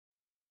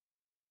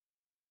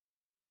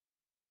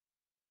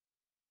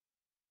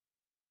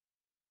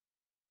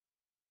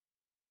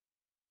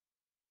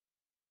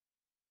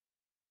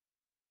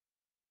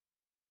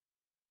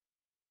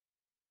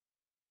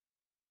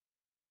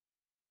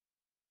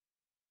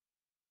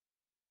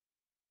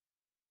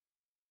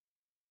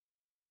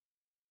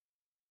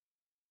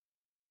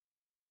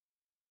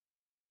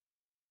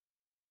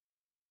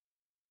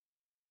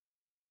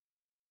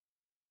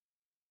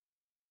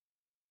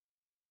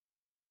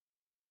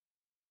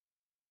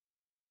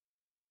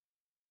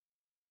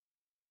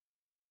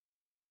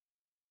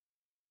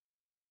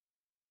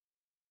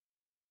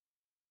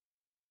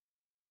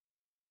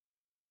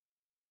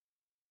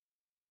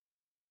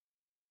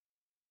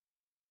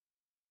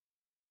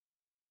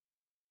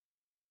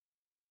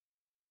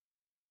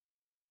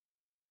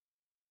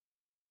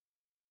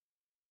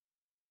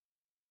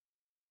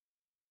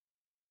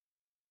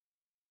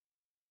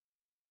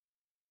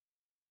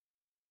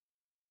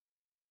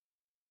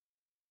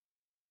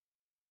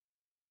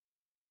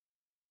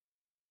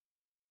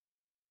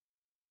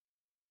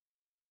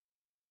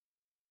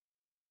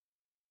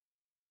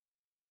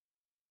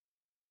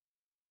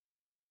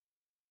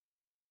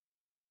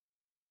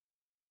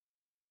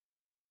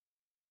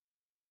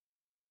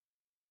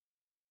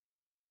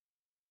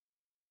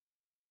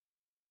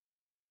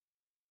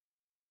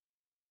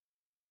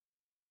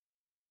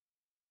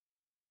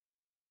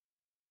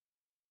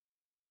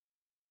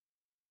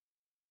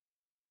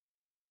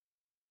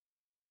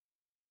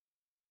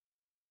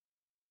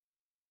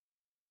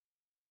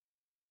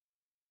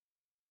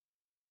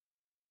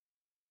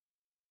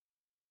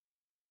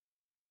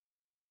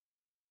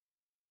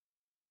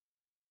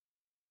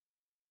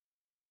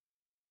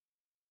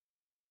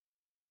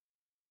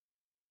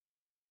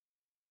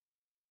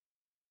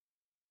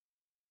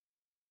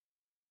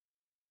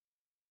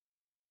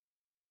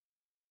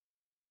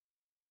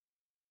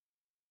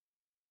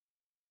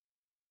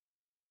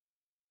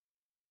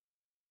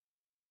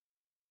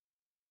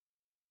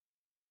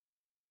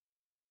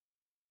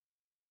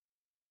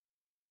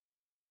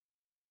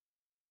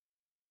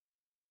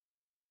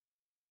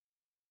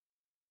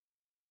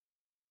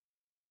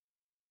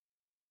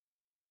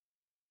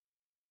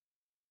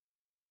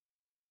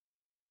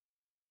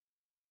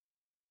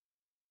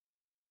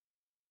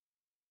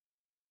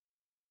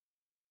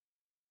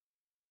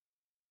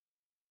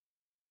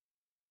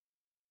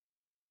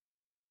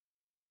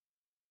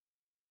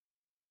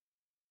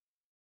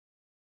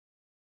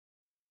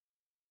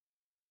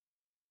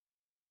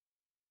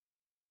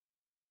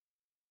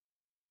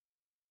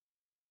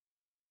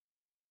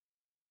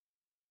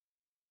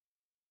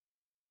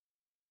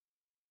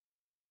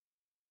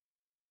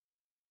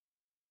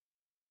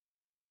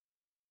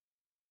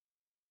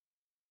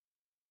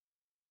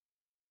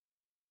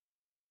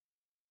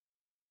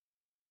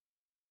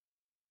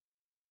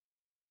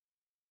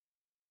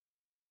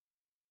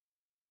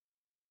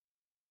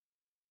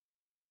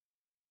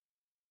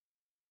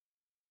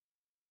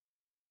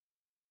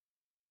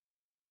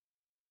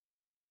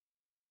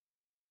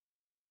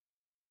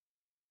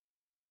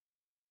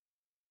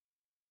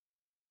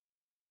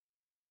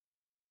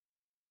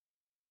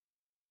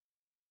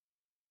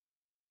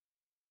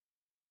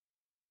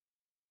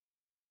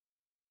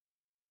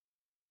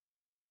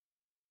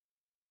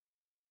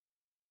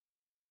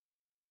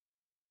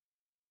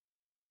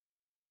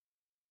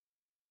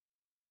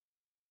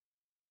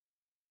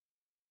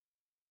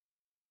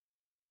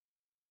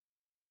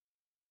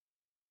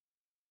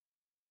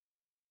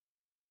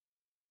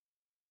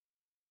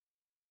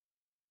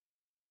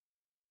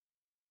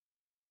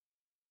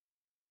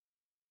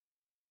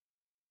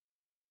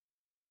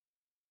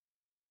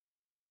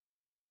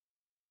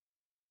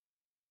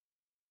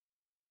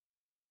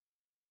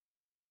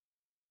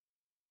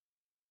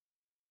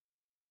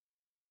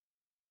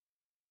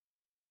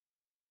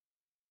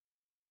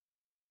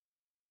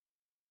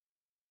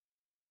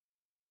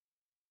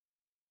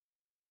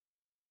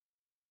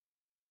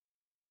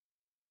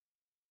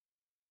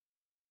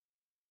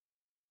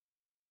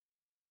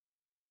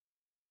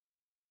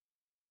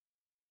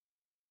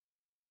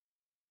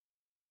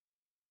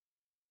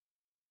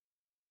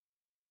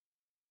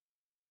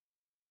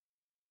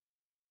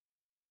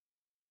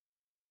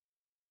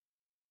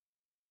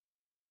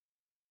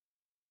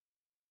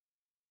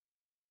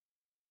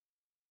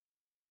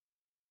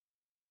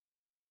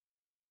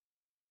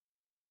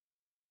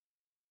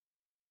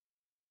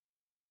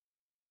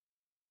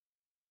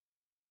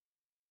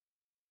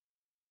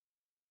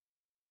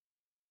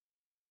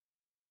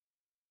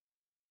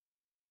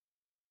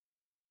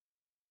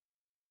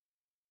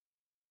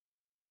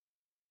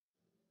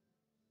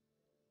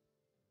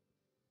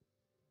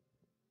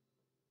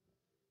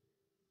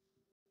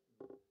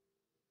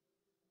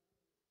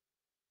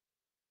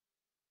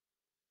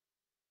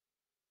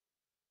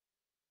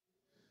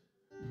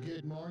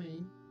Good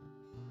morning.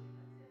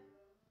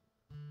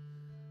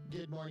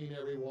 Good morning,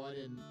 everyone,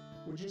 and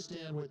would you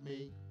stand with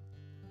me?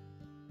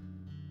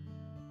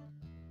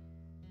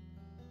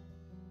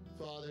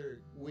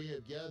 Father, we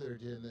have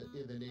gathered in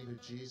the name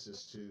of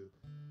Jesus to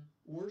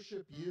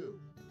worship you,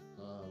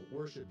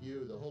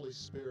 the Holy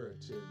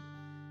Spirit,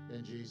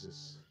 and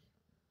Jesus.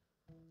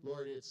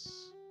 Lord,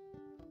 it's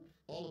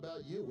all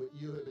about you, what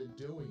you have been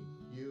doing.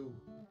 You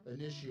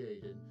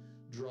initiate and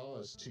draw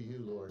us to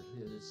you, Lord,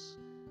 and it's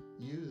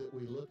you that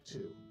we look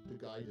to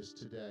guide us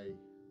today.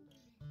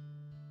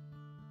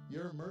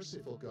 You're a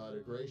merciful God,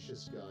 a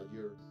gracious God.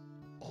 You're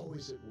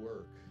always at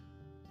work.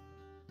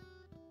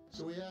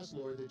 So we ask,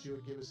 Lord, that you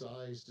would give us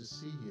eyes to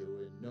see you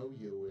and know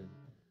you and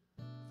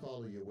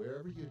follow you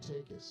wherever you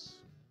take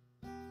us.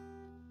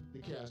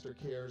 We cast our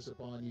cares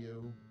upon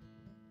you,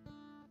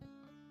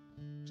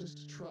 just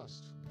to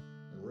trust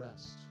and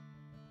rest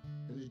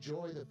and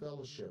enjoy the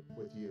fellowship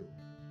with you,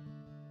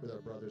 with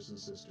our brothers and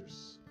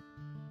sisters.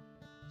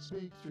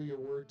 Speak through your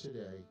word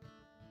today.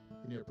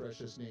 In your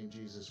precious name,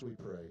 Jesus, we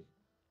pray.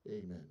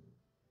 Amen.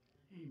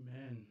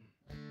 Amen.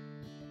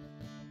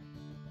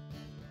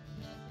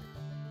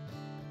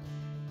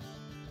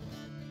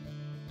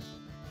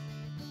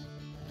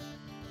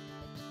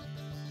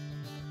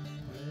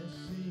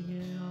 Blessing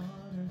and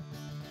honor,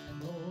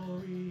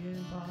 glory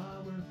and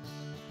power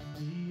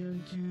be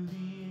unto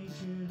the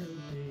Ancient of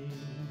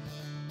Days.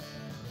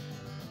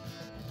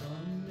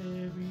 From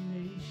every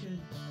nation,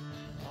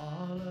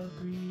 all of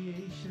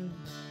creation,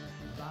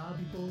 bow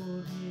before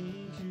the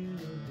Ancient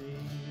of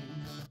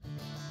Days.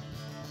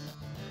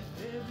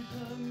 Every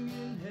tongue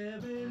in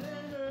heaven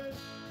and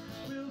earth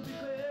will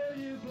declare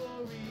your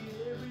glory.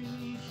 Every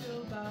knee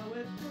shall bow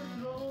at your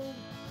throne.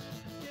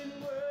 In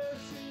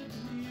worship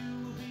you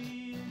will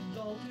be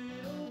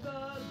exalted, O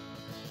God,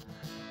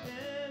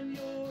 and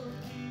your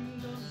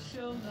kingdom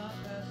shall not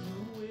pass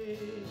away,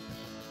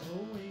 O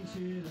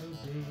Ancient of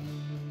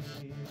Days.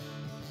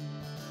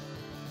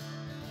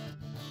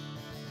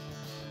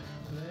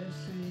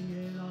 Blessing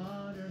and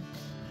honor,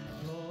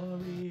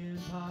 glory and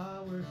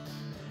power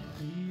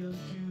be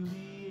unto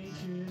the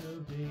Ancient of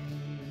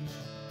Days.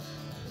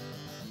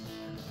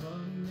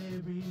 From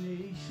every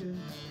nation,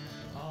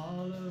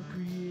 all of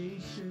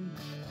creation,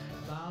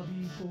 bow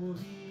before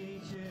the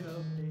Ancient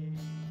of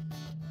Days.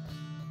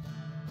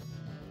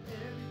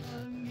 Every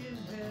tongue in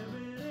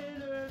heaven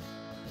and earth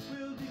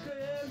will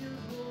declare your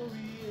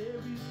glory.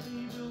 Every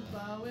knee will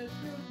bow at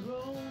your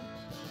throne.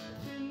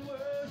 In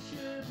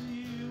worship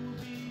you will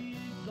be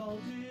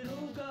exalted, O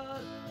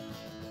God,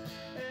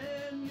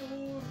 and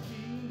your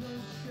kingdom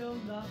shall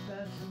not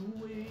pass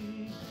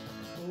away,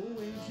 O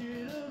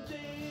Ancient of Days.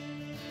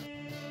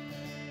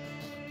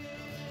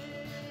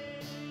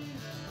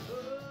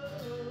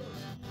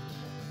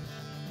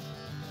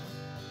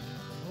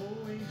 O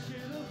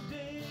Ancient of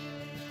Days.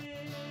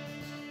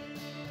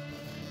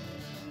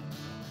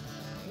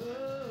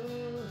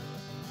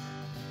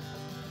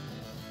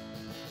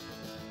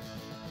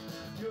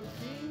 Your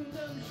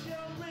kingdom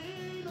shall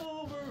reign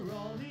over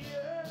all the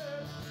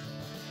earth.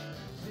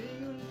 Sing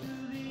unto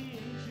the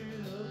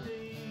Ancient of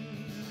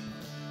Days.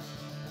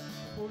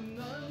 For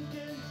none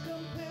can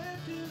compare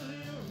to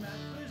your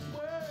matchless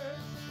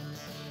worth.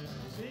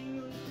 Sing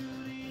unto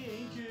the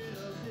Ancient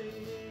of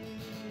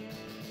Days.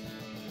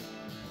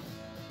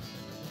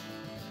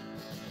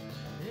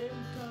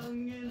 Every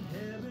tongue in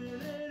heaven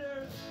and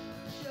earth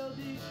shall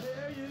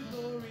declare your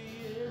glory.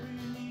 Every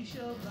knee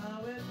shall bow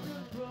at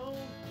your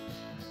throne.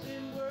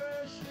 In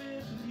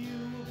worship you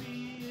will be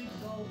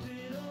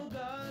exalted, O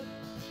God,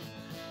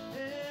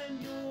 and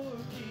your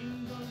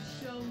kingdom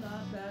shall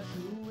not pass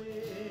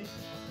away,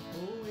 O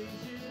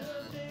Ancient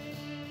of Days.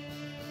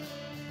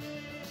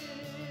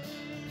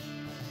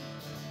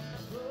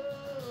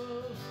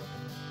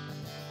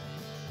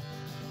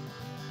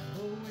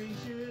 O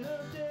Ancient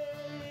of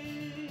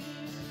Days.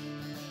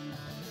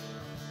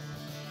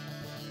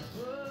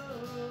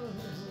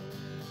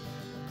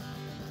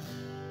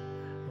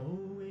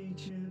 O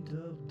Ancient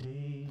of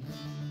Days.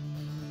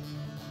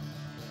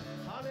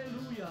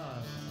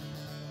 Hallelujah.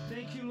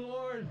 Thank you,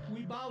 Lord.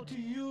 We bow to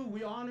you.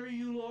 We honor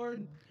you,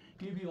 Lord.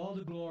 Give you all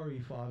the glory,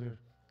 Father.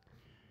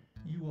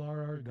 You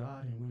are our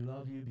God, and we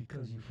love you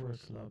because you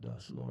first loved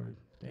us, Lord.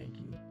 Thank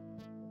you.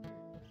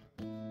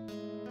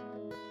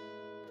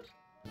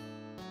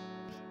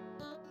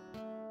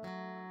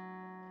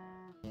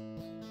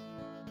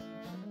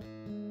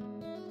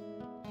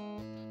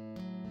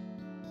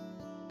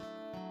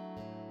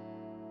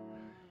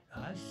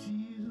 I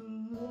see the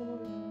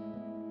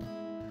Lord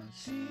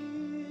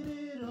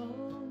seated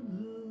on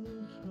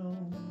the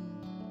throne,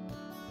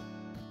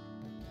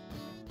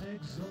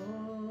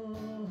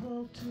 exalted,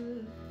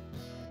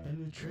 and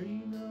the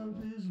train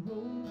of his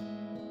robe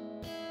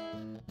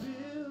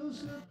fills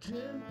the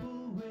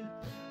temple with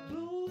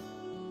glory,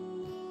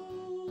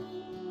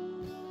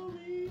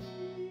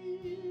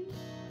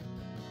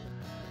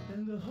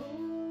 and the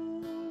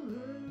whole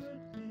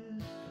earth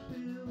is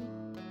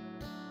filled,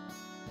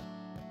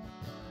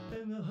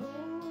 and the whole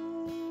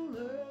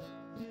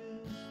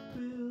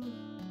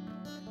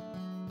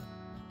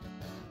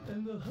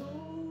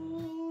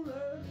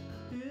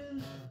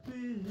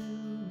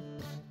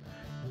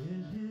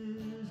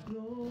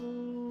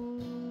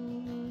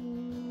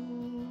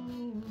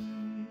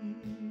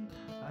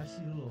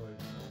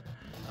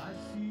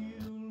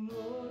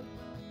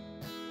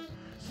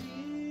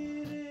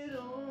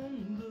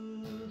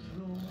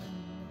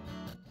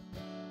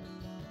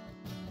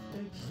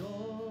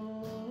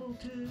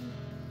exalted,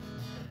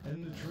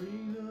 and the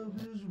train of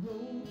his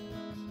robe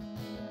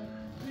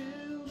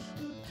fills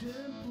the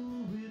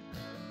temple with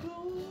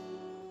glory.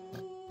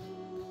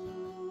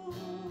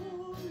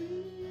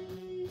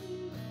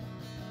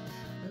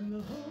 And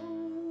the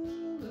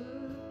whole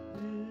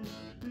earth is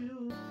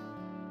filled,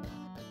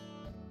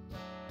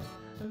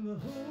 and the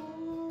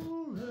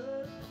whole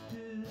earth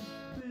is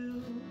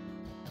filled,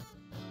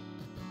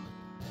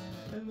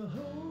 and the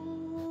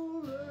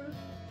whole earth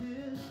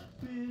is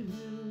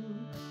filled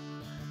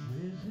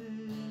with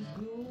his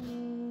glory.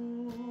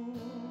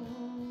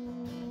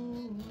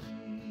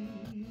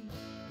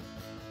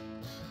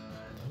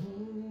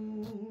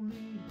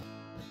 Holy,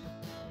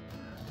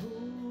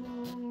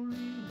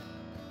 holy,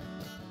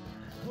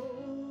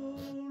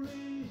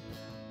 holy,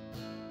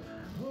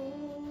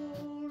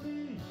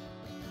 holy,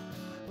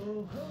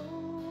 oh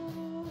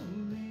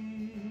holy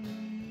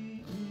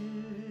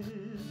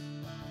is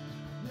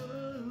the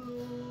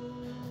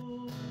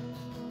Lord.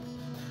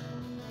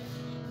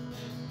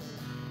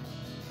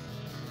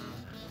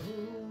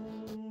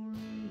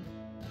 Holy,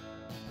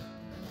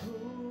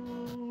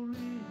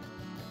 holy,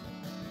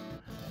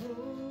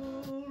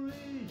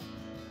 holy,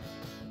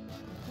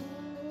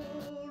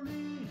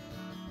 holy,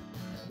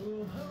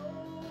 oh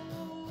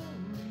holy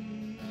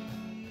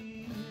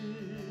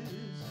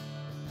is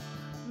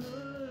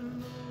the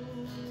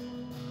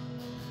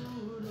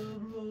Lord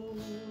of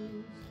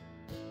Lords.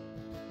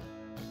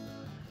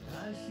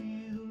 I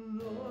see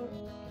the Lord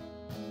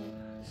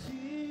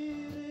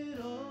seated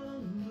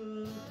on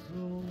the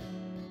throne,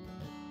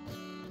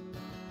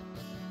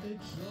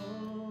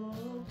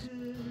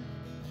 exalted,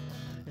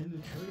 and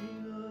the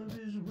train of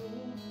his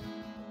robe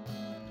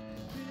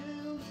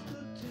fills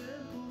the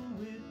temple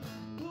with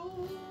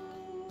glory.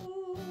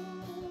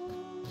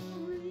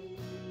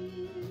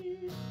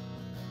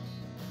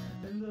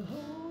 And the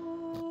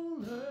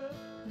whole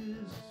earth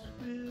is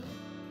filled,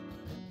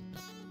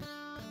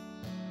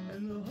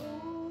 and the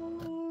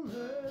whole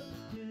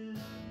earth is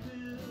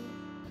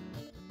filled,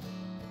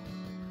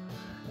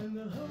 and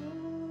the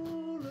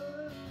whole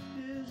earth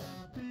is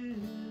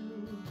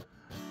filled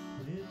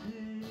with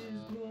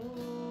his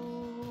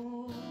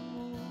glory.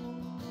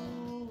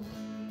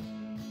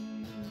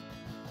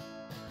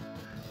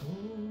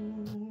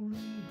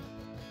 Holy,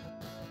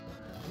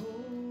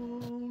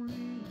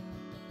 holy,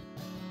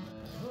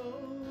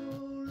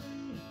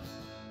 holy,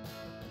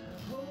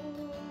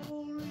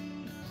 holy,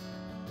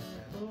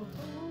 oh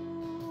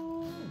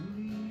holy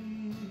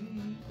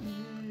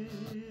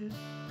is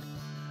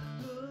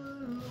the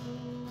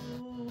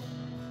Lord.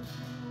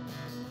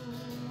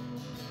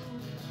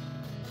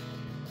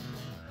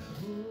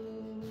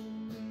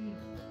 Holy,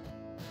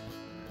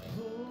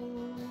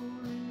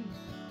 holy,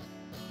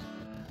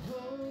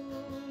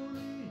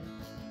 holy,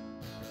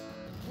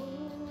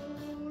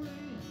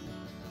 holy,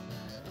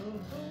 oh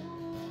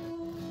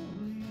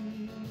holy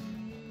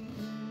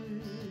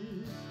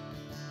is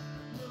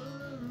the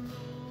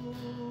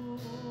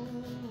Lord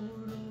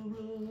of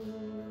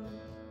Lords.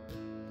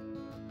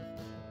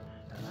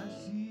 I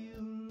see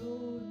the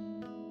Lord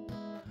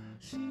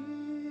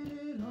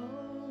seated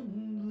on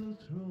the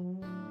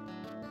throne,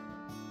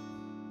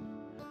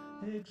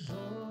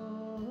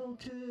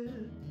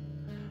 exalted,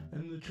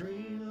 and the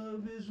train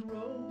of his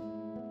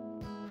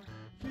robe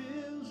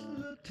fills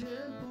the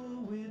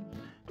temple with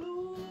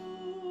glory.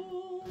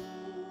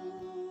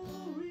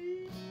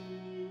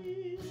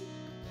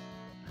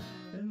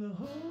 And the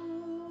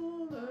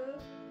whole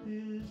earth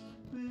is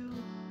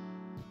filled,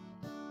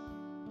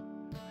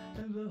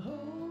 and the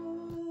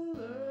whole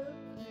earth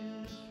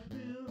is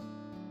filled,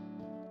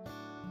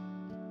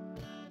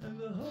 and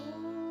the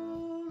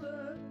whole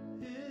earth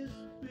is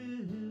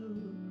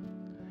filled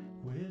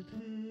with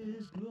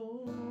his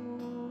glory.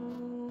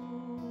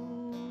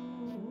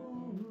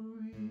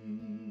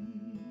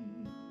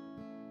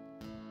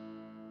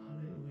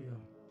 Hallelujah.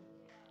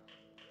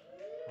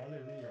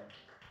 Hallelujah.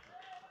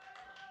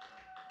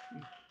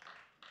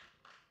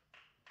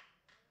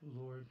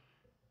 Lord.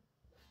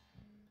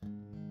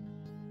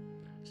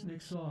 This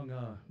next song,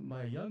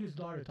 my youngest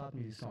daughter taught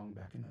me this song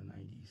back in the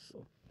 90s.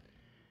 So.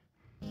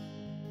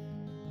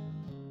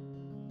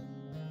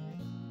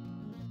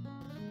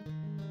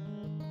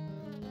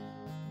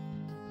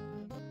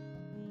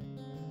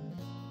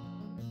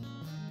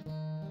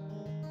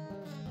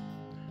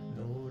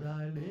 Lord,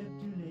 I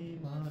lift your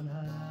name on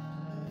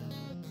high.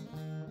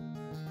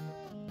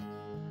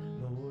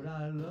 Lord,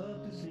 I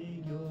love to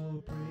sing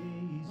your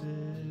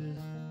praises.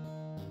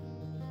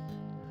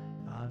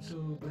 I'm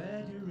so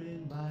glad you're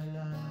in my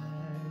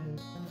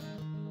life.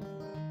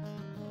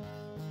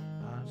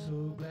 I'm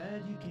so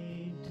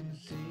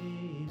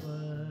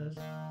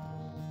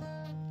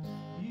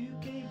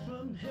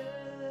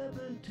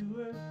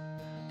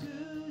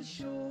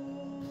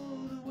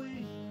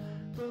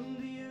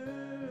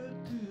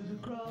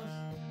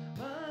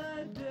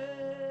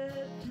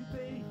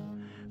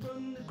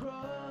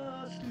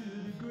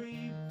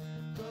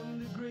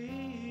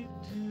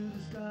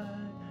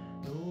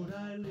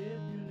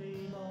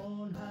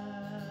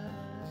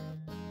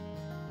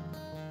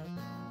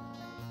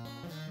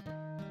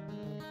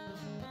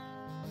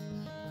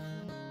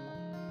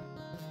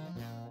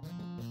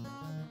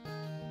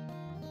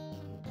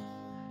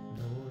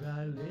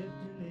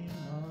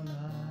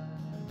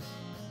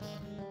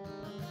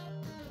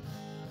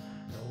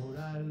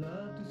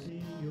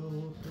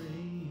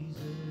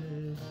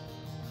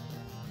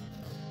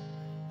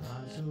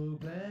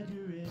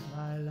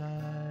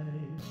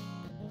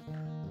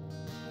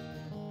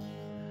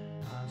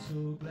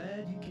so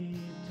glad you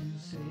came to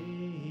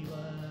save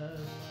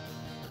us.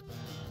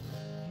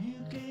 You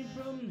came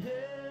from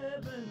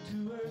heaven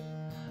to earth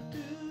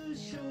to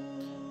show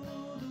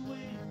the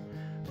way,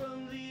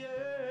 from the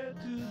earth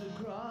to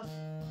the cross,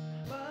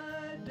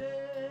 by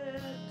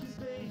death to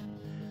pay,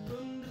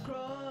 from the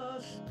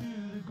cross to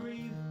the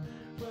grave,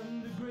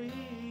 from the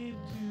grave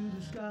to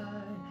the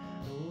sky.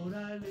 Lord,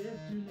 I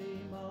lift your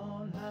name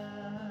on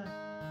high.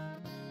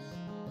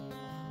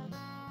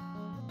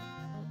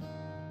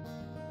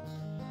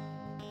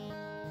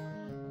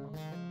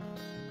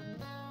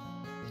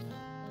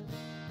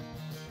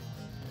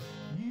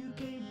 You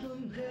came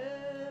from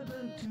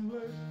heaven to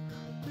earth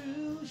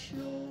to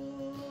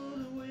show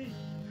the way,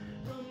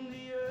 from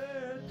the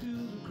earth to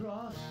the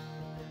cross,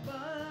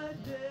 by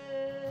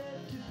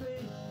death to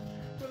pay,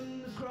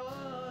 from the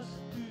cross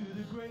to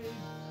the grave,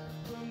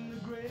 from the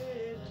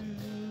grave to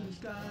the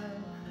sky.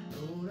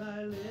 Lord,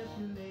 I lift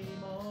your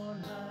name on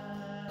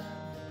high.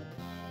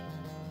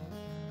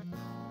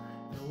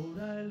 Lord,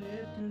 I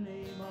lift your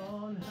name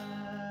on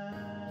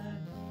high.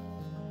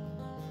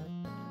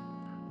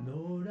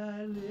 Lord,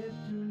 I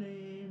lift your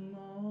name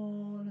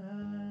on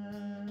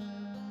high.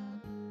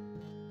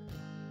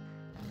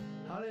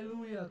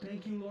 Hallelujah.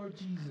 Thank you, Lord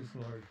Jesus,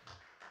 Lord.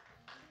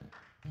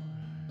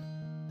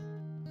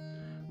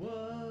 What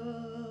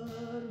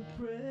a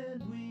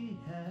friend we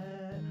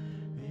have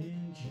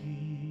in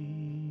Jesus.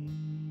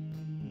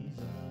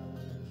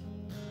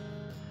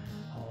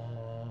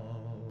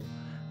 All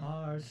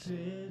our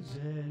sins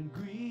and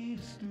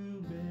griefs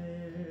to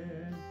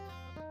bear.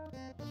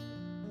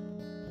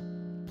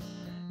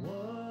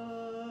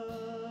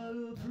 What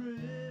a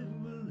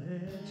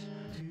privilege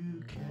to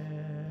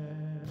carry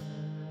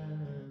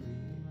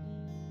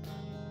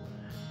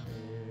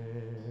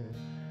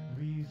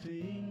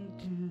everything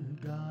to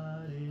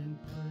God in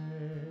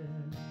prayer.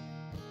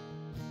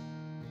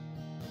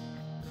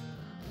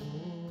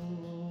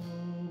 Oh,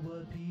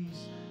 what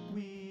peace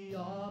we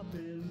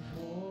often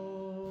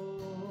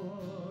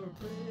forfeit.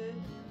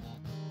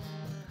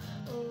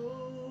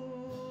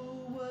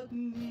 Oh, what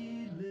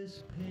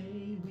needless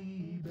pain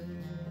we bear.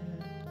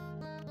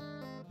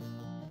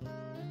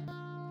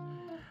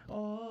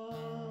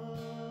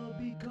 All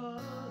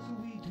because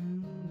we do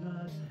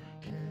not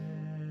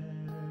carry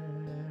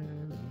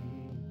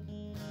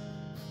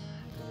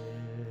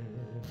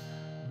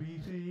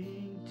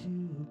everything to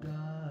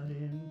God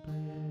in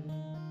prayer.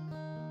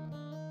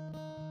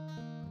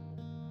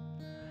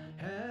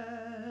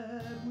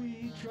 Have we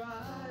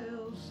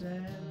trials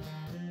and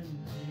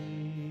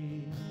temptation?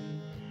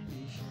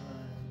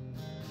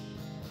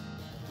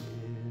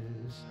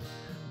 Is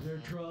there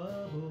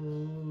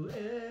trouble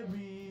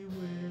everywhere?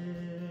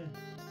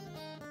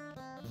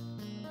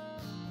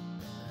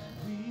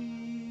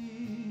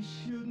 We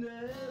should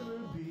never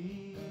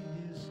be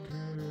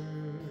discouraged.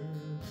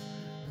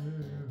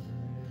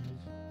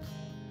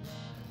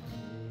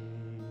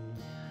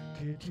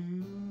 Take it to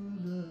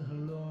the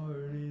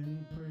Lord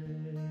in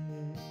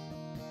prayer.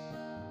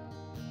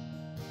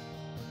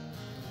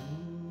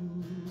 Who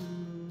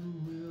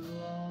will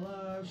all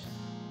our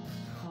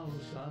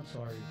I'm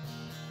sorry.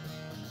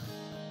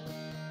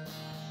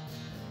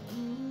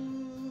 Who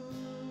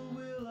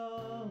will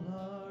all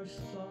our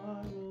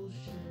sorrows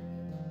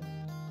share?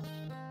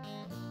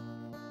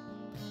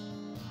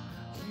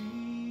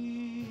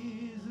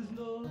 Jesus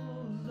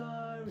knows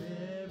our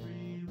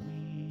every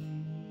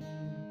weakness.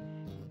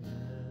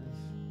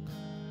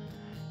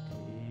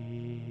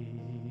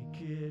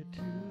 Take it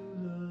to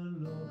the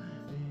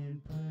Lord in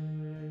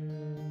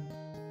prayer.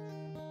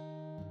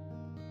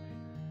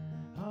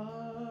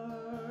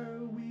 Are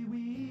we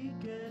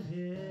weak and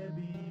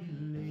heavy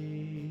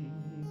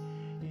laden?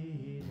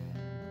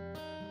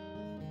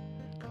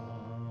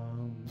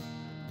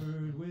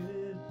 Comfort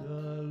with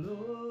the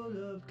load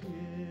of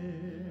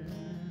care.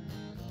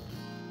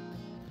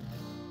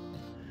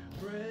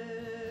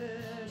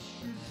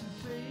 Precious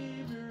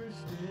Savior,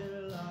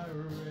 still our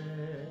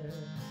refuge.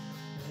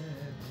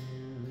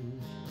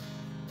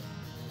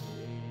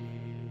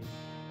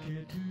 Take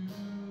it to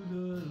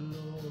the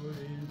Lord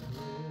in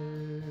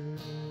prayer.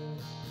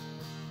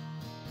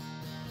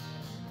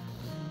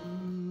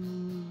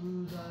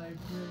 Who thy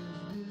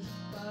friends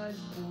despise,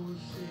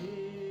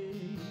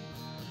 forsake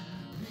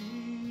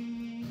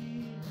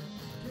thee.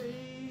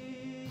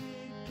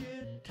 Take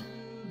it to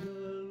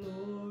the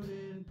Lord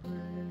in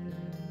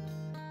prayer.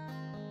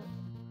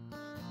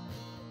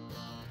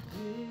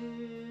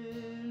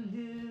 In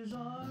his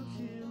arms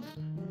he'll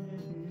in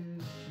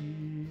his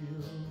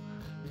shield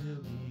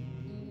he'll be.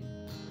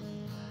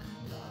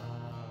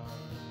 Thou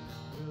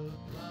wilt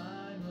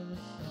climb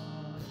us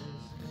on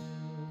his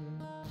hill.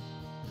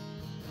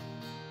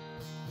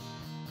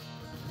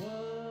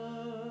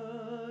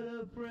 What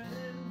a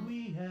friend we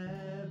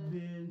have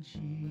in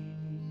Jesus.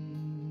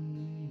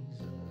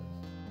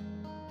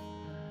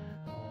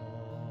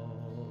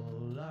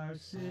 All our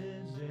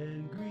sins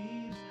and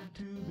griefs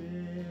to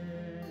bear.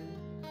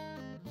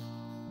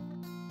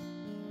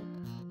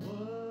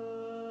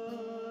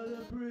 What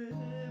a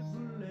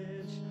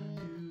privilege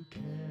to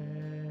carry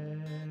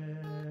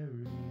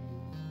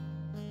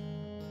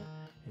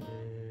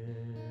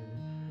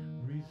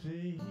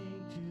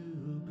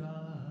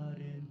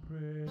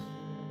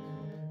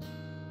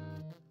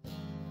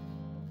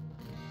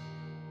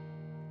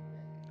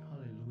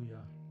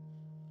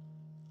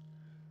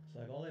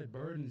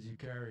burdens you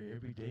carry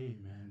every day,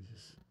 man.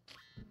 Just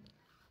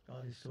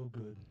God is so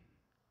good.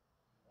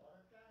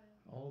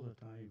 All the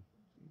time.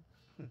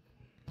 You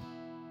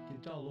can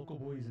tell local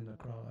boys in the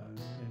crowd,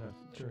 in the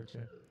church,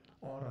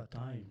 all the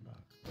time.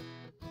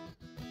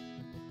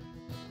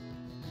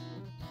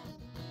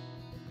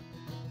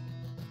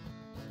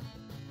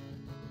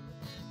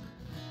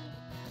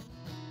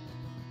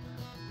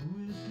 Who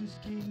is this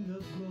King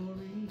of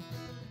glory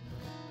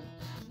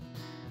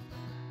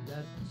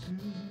that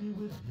pursues me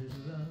with his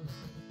love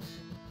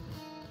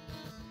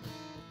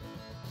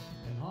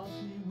and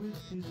haunts me with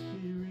his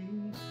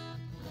fearing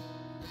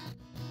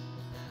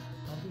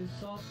of his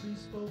softly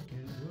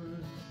spoken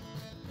words?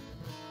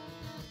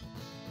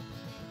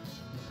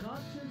 My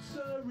conscience a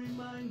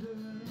reminder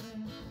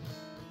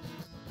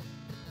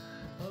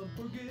of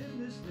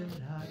forgiveness that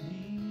I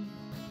need.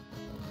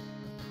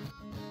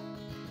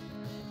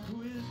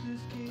 Who is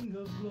this King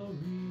of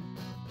glory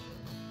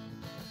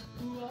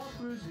who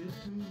offers it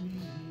to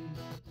me?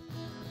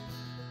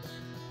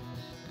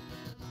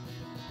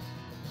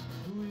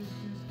 Who is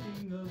this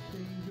King of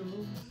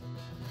angels?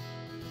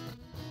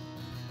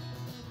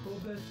 Oh,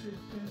 blessed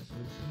Prince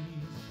of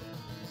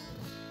Peace,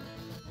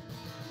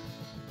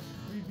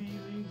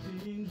 revealing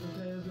things of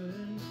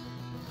heaven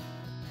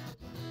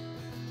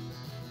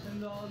and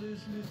all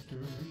its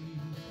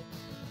mysteries.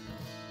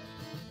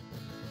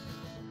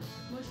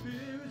 My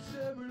spirit's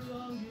ever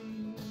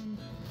longing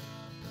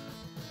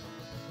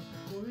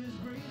for his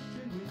grace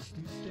in which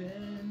to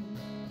stand.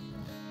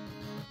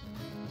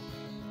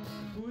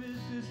 Who is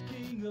this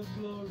King of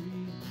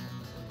glory,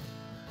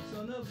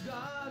 Son of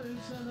God and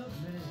Son of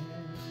Man?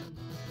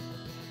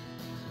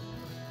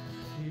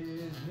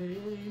 His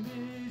name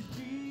is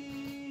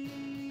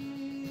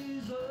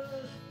Jesus,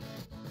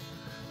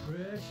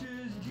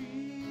 precious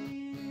Jesus,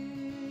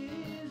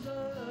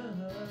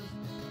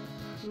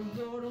 the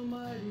Lord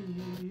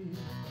Almighty,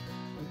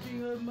 the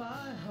King of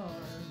my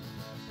heart,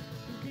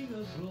 the King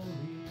of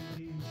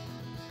glory.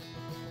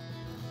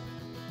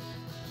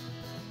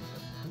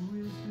 Who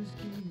is this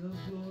King of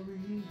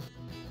glory,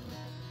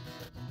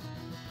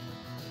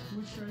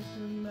 with strength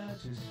and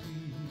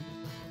majesty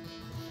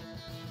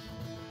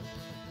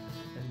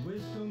and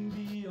wisdom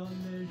beyond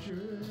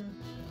measure,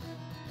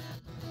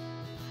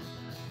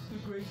 the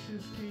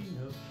gracious King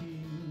of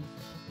kings,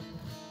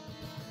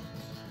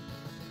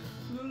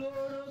 the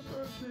Lord of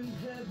earth and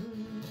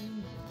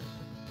heaven,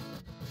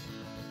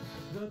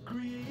 the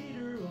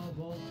creator of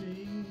all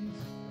things.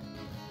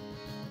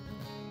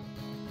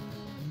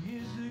 He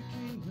is the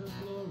King of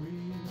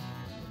glory,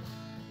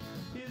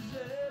 is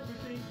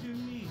everything to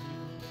me.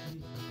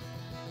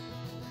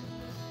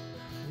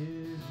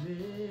 His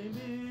name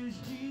is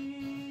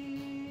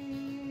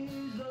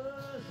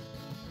Jesus,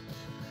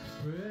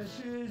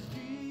 precious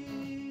Jesus,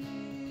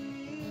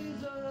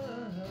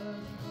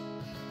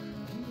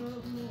 King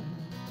of glory,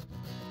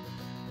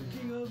 the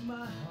King of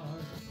my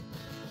heart,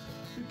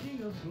 the King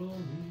of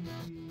glory.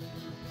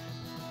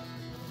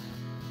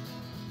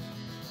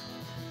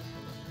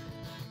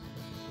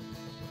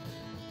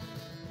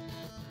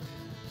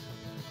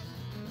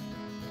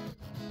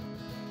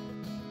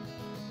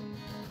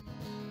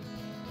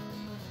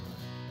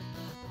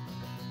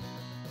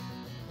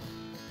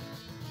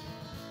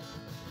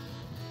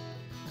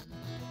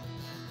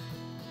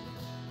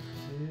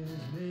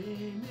 His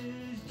name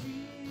is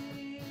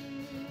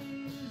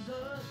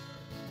Jesus,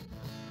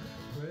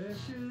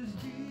 precious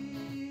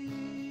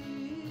Jesus,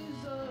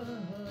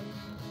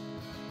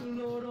 the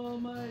Lord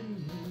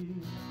Almighty,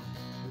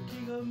 the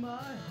King of my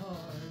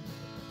heart,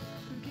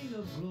 the King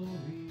of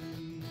glory.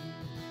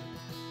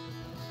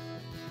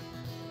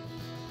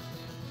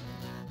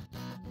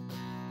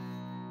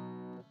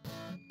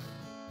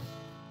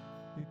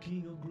 The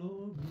King of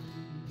glory.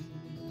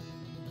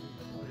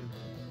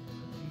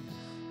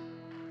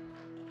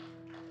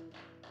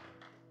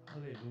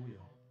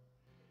 Hallelujah.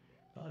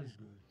 God is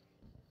good.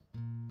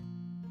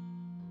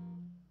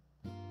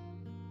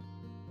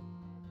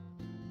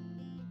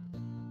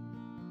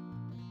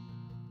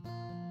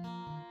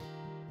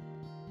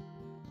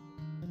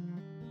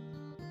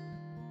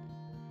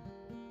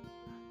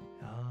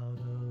 Out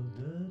of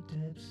the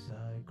depths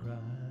I cry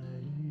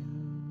to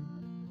you.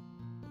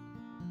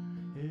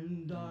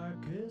 In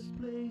darkest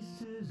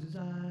places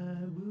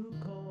I will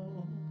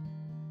call.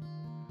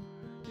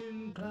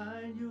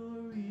 Incline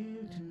your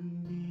ear to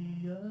me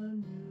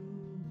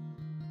anew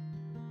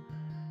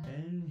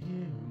and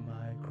hear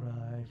my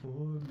cry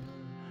for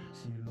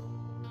mercy,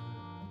 Lord.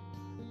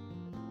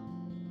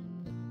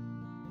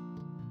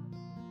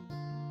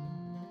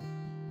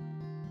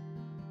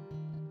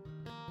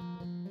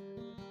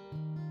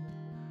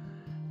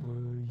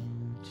 Were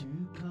you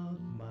to count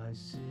my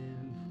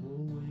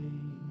sinful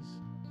ways,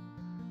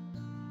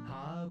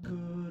 how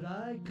could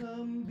I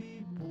come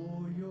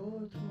before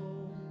your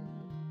throne?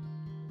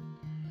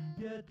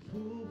 Yet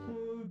full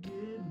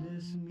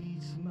forgiveness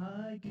meets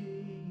my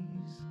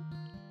gaze.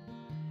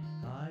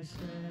 I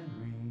stand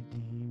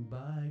redeemed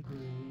by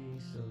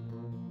grace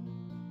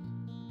alone.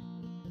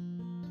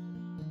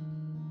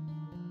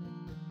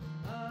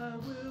 I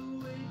will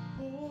wait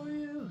for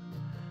you,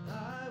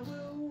 I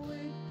will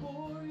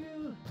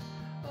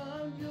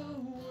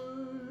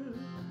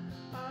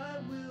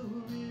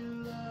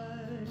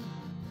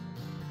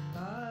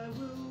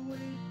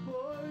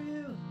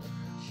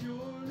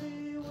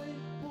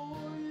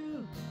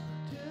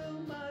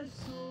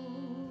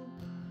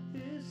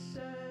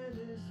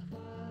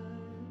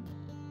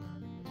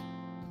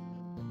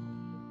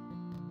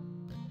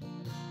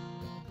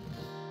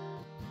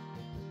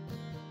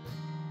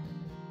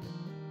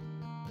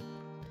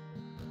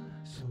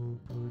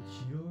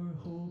Put your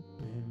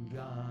hope in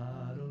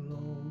God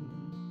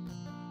alone.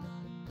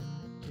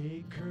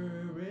 Take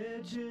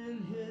courage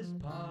in His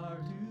power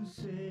to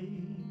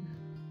save,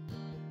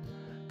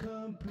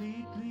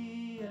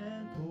 completely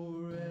and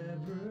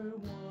forever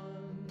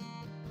one.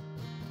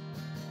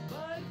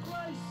 By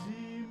Christ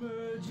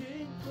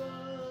emerging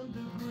from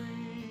the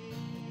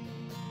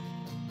grave,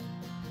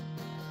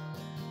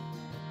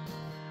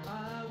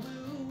 I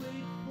will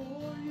wait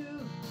for you.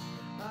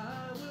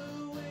 I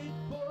will wait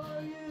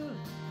for you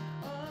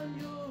on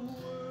your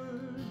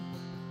word.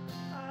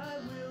 I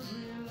will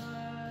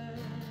rely.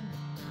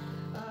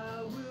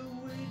 I will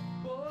wait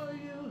for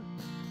you.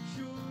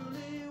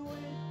 Surely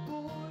wait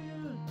for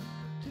you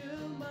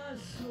till my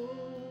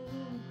soul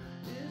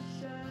is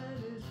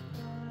satisfied.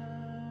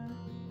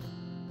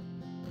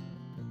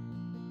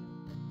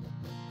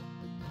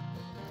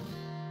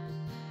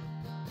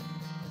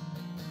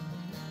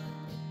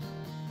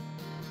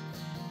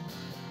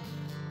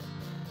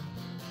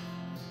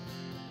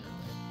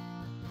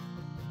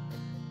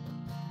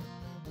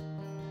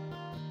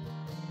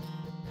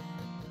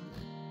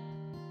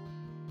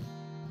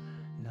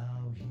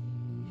 Now He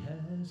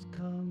has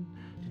come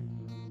to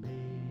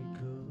make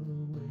a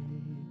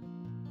way,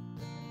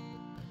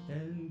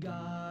 and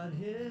God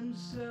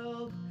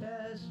Himself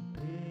has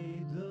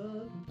paid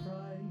the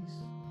price,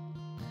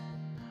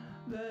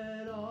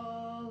 that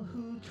all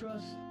who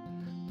trust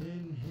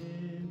in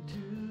Him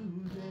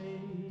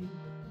today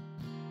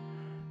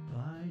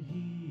find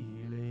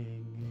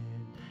healing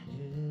in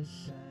His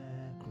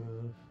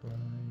sacrifice,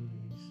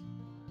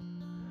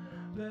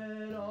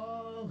 that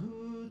all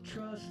who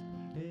trust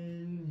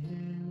in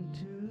Him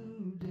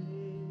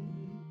today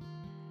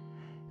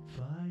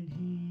find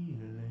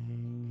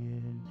healing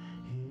in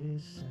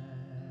His sacrifice.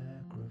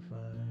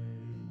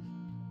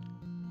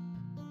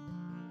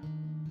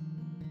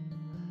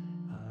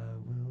 I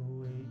will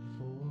wait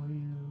for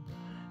you.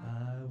 I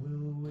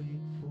will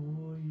wait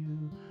for you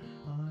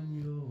on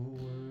your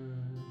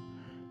word.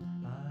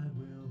 I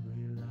will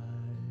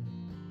rely.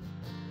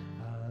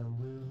 I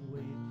will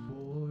wait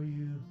for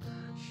you.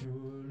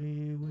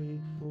 Surely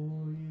wait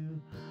for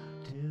you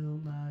till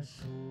my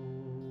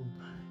soul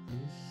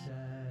is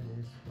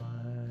satisfied.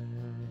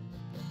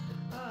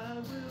 I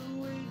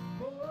will wait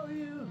for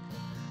you.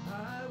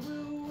 I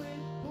will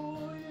wait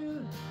for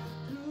you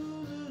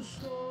through the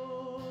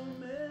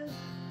storm and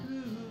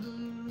through the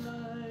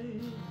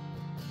night.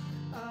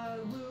 I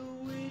will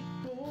wait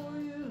for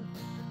you.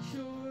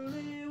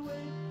 Surely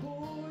wait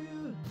for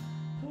you,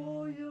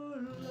 for your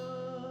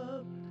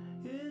love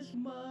is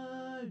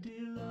my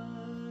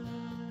delight.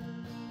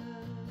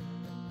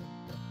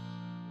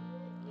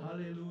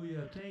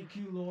 Hallelujah. Thank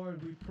you,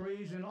 Lord. We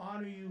praise and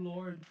honor you,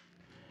 Lord.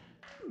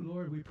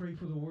 Lord, we pray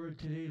for the word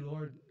today,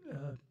 Lord.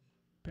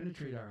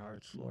 Penetrate our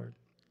hearts, Lord.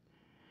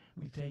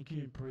 We thank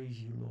you and praise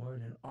you,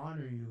 Lord, and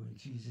honor you in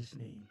Jesus'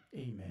 name.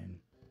 Amen.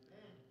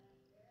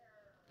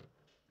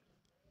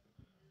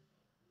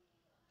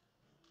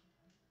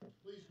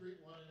 Please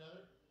greet one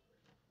another.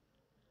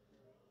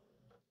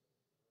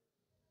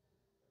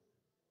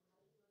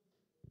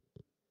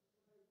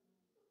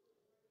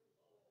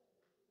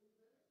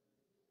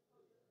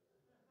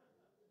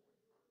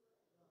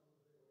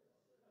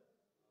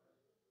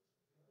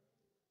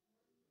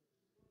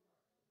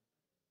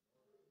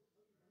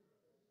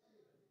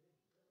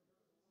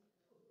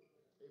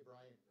 Hey,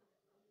 Brian.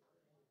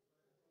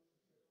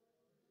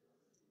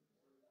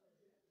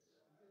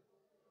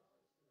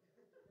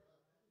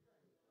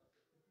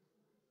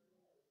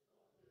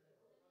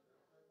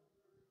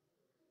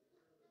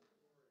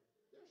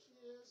 There she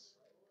is.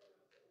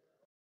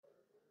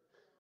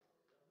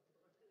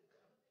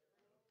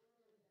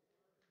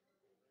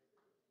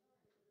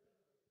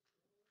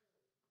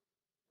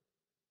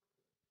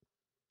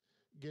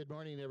 Good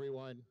morning,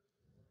 everyone.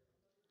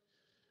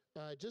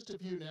 Just a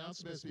few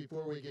announcements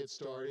before we get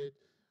started.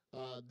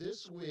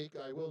 This week,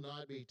 I will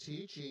not be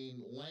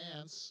teaching.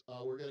 Lance,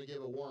 we're going to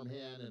give a warm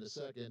hand in a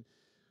second,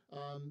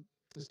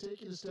 is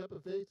taking a step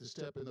of faith to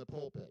step in the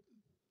pulpit.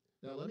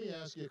 Now, let me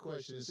ask you a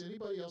question. Does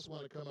anybody else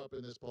want to come up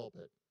in this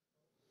pulpit?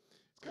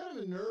 It's kind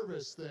of a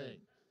nervous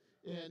thing,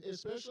 and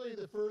especially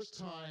the first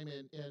time.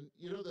 And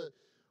you know,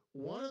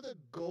 one of the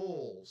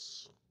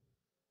goals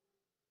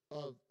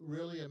of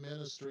really a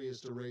ministry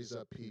is to raise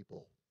up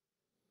people,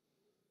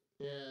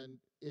 and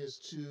is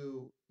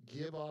to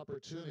give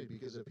opportunity,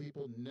 because if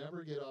people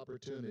never get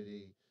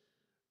opportunity,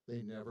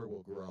 they never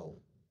will grow.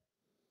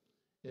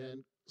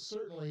 And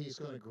certainly He's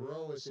going to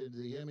grow us into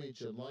the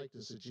image and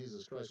likeness of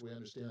Jesus Christ. We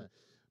understand that.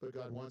 But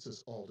God wants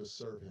us all to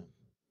serve Him.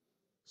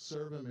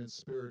 Serve Him in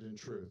spirit and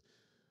truth.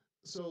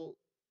 So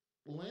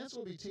Lance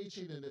will be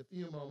teaching in a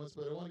few moments,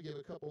 but I want to give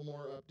a couple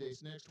more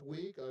updates. Next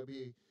week, I'll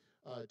be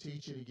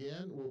teaching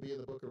again. We'll be in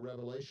the book of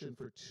Revelation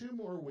for 2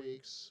 more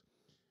weeks,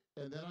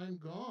 and then I'm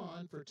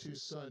gone for 2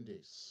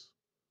 Sundays.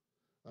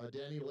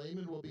 Danny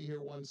Lehman will be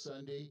here one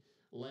Sunday.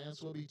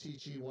 Lance will be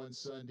teaching one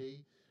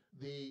Sunday.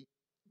 The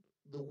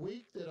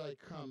week that I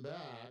come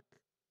back,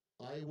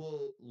 I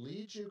will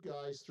lead you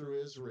guys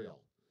through Israel,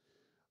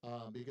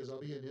 because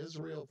I'll be in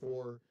Israel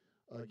for,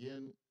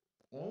 again,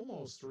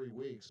 almost 3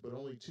 weeks, but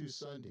only 2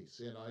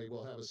 Sundays. And I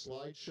will have a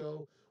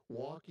slideshow,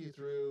 walk you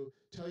through,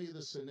 tell you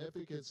the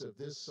significance of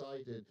this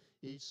site and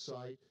each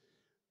site.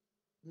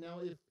 Now,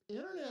 if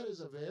internet is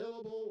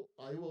available,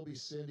 I will be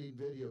sending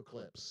video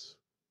clips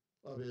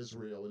of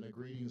Israel and the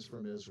greetings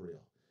from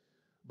Israel.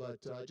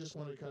 But I just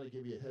wanted to kind of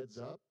give you a heads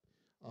up.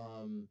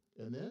 And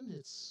then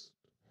it's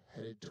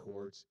headed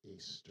towards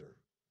Easter.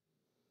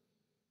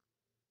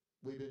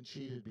 We've been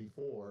cheated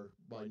before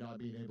by not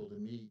being able to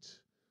meet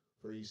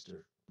for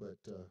Easter. But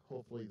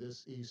hopefully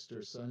this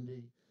Easter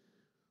Sunday,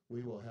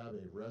 we will have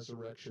a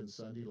Resurrection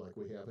Sunday like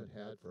we haven't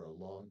had for a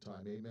long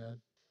time. Amen?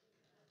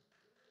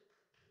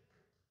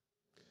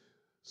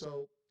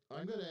 So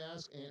I'm going to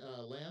ask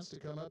Lance to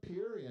come up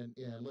here,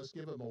 and let's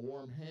give him a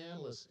warm hand.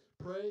 Let's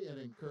pray and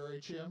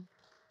encourage him.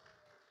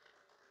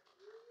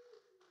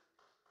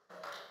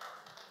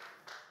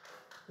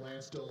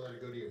 Lance, don't let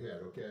it go to your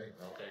head, okay?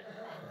 Okay.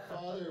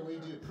 Father, we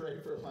do pray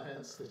for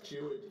Lance that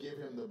you would give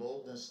him the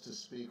boldness to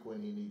speak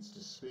when he needs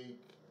to speak.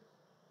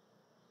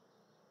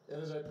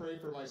 And as I pray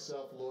for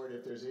myself, Lord,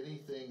 if there's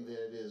anything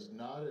that is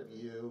not of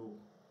you,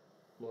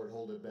 Lord,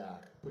 hold it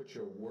back. Put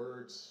your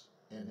words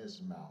in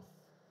his mouth.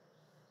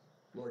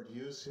 Lord,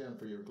 use him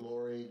for your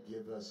glory.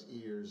 Give us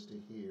ears to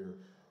hear,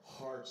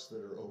 hearts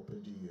that are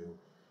open to you.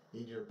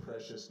 In your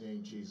precious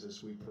name,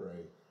 Jesus, we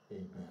pray.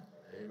 Amen.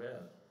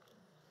 Amen.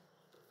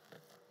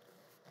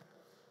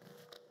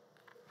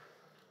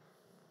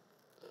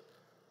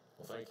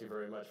 Well, thank you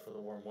very much for the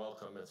warm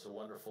welcome. It's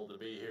wonderful to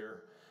be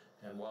here.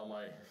 And while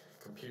my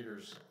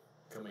computer's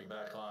coming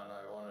back on,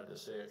 I wanted to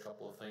say a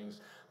couple of things.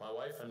 My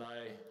wife and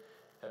I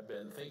have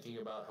been thinking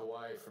about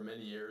Hawaii for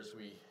many years.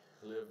 We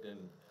lived in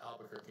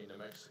Albuquerque, New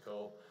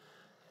Mexico,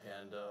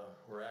 and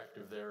we're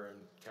active there in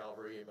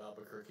Calvary,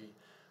 Albuquerque.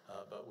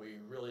 But we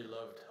really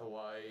loved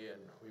Hawaii,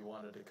 and we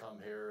wanted to come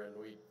here, and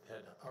we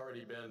had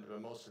already been to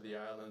most of the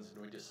islands,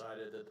 and we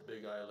decided that the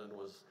Big Island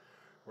was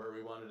where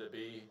we wanted to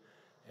be.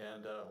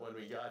 And when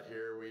we got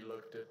here, we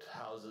looked at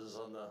houses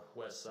on the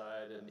west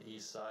side and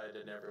east side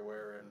and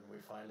everywhere, and we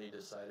finally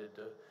decided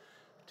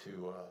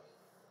to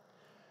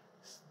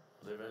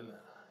live in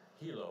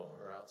Hilo,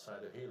 or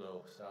outside of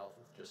Hilo,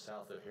 just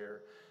south of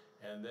here.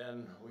 And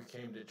then we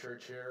came to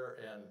church here,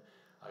 and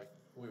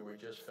we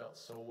just felt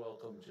so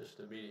welcome just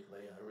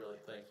immediately. I really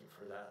thank you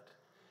for that.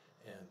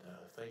 And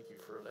thank you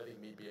for letting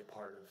me be a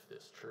part of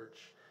this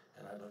church.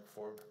 And I look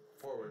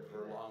forward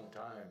for a long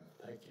time.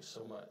 Thank you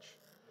so much.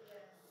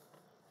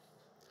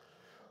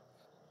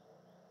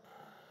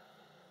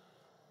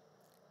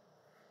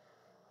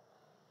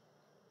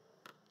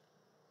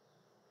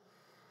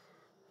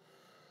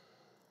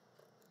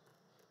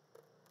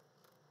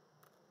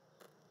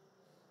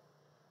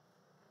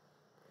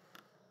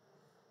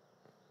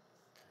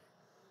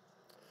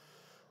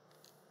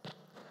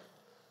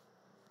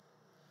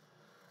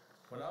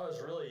 When I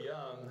was really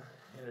young,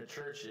 in a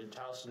church in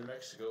Taos, New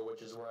Mexico,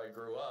 which is where I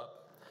grew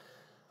up,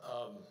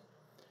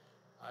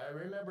 I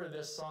remember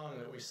this song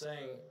that we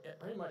sang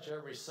pretty much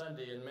every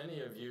Sunday, and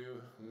many of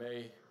you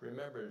may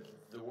remember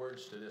the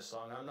words to this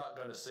song. I'm not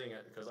going to sing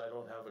it because I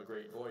don't have a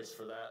great voice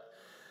for that,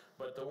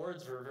 but the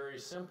words were very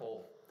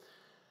simple.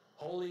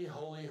 Holy,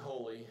 holy,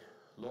 holy,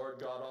 Lord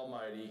God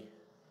Almighty,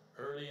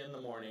 early in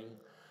the morning,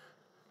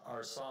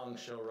 our song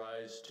shall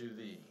rise to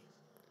thee.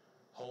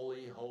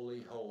 Holy,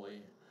 holy,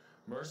 holy,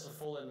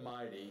 merciful and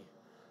mighty,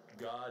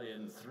 God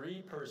in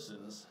 3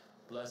 persons,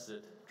 blessed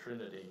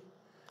Trinity.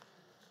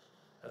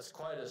 That's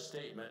quite a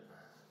statement.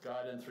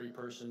 God in 3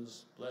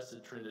 persons,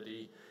 blessed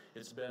Trinity.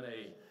 It's been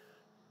a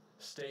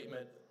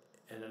statement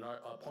and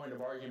a point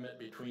of argument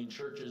between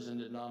churches and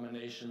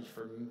denominations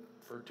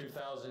for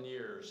 2,000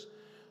 years.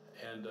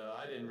 And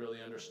I didn't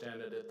really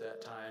understand it at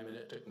that time, and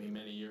it took me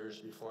many years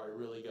before I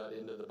really got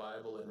into the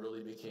Bible and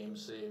really became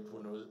saved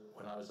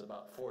when I was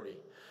about 40.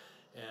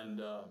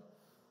 And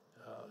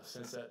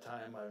since that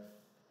time, I've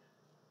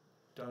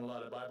done a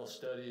lot of Bible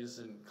studies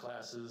and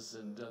classes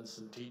and done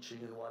some teaching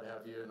and what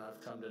have you, and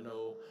I've come to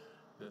know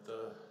that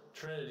the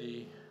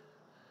Trinity,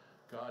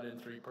 God in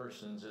 3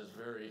 persons, is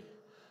very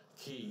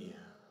key.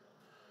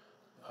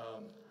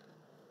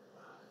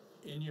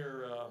 In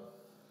your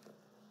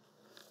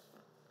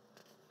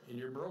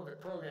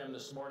program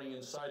this morning,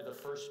 inside the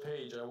first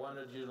page, I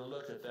wanted you to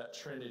look at that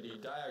Trinity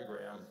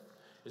diagram.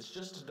 It's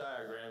just a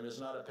diagram. It's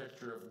not a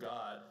picture of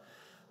God.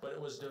 But it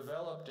was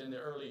developed in the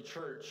early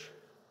church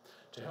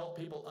to help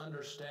people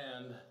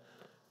understand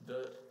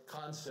the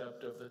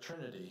concept of the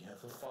Trinity,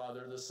 of the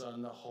Father, the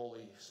Son, the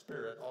Holy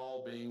Spirit,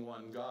 all being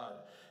one God.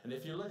 And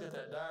if you look at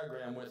that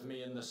diagram with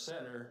me, in the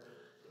center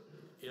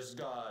is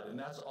God, and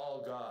that's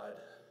all God.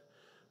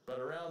 But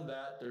around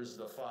that, there's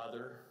the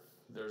Father,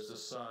 there's the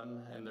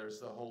Son, and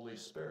there's the Holy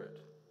Spirit.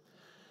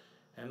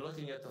 And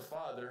looking at the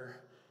Father,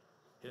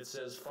 it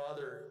says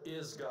Father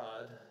is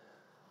God,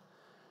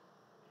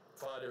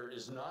 Father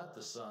is not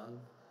the Son,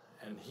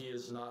 and he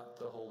is not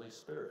the Holy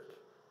Spirit.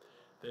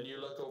 Then you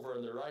look over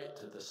on the right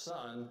to the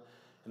Son,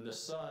 and the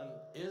Son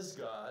is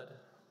God.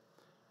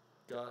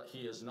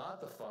 He is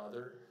not the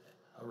Father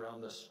around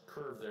this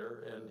curve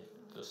there, and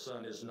the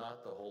Son is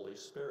not the Holy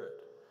Spirit.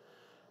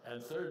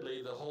 And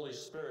thirdly, the Holy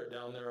Spirit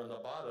down there on the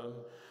bottom.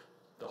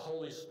 The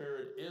Holy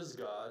Spirit is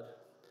God,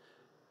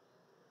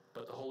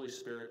 but the Holy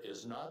Spirit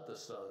is not the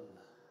Son,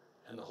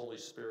 and the Holy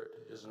Spirit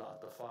is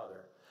not the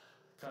Father.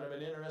 Kind of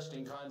an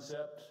interesting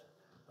concept.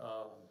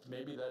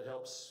 Maybe that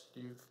helps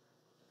you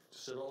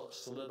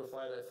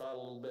solidify that thought a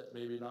little bit,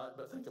 maybe not,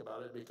 but think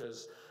about it,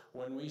 because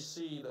when we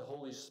see the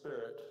Holy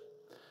Spirit,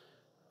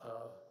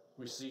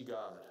 we see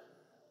God.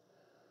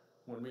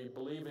 When we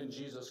believe in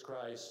Jesus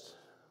Christ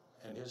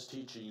and his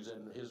teachings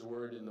and his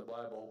word in the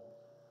Bible,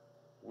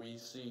 we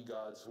see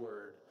God's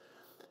word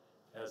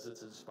as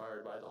it's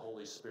inspired by the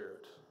Holy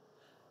Spirit,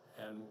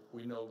 and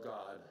we know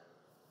God.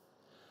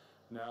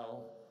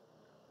 Now,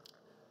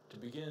 to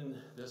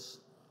begin this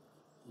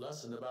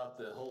lesson about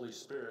the Holy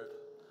Spirit,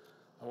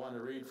 I want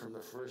to read from the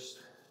first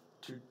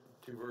two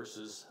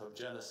verses of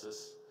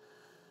Genesis.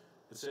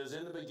 It says,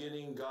 "In the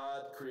beginning,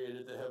 God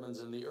created the heavens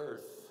and the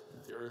earth.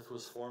 The earth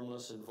was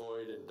formless and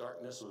void, and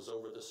darkness was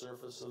over the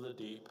surface of the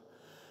deep,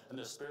 and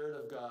the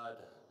Spirit of God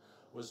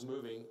was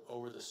moving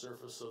over the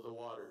surface of the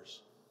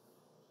waters."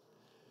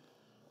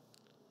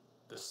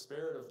 The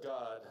Spirit of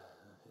God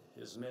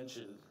is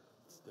mentioned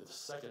in the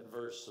second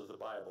verse of the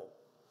Bible.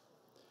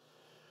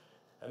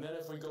 And then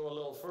if we go a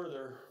little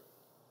further,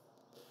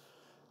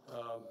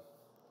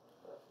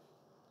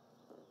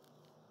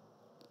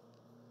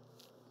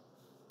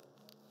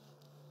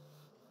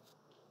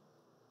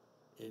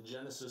 in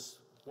Genesis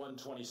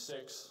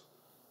 1:26,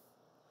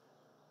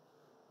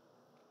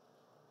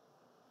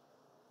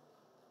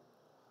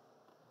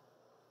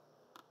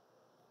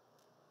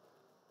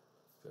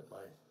 get my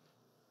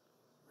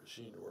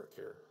machine to work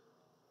here.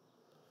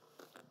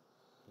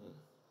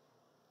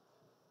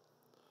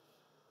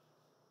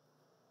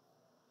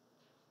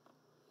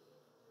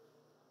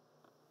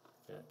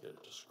 Can't get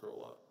it to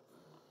scroll up.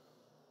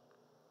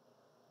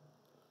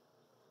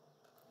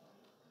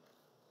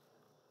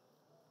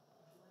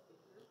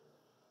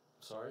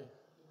 Sorry?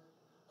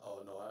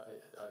 Oh, no, I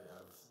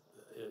have,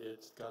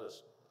 it's got to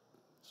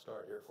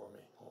start here for me.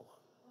 Hold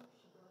on.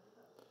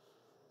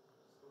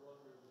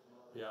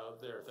 Yeah,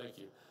 there, thank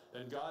you.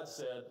 And God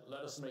said,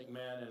 "Let us make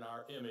man in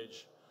our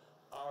image,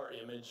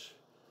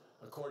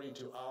 according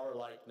to our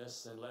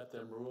likeness, and let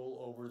them rule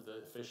over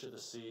the fish of the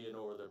sea, and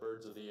over the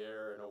birds of the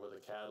air, and over the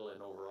cattle,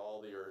 and over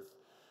all the earth,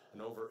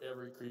 and over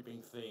every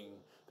creeping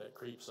thing that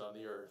creeps on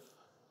the earth."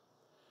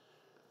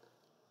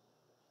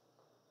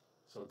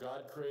 So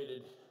God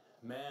created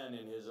man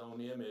in his own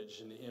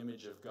image. In the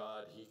image of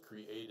God, he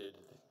created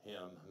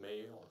him.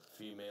 Male,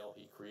 female,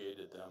 he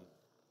created them.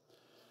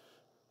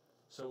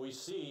 So we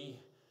see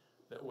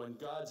that when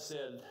God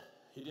said,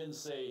 he didn't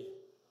say,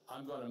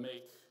 "I'm going to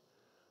make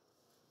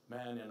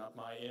man in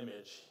my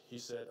image." He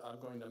said, "I'm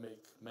going to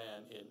make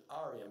man in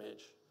our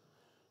image."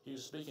 He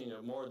was speaking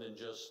of more than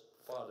just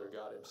Father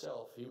God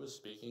himself. He was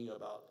speaking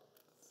about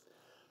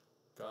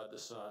God the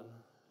Son,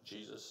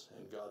 Jesus,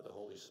 and God the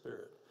Holy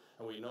Spirit.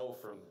 And we know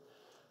from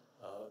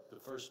the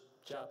first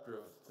chapter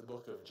of the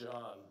book of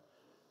John,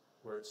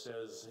 where it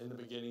says, "In the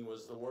beginning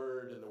was the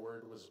Word, and the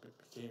Word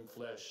became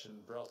flesh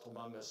and dwelt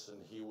among us,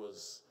 and he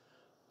was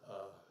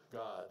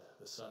God,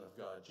 the Son of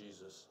God,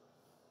 Jesus."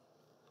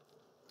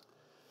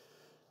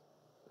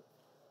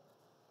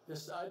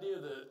 This idea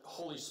of the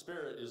Holy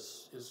Spirit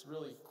is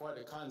really quite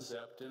a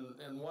concept,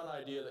 and one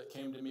idea that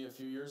came to me a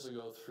few years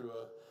ago through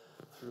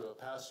a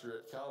pastor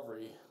at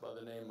Calvary by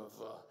the name of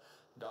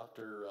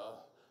Dr.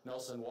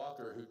 Nelson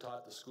Walker, who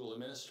taught the School of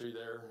Ministry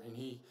there, and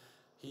he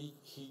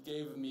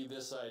gave me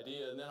this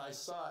idea, and then I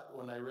saw it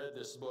when I read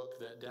this book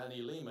that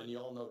Danny Lehman, you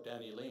all know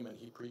Danny Lehman,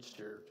 he preached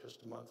here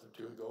just a month or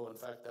two ago. In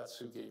fact, that's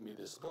who gave me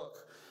this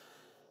book.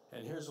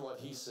 And here's what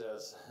he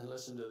says, and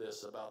listen to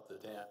this about the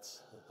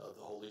dance of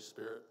the Holy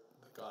Spirit,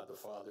 God the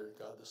Father,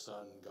 God the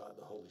Son, and God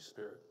the Holy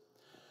Spirit.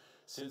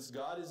 "Since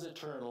God is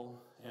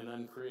eternal and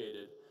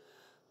uncreated,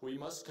 we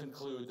must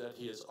conclude that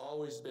he has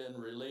always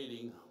been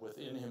relating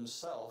within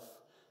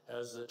himself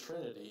as the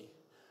Trinity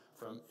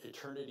from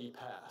eternity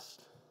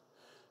past,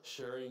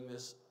 sharing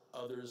this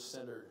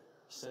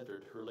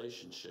others-centered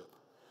relationship.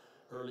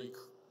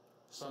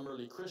 Some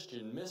early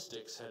Christian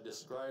mystics had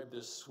described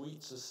this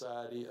sweet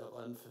society of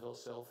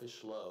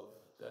unselfish love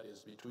that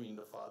is between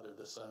the Father,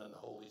 the Son, and the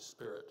Holy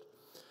Spirit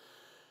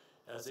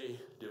as a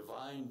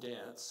divine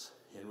dance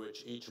in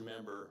which each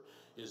member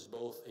is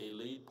both a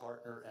lead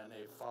partner and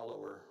a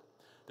follower.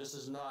 This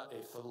is not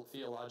a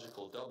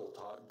theological double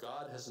talk.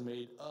 God has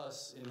made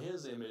us in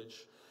his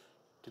image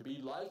to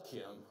be like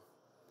him,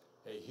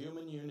 a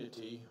human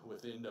unity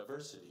with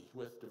diversity,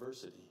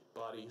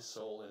 body,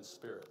 soul, and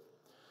spirit."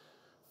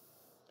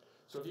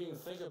 So if you can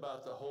think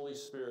about the Holy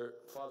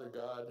Spirit, Father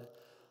God,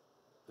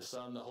 the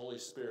Son, the Holy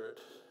Spirit,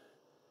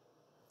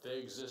 they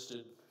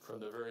existed from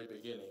the very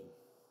beginning.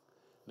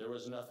 There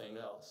was nothing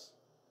else.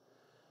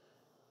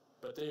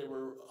 But they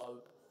were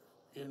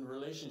in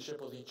relationship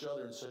with each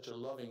other in such a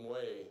loving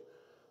way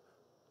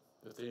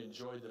that they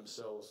enjoyed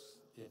themselves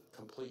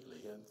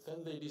completely. And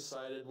then they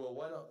decided, well,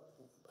 why don't,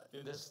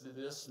 and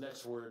this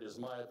next word is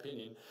my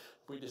opinion,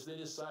 they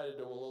decided,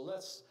 well,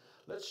 let's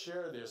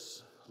share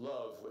this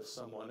love with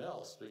someone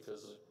else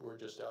because we're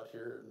just out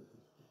here and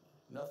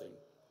nothing.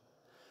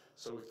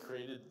 So he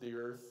created the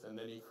earth, and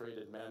then he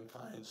created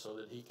mankind so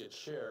that he could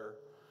share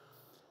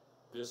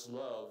this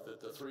love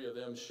that the three of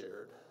them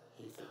shared.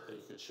 They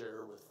could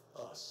share with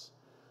us,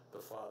 the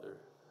Father,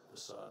 the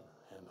Son,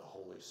 and the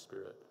Holy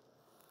Spirit.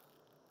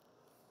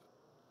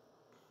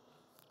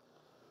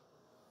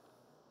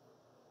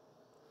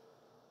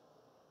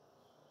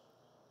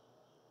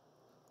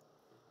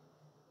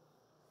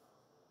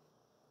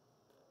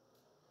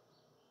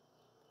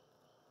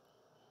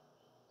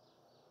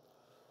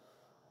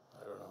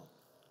 I don't know.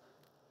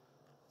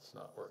 It's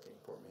not working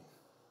for me.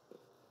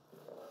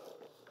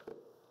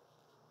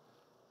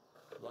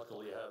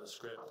 Luckily, I have a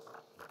script,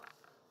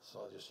 so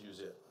I'll just use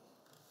it.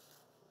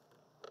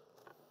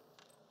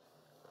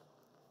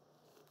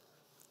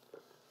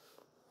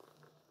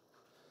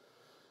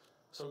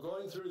 So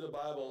going through the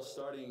Bible,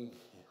 starting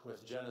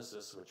with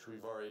Genesis, which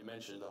we've already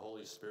mentioned, the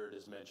Holy Spirit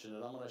is mentioned,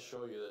 and I'm going to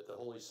show you that the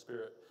Holy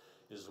Spirit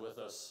is with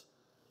us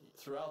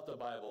throughout the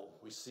Bible.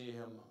 We see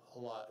him a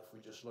lot if we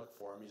just look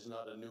for him. He's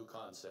not a new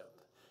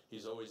concept.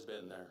 He's always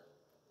been there.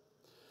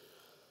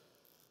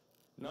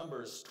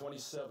 Numbers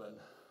 27,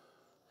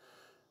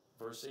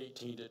 verse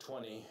 18 to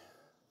 20.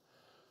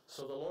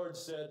 So the Lord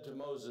said to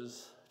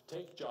Moses,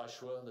 "Take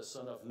Joshua, the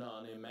son of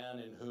Nun, a man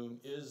in whom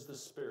is the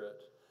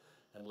Spirit,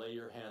 and lay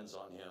your hands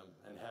on him,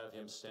 and have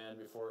him stand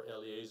before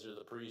Eleazar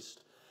the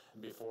priest,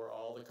 and before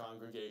all the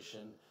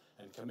congregation,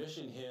 and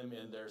commission him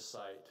in their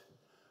sight.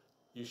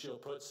 You shall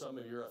put some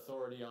of your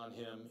authority on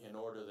him, in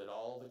order that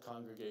all the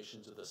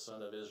congregations of the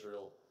son of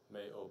Israel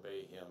may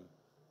obey him."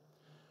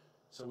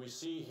 So we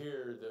see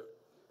here that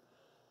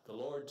the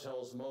Lord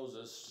tells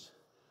Moses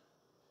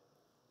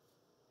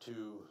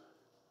to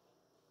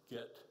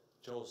get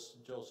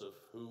Joseph,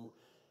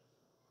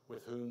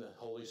 with whom the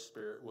Holy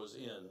Spirit was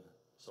in.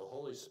 So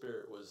Holy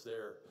Spirit was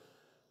there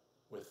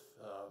with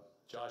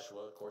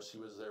Joshua. Of course, he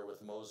was there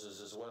with Moses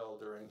as well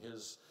during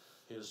his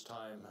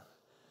time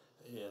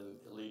in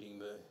leading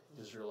the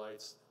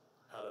Israelites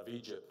out of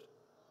Egypt.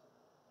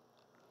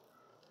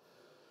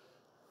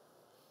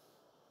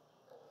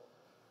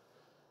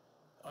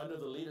 Under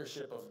the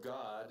leadership of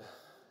God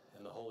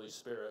and the Holy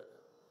Spirit,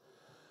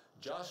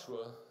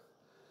 Joshua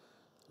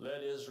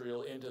led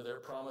Israel into their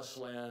promised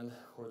land,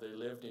 where they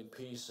lived in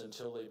peace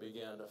until they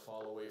began to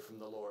fall away from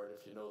the Lord.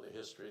 If you know the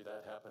history,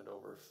 that happened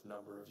over a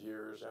number of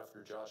years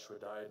after Joshua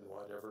died and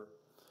whatever.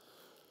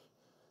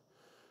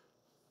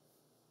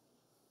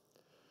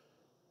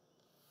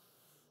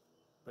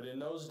 But in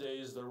those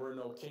days, there were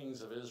no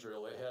kings of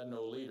Israel. They had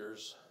no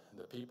leaders.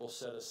 The people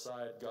set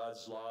aside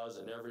God's laws,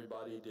 and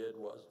everybody did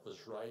what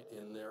was right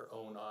in their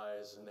own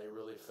eyes, and they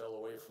really fell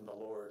away from the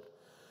Lord.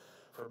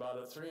 For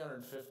about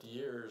 350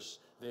 years,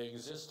 they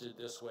existed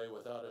this way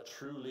without a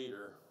true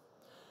leader,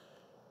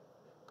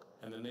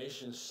 and the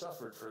nation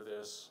suffered for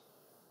this.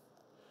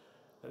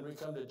 Then we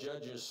come to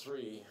Judges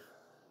 3,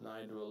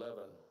 9 to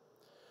 11.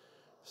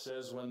 It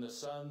says, "When the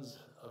sons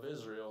of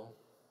Israel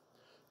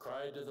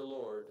cried to the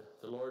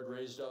Lord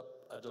raised up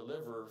a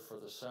deliverer for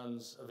the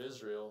sons of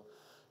Israel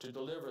to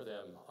deliver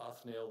them,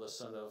 Othniel the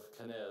son of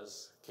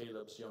Kenaz,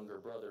 Caleb's younger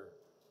brother.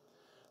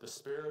 The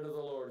Spirit of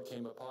the Lord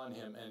came upon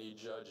him, and he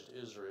judged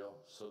Israel."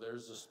 So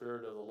there's the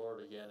Spirit of the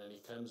Lord again, and he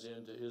comes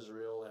into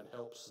Israel and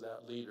helps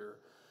that leader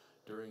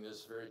during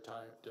this very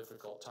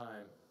difficult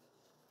time.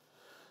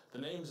 The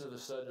names of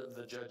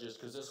the judges,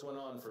 because this went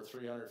on for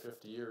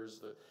 350 years,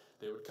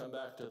 they would come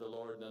back to the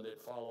Lord, and then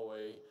they'd fall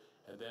away,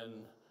 and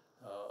then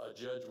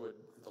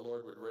the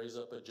Lord would raise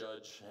up a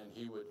judge, and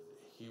he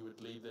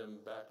would lead them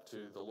back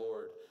to the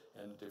Lord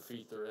and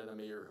defeat their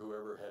enemy or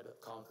whoever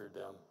had conquered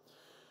them.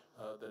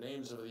 The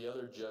names of the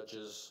other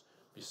judges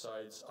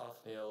besides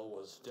Othniel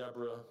was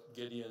Deborah,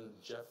 Gideon,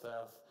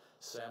 Jephthah,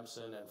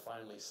 Samson, and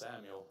finally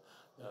Samuel.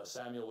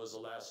 Samuel was the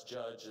last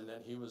judge, and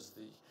then he was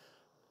the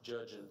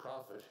judge and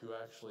prophet who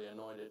actually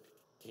anointed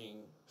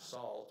King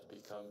Saul to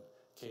become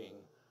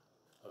king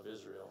of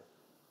Israel.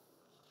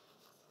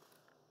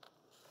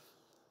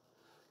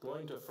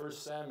 Going to 1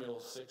 Samuel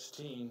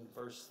 16,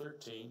 verse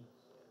 13,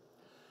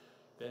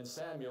 "Then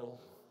Samuel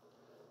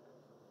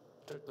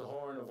took the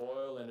horn of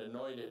oil and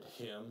anointed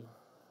him,"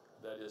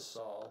 that is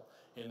Saul,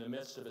 "in the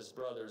midst of his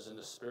brothers, and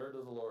the Spirit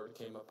of the Lord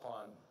came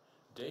upon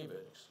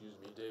David."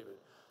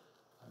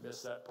 I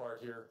missed that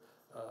part here.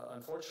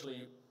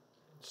 Unfortunately,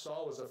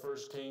 Saul was the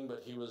first king,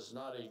 but he was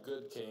not a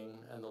good king,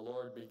 and the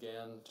Lord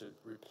began to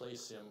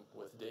replace him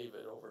with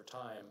David over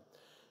time.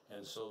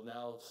 And so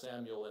now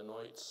Samuel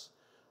anoints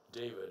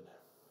David.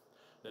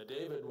 Now,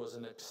 David was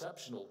an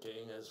exceptional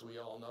king, as we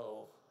all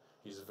know.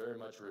 He's very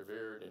much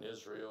revered in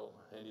Israel,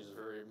 and he's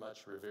very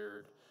much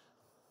revered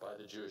by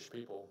the Jewish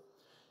people.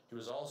 He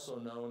was also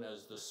known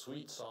as the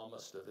sweet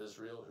psalmist of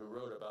Israel, who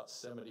wrote about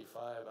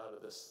 75 out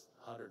of this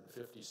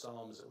 150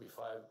 psalms that we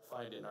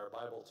find in our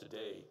Bible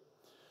today.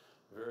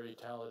 Very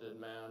talented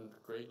man,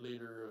 great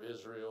leader of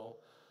Israel.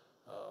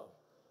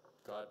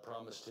 God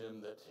promised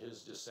him that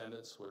his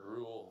descendants would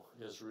rule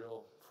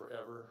Israel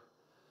forever.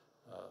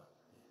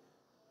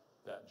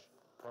 That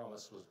promise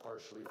promise was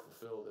partially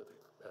fulfilled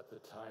at the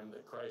time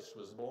that Christ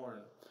was born,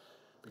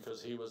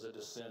 because he was a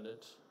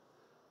descendant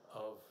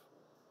of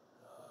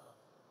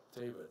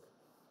David.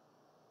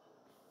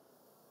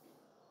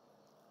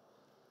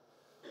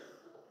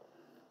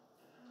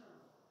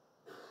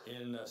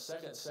 In 2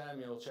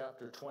 Samuel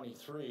chapter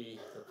 23,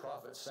 the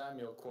prophet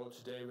Samuel quotes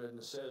David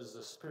and says,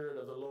 "The Spirit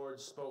of the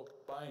Lord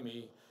spoke by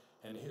me,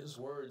 and his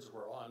words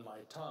were on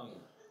my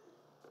tongue."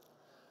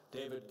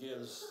 David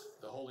gives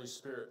the Holy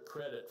Spirit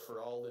credit for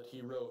all that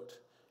he wrote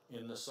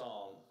in the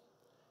psalm.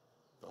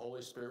 The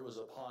Holy Spirit was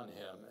upon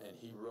him, and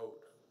he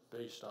wrote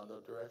based on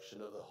the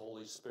direction of the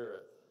Holy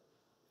Spirit.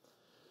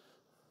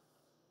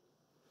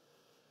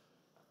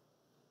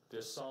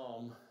 This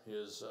psalm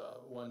is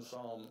one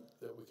psalm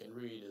that we can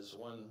read is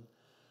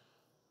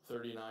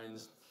 139,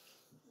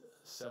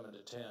 7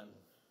 to 10.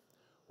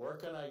 Where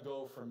can I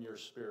go from your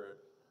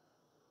spirit?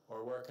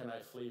 Or where can I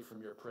flee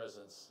from your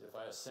presence? If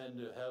I ascend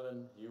to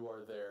heaven, you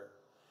are there.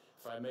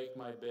 If I make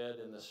my bed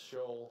in the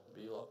Sheol,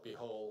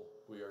 behold,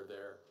 we are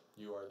there.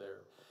 You are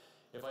there.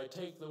 If I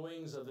take the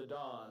wings of the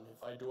dawn,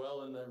 if I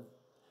dwell in the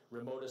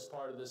remotest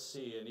part of the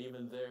sea, and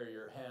even there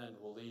your hand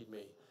will lead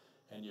me,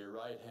 and your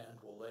right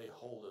hand will lay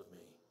hold of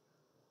me.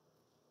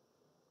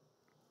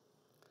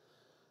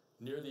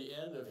 Near the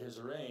end of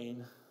his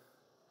reign,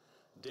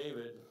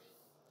 David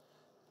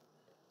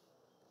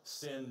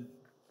sinned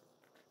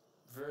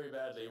very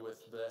badly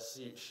with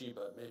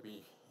Bathsheba.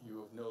 Maybe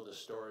you know the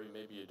story,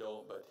 maybe you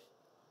don't, but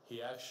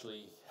he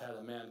actually had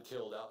a man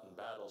killed out in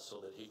battle so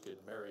that he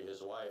could marry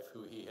his wife,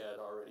 who he had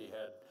already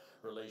had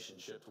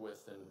relationships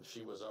with, and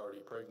she was already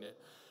pregnant.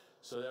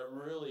 So that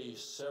really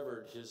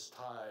severed his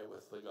tie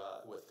with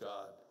God, with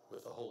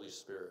the Holy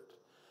Spirit.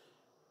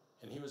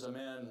 And he was a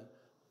man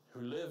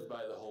who lived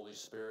by the Holy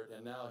Spirit,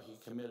 and now he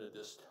committed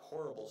this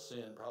horrible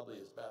sin, probably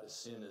as bad a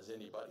sin as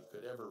anybody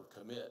could ever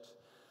commit.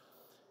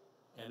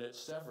 And it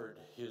severed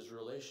his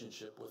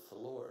relationship with the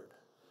Lord.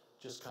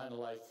 Just kind of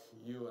like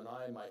you and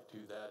I might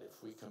do that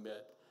if we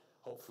commit,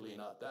 hopefully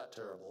not that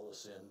terrible a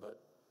sin, but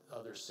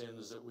other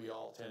sins that we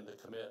all tend to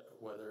commit,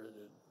 whether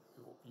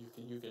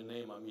you can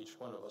name them. Each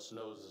one of us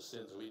knows the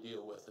sins we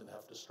deal with and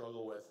have to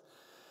struggle with.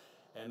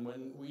 And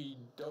when we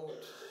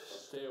don't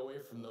stay away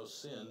from those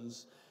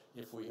sins,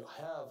 if we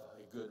have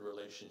a good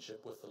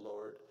relationship with the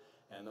Lord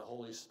and the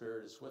Holy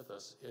Spirit is with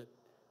us, it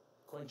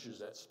quenches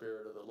that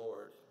Spirit of the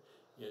Lord.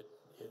 It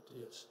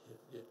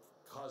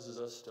causes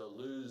us to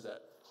lose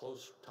that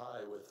close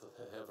tie with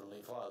the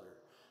Heavenly Father,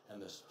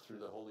 and this through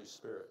the Holy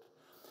Spirit.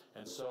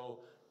 And so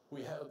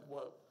we have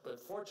but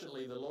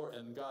fortunately the Lord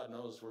and God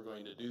knows we're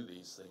going to do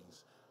these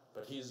things,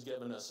 but He's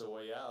given us a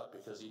way out,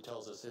 because He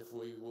tells us if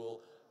we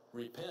will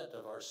repent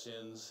of our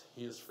sins,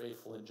 He is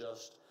faithful and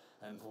just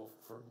and will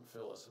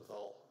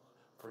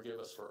forgive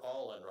us for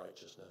all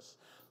unrighteousness.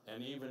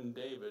 And even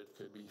David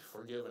could be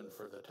forgiven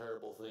for the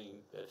terrible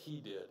thing that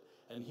he did,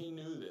 and he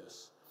knew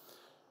this.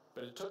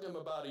 But it took him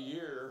about a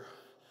year,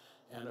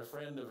 and a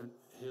friend of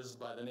his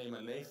by the name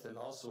of Nathan,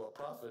 also a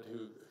prophet,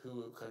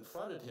 who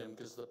confronted him,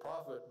 because the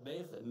prophet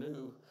Nathan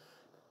knew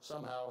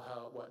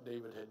somehow what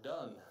David had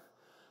done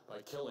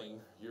by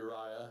killing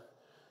Uriah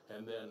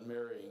and then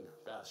marrying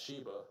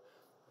Bathsheba.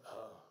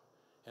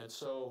 And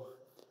so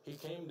he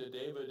came to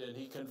David and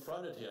he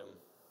confronted him.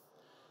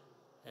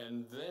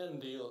 And then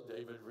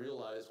David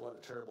realized what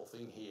a terrible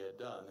thing he had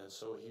done, and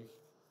so he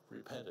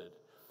repented.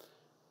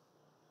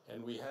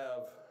 And we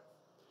have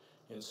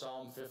in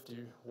Psalm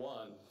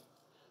 51,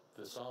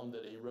 the psalm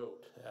that he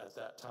wrote at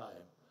that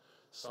time,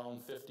 Psalm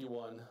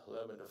 51,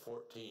 11 to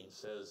 14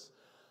 says,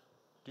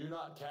 "Do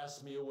not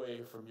cast me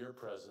away from your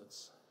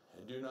presence,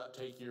 and do not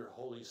take your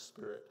Holy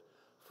Spirit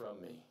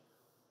from me.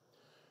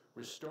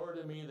 Restore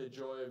to me the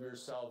joy of your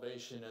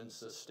salvation, and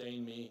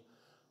sustain me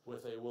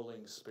with a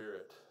willing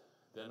spirit.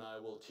 Then I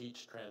will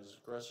teach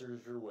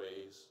transgressors your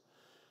ways,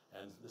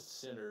 and the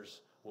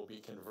sinners will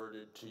be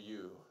converted to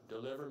you.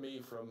 Deliver me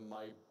from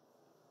my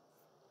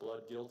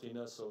blood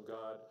guiltiness, O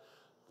God,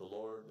 the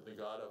Lord, the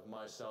God of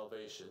my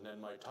salvation, and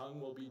my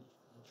tongue will be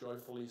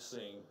joyfully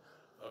sing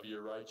of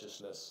your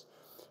righteousness."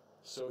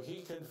 So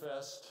he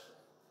confessed,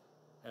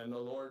 and the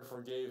Lord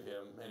forgave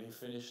him, and he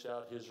finished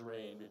out his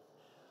reign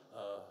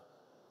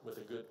with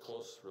a good,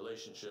 close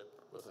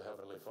relationship with the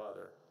Heavenly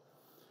Father.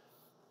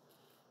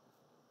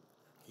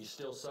 He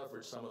still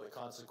suffered some of the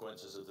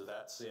consequences of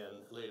that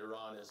sin later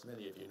on, as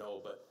many of you know,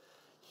 but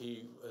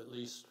he at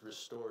least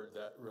restored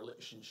that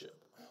relationship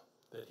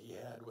that he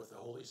had with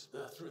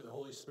through the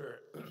Holy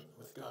Spirit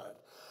with God.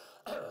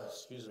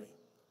 Excuse me.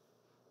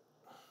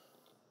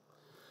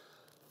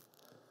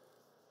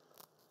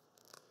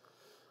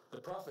 The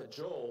prophet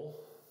Joel,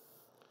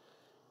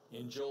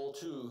 in Joel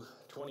 2,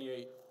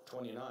 28,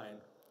 29,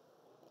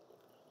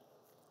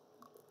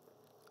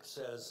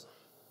 says,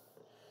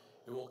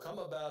 "It will come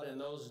about in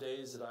those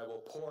days that I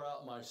will pour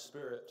out my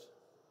spirit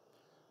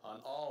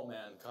on all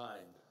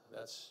mankind."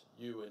 That's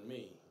you and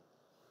me.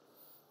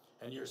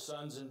 "And your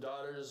sons and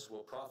daughters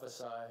will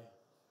prophesy.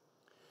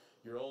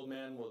 Your old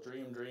men will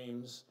dream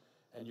dreams,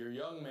 and your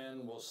young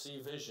men will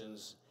see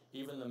visions.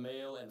 even the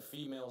male and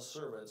female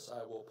servants,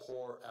 I will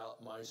pour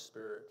out my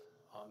Spirit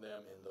on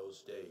them in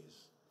those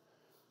days.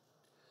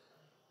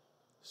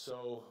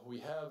 So we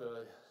have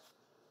a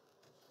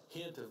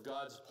hint of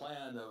God's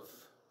plan of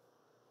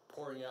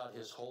pouring out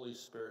his Holy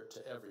Spirit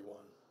to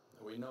everyone.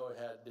 We know it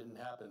didn't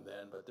happen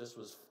then, but this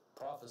was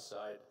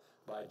prophesied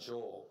by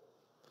Joel.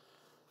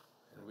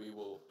 And we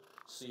will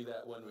see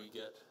that when we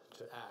get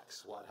to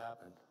Acts, what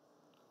happened.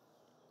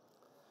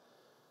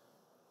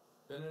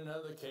 Then in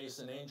another case,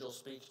 an angel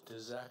speaks to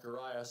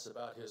Zacharias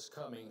about his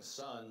coming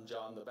son,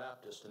 John the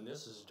Baptist. And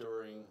this is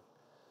during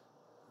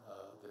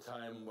the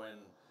time when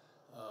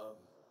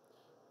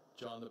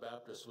John the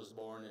Baptist was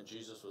born and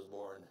Jesus was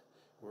born.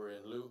 We're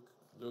in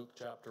Luke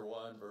chapter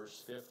 1,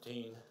 verse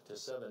 15 to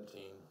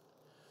 17.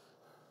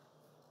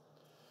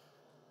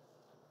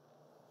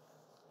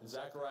 And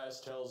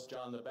Zacharias tells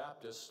John the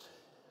Baptist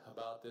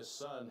about this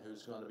son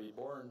who's going to be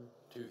born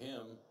to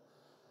him,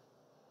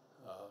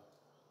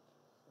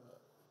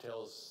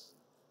 tells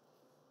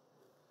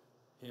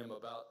him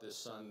about this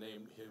son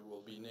he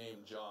will be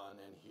named John,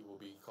 and he will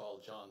be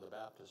called John the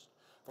Baptist.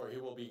 For he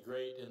will be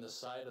great in the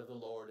sight of the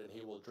Lord, and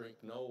he will drink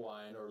no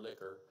wine or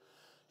liquor.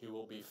 He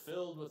will be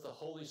filled with the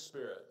Holy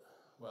Spirit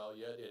while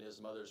yet in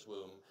his mother's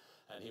womb,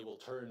 and he will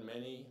turn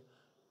many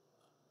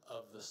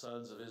of the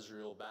sons of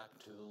Israel back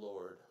to the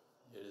Lord.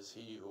 It is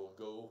he who will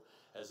go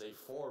as a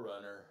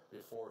forerunner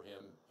before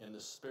him in the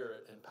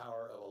spirit and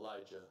power of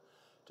Elijah,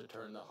 to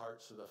turn the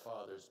hearts of the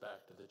fathers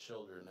back to the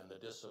children and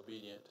the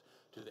disobedient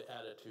to the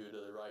attitude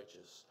of the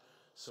righteous,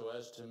 so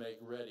as to make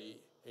ready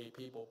a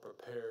people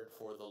prepared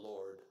for the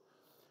Lord.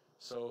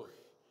 So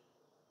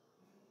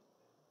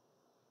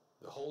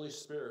the Holy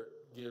Spirit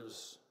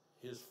gives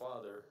his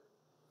Father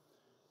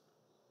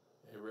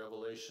a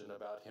revelation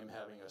about him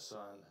having a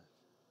son,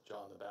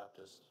 John the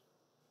Baptist.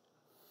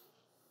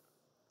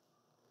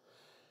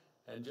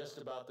 And just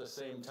about the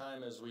same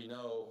time as we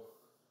know,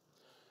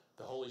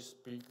 the Holy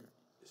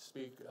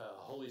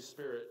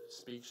Spirit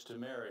speaks to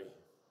Mary.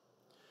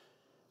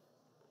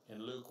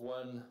 In Luke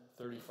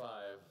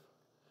 1:35,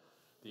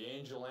 the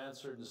angel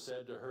answered and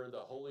said to her, the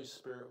Holy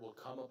Spirit will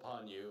come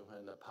upon you,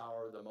 and the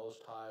power of the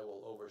Most High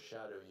will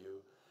overshadow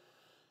you.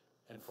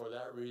 And for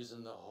that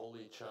reason, the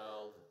Holy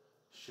Child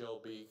shall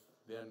be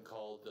then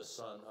called the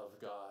Son of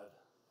God.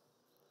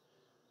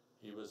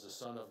 He was the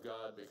Son of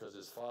God because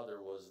his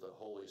father was the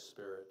Holy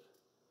Spirit,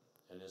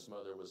 and his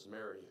mother was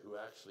Mary, who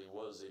actually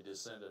was a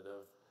descendant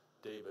of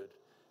David,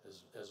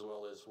 as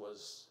well as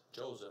was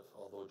Joseph,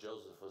 although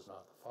Joseph was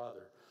not the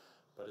father.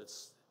 But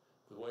it's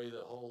the way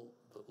the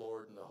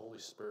Lord and the Holy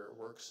Spirit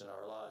works in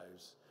our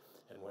lives.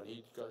 And when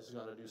he's going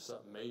to do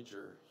something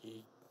major,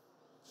 he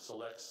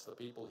selects the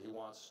people he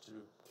wants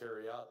to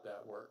carry out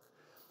that work.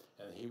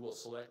 And he will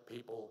select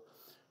people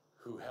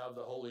who have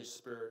the Holy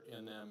Spirit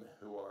in them,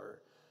 who are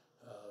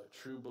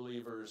true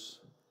believers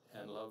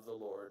and love the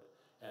Lord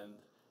and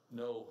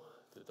know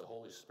that the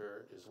Holy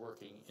Spirit is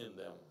working in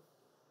them.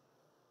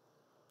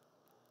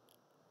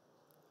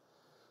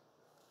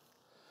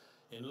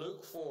 In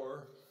Luke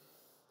 4,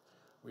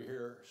 we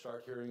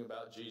start hearing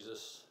about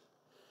Jesus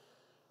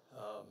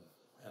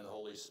and the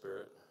Holy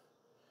Spirit.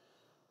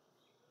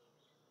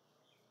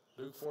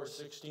 Luke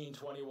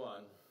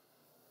 4:16-21.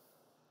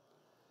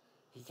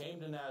 He came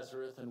to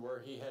Nazareth, and where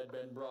he had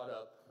been brought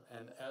up,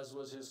 and as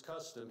was his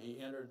custom,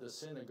 he entered the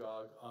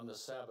synagogue on the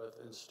Sabbath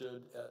and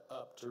stood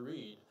up to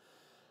read.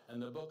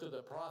 And the book of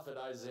the prophet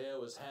Isaiah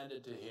was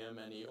handed to him,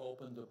 and he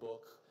opened the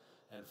book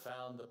and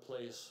found the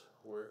place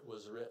where it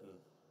was written,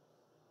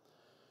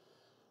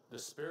 the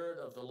Spirit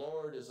of the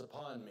Lord is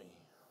upon me,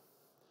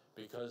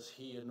 because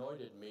he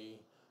anointed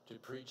me to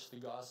preach the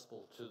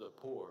gospel to the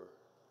poor.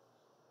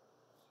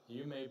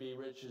 You may be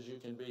rich as you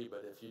can be,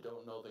 but if you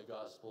don't know the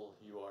gospel,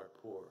 you are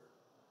poor.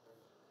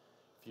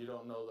 If you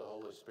don't know the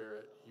Holy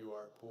Spirit, you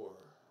are poor.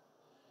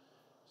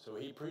 So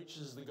he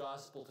preaches the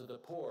gospel to the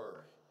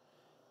poor.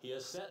 He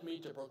has sent me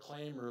to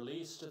proclaim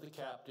release to the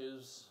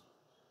captives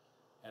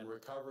and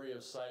recovery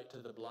of sight to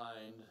the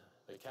blind.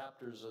 The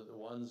captors are the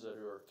ones that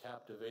are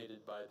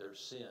captivated by their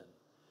sin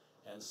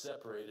and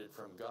separated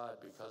from God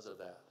because of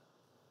that.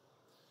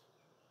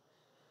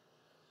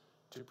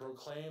 To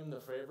proclaim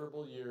the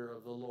favorable year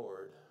of the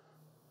Lord.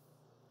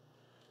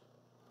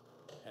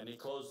 And he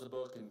closed the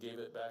book and gave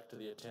it back to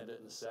the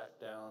attendant and sat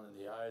down, and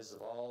the eyes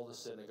of all the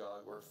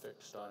synagogue were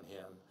fixed on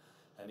him.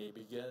 And he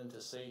began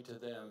to say to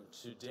them,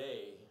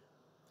 today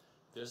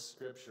this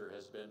scripture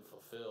has been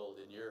fulfilled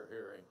in your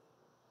hearing.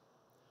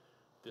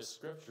 This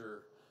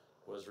scripture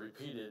was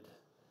repeated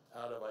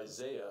out of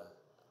Isaiah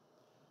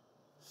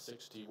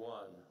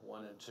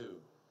 61:1 and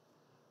 2.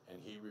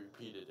 And he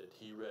repeated it,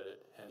 he read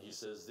it, and he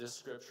says this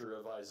scripture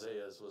of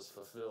Isaiah's was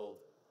fulfilled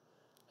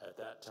at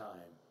that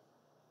time.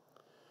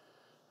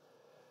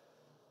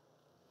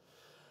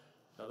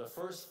 Now the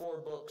first 4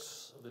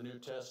 books of the New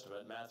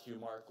Testament, Matthew,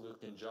 Mark,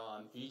 Luke, and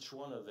John, each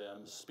one of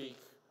them speak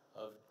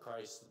of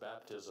Christ's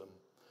baptism.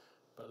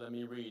 But let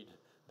me read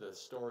the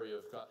story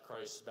of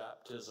Christ's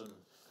baptism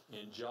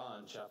in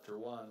John chapter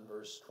 1,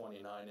 verse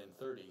 29 and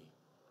 30.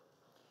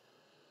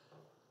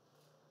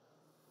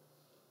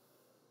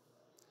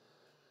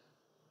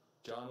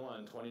 John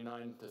 1,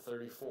 29 to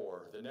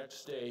 34. The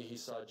next day he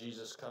saw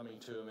Jesus coming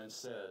to him and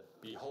said,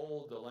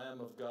 "Behold the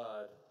Lamb of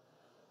God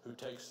who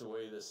takes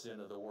away the sin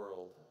of the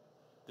world.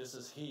 This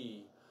is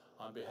he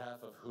on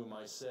behalf of whom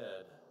I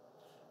said,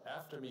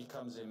 after me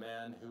comes a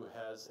man who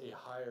has a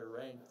higher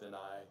rank than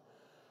I,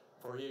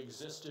 for he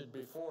existed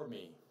before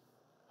me.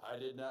 I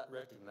did not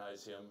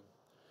recognize him,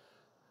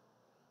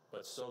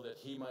 but so that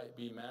he might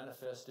be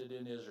manifested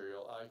in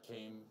Israel, I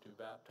came to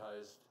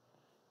baptizing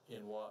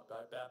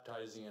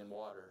in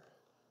water."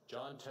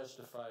 John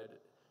testified,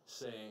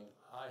 saying,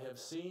 "I have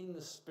seen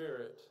the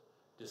Spirit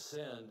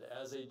descend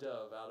as a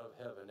dove out of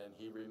heaven, and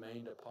he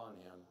remained upon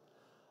him.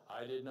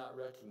 I did not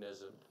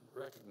recognize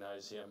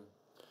him.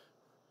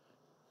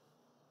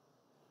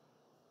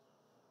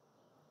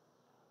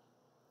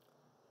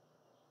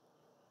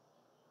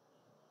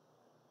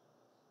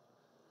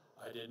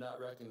 I did not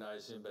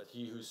recognize him, but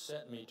he who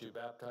sent me to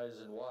baptize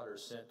in water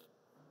sent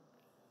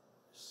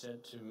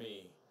to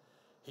me.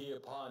 He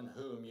upon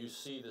whom you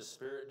see the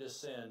Spirit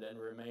descend and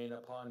remain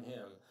upon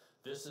him,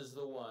 this is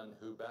the one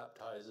who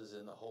baptizes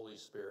in the Holy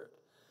Spirit.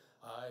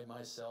 I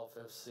myself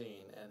have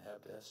seen and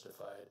have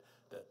testified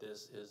that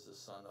this is the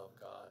Son of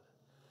God."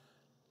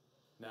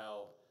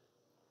 Now,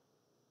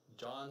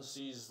 John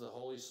sees the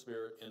Holy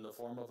Spirit in the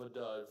form of a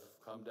dove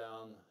come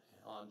down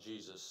on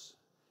Jesus.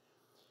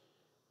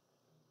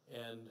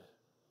 And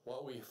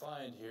what we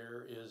find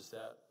here is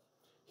that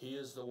he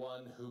is the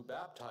one who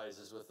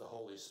baptizes with the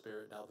Holy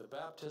Spirit. Now, the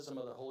baptism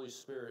of the Holy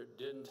Spirit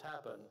didn't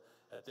happen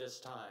at this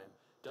time.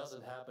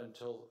 Doesn't happen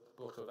until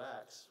the book of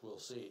Acts, we'll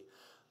see.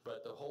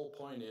 But the whole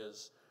point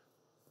is,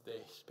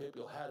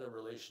 people had a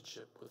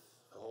relationship with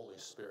the Holy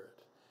Spirit,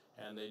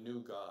 and they knew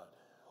God,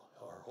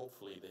 or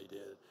hopefully they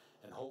did,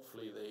 and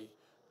hopefully they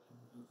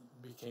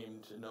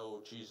became to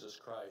know Jesus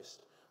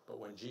Christ. But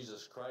when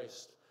Jesus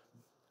Christ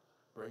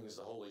brings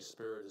the Holy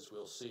Spirit, as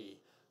we'll see,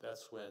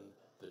 that's when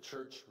the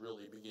church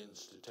really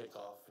begins to take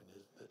off,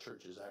 and the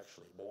church is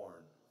actually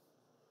born.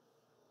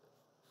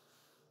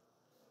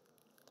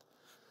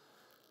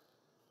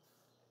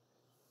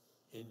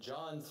 In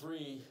John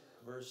 3,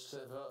 verse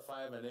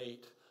 5 and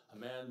 8,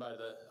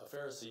 a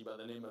Pharisee by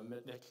the name of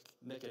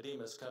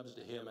Nicodemus comes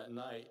to him at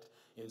night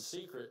in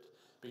secret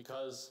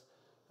because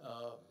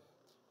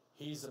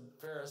he's a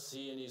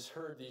Pharisee and he's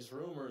heard these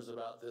rumors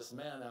about this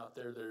man out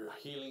there. They're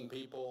healing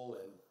people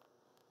and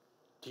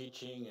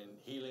teaching and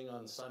healing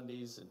on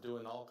Sundays and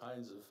doing all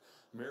kinds of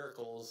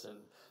miracles, and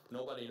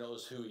nobody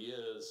knows who he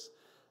is.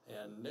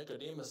 And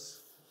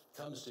Nicodemus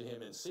comes to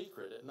him in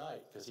secret at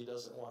night because he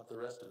doesn't want the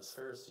rest of his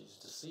Pharisees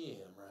to see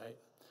him, right,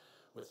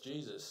 with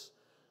Jesus.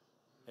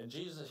 And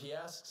he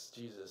asks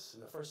Jesus,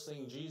 and the first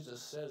thing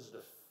Jesus says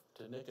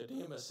to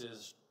Nicodemus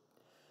is,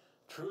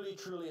 "Truly,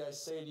 truly, I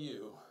say to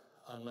you,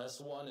 unless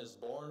one is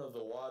born of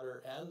the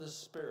water and the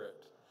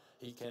Spirit,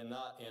 he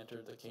cannot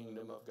enter the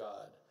kingdom of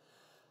God.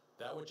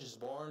 That which is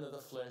born of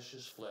the flesh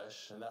is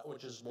flesh, and that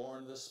which is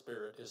born of the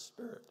Spirit is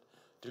spirit.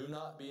 Do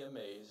not be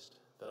amazed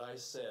that I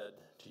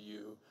said to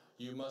you,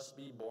 you must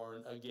be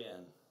born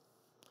again.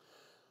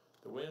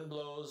 The wind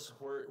blows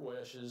where it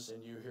wishes,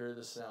 and you hear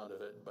the sound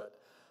of it, but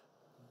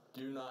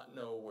do not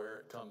know where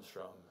it comes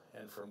from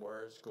and from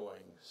where it's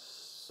going.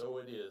 So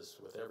it is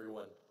with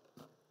everyone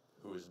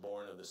who is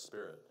born of the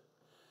Spirit."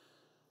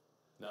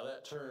 Now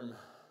that term,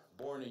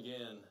 born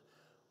again,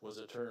 was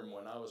a term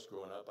when I was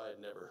growing up I had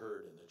never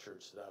heard in the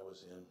church that I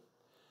was in.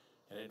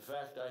 And in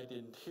fact, I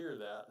didn't hear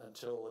that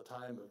until the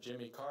time of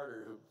Jimmy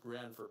Carter, who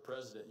ran for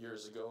president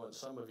years ago. And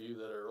some of you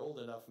that are old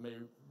enough may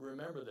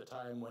remember the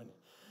time when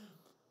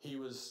he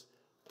was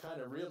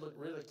kind of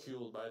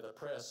ridiculed by the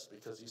press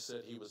because he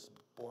said he was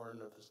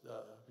born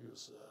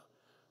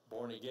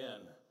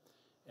again.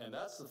 And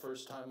that's the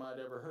first time I'd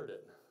ever heard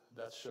it.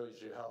 That shows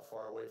you how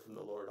far away from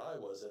the Lord I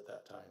was at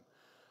that time.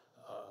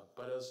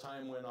 But as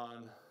time went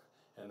on,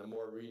 and the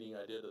more reading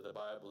I did of the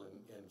Bible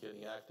and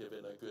getting active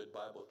in a good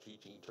Bible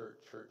teaching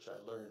church, I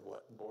learned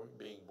what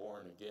being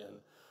born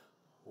again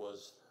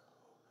was.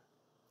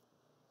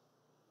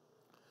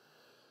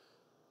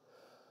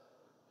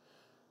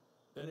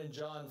 Then in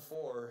John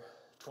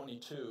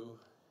 4:22,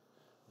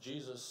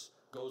 Jesus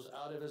goes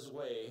out of his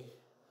way,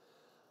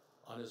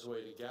 on his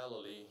way to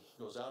Galilee,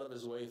 goes out of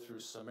his way through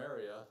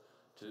Samaria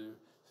to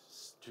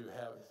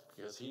have,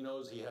 because he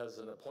knows he has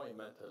an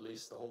appointment, at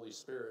least the Holy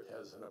Spirit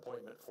has an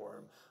appointment for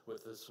him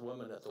with this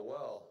woman at the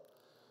well.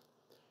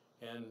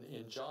 And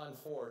in John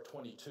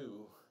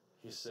 4:22,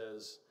 he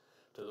says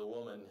to the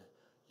woman,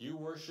 "You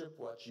worship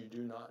what you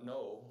do not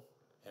know,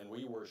 and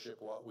we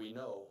worship what we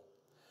know.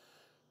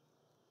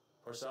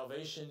 For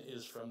salvation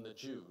is from the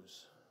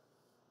Jews.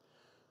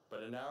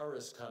 But an hour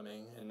is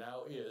coming, and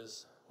now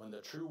is, when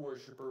the true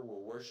worshiper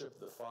will worship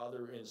the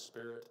Father in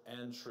spirit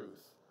and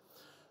truth.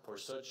 For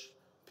such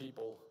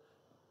people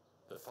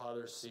the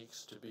Father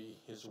seeks to be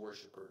his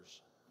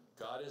worshipers.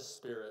 God is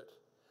spirit,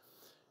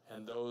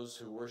 and those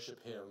who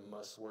worship him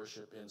must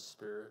worship in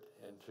spirit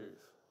and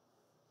truth."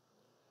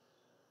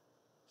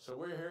 So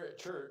we're here at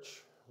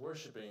church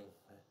worshiping,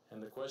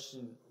 and the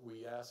question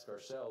we ask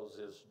ourselves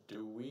is,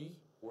 do we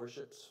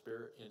worship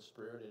in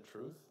spirit and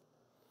truth?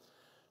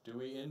 Do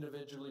we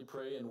individually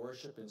pray and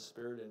worship in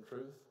spirit and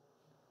truth?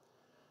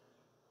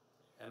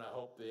 And I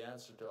hope the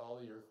answer to all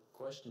your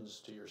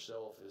questions to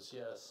yourself is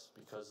yes,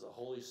 because the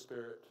Holy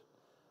Spirit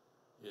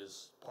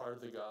is part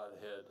of the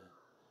Godhead,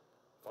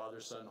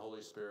 Father, Son,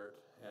 Holy Spirit,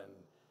 and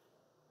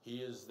He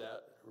is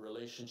that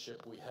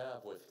relationship we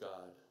have with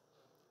God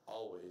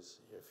always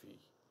if He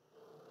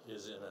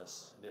is in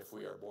us and if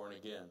we are born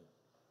again.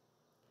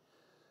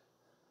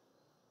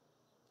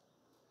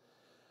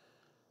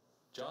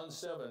 John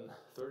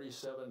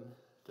 7:37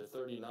 to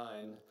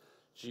 39,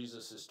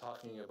 Jesus is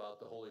talking about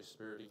the Holy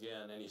Spirit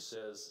again, and it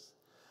says,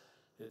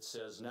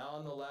 "Now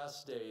on the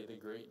last day, the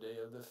great day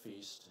of the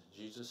feast,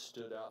 Jesus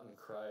stood out and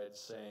cried,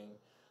 saying,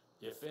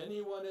 'If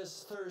anyone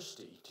is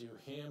thirsty, to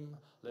him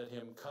let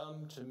him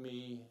come to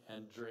me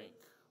and drink.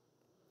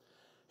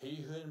 He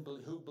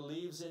who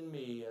believes in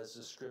me, as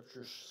the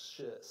scripture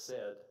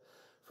said,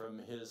 from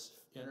his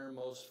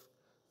innermost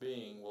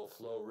being will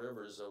flow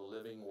rivers of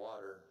living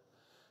water.'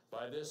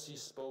 By this he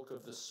spoke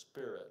of the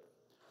Spirit,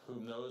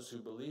 whom those who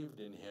believed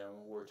in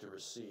him were to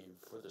receive.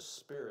 For the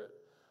Spirit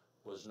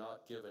was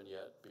not given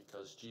yet,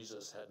 because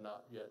Jesus had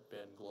not yet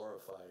been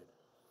glorified."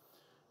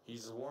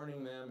 He's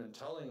warning them and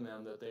telling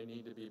them that they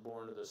need to be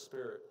born of the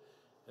Spirit.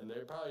 And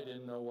they probably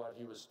didn't know what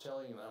he was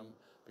telling them,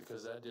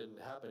 because that didn't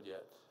happen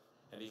yet.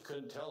 And he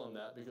couldn't tell them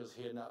that because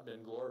he had not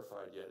been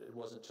glorified yet. It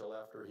wasn't until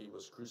after he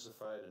was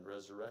crucified and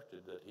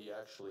resurrected that he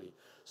actually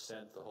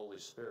sent the Holy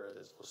Spirit,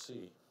 as we'll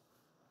see.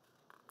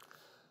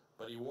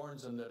 But he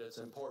warns them that it's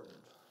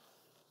important.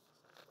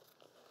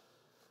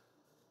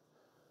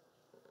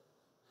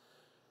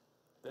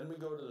 Then we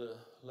go to the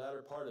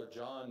latter part of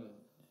John,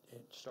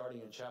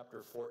 starting in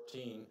chapter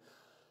 14.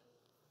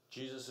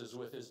 Jesus is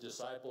with his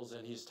disciples,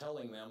 and he's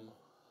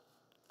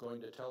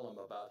going to tell them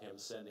about him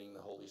sending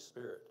the Holy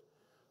Spirit.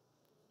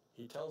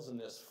 He tells them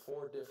this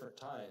 4 different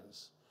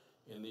times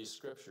in these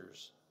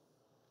scriptures.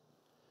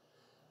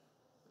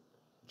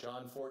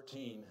 John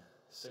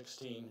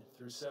 14:16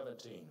 through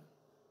 17.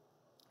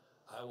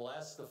 "I will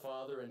ask the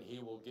Father, and he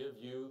will give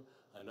you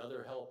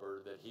another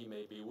helper, that he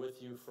may be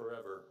with you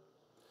forever.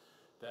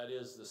 That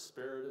is the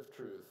Spirit of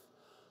truth,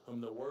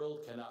 whom the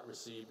world cannot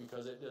receive,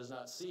 because it does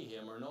not see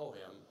him or know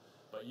him.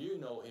 But you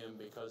know him,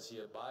 because he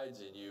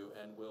abides in you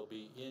and will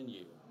be in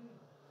you.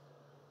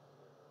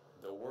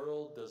 The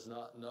world does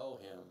not know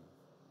him."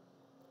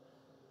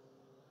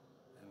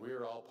 And we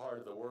are all part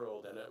of the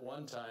world, and at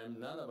one time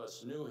none of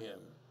us knew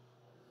him.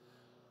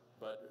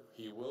 But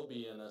he will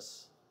be in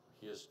us.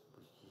 He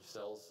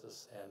tells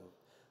us, and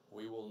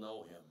we will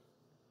know him.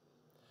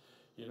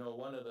 You know,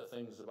 one of the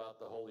things about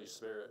the Holy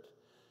Spirit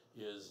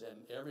is,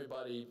 and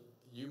everybody,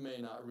 you may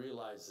not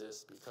realize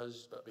this,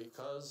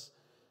 because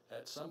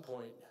at some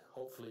point,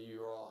 hopefully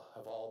you all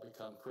have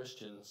become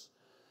Christians,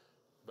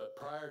 but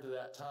prior to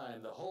that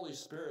time, the Holy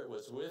Spirit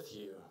was with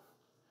you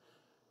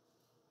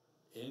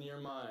in your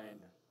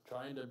mind,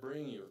 trying to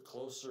bring you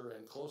closer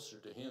and closer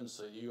to him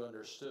so you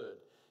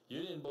understood.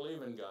 You didn't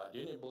believe in God,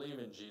 you didn't believe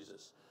in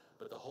Jesus,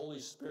 but the Holy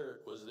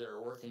Spirit was there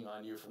working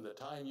on you from the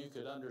time you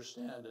could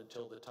understand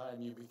until the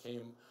time you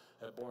became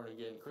a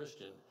born-again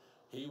Christian.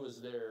 He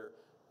was there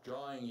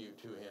drawing you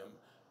to him,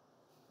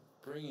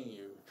 bringing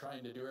you,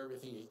 trying to do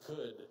everything he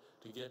could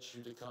to get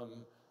you to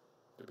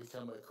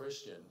become a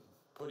Christian,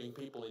 putting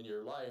people in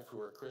your life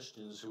who are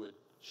Christians who would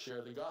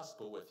share the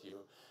gospel with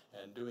you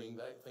and doing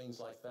things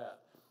like that,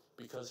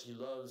 because he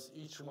loves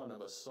each one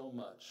of us so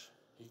much.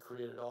 He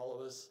created all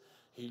of us.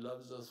 He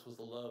loves us with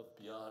a love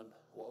beyond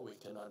what we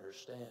can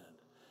understand.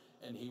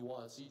 And he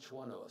wants each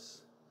one of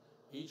us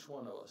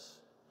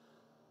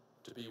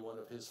to be one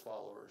of his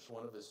followers,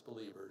 one of his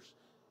believers.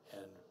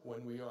 And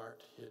when we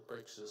aren't, it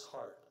breaks his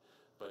heart.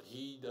 But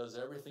he does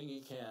everything he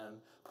can,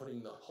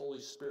 putting the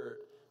Holy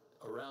Spirit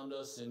around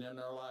us and in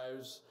our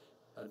lives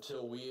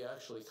until we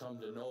actually come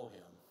to know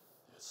him.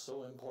 It's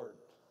so important,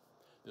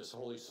 this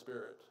Holy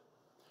Spirit.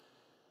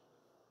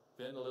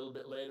 Then a little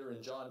bit later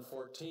in John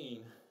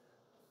 14,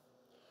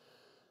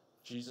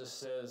 Jesus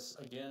says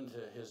again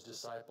to his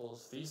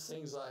disciples, "These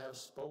things I have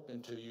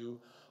spoken to you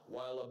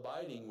while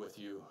abiding with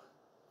you,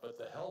 but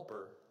the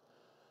Helper,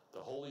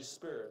 the Holy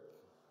Spirit,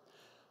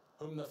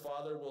 whom the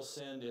Father will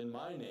send in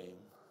my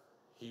name,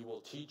 he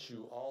will teach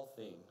you all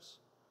things,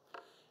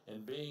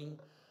 and bring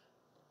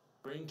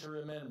to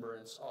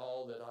remembrance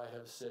all that I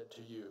have said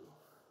to you."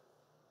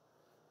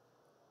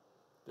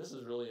 This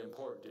is really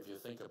important if you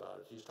think about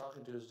it. He's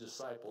talking to his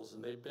disciples,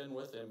 and they've been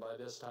with him by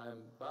this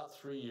time about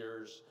 3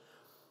 years,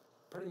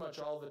 pretty much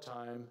all the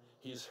time.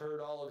 He's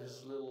heard all of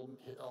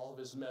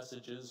his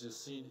messages. He's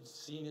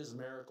seen his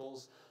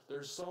miracles.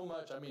 There's so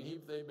much.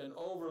 They've been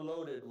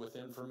overloaded with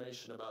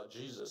information about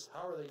Jesus.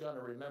 How are they going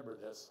to remember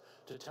this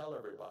to tell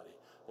everybody?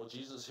 Well,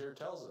 Jesus here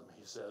tells them.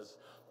 He says,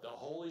 "The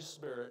Holy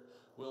Spirit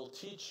will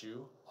teach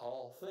you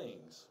all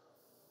things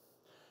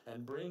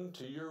and bring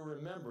to your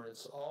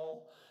remembrance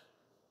all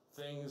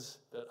things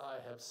that I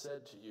have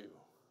said to you."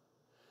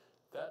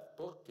 That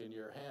book in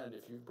your hand,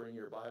 if you bring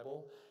your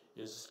Bible,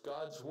 is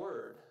God's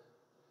Word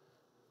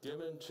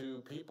given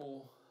to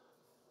people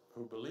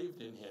who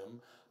believed in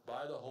him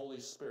by the Holy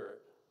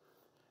Spirit.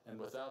 And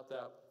without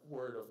that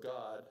Word of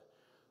God,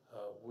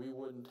 we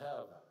wouldn't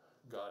have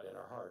God in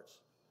our hearts.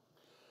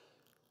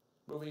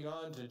 Moving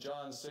on to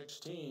John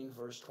 16,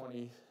 verse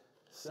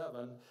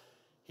 27,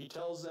 he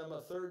tells them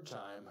a third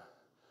time,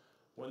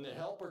 when the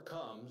Helper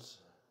comes,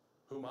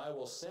 whom I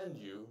will send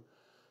you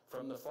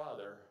from the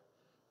Father,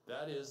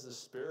 that is the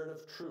Spirit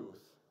of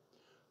truth,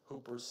 who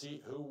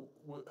proceeds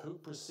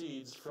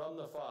from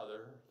the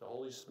Father, the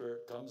Holy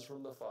Spirit comes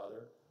from the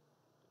Father,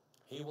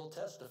 he will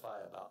testify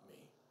about me.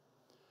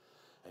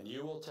 And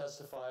you will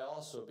testify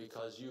also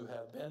because you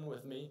have been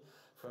with me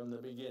from the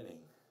beginning.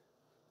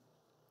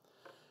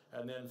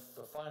 And then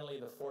finally,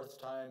 the fourth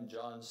time,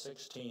 John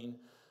 16,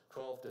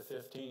 12 to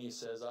 15, he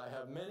says, I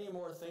have many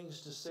more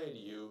things to say to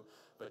you,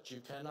 but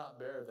you cannot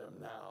bear them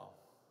now.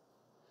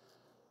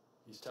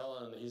 He's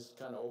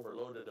kind of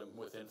overloaded them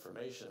with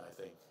information, I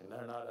think, and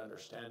they're not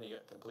understanding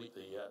it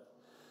completely yet.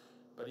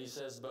 But he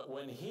says, but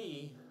when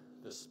he,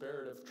 the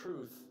Spirit of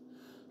truth,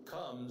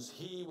 comes,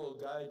 he will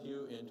guide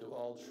you into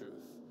all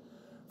truth.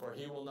 For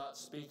he will not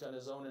speak on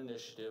his own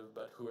initiative,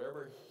 but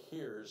whoever he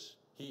hears,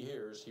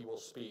 he will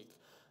speak,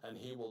 and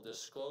he will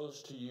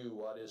disclose to you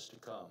what is to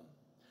come.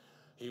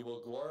 He will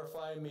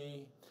glorify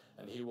me,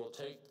 and he will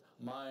take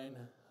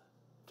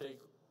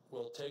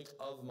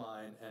of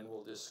mine, and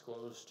will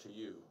disclose to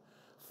you.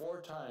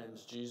 4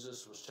 times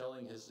Jesus was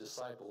telling his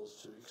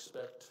disciples to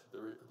expect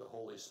the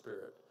Holy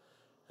Spirit.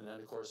 And then,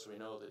 of course, we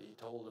know that he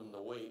told them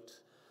to wait.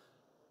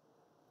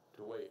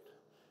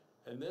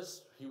 And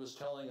this he was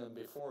telling them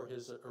before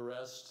his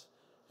arrest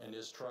and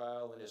his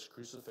trial and his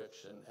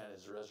crucifixion and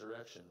his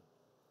resurrection.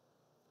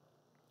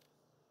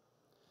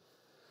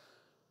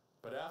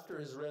 But after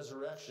his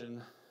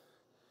resurrection,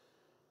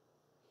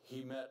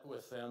 he met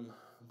with them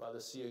by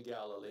the Sea of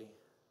Galilee.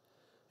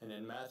 And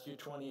in Matthew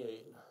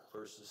 28,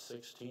 verses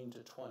 16 to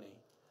 20,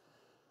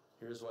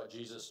 here's what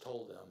Jesus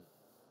told them.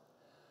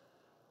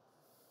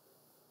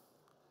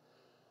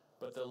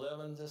 But the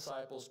 11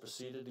 disciples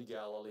proceeded to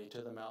Galilee, to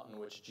the mountain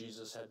which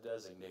Jesus had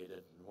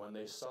designated. And when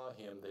they saw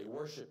him, they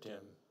worshipped him,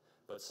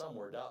 but some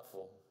were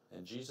doubtful.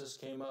 And Jesus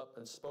came up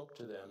and spoke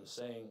to them,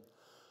 saying,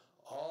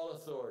 all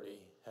authority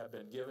have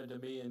been given to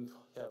me in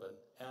heaven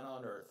and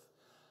on earth.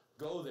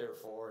 Go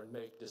therefore and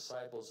make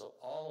disciples of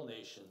all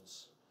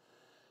nations,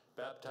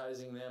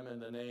 baptizing them in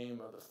the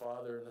name of the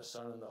Father and the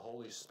Son and the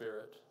Holy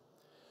Spirit,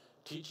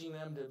 teaching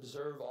them to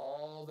observe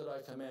all that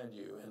I command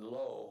you. And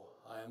lo,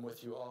 I am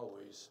with you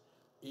always,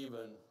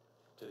 even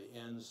to the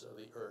ends of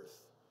the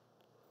earth.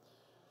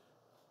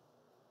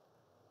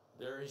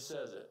 There he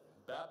says it,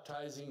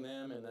 baptizing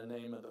them in the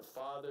name of the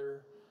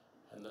Father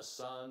and the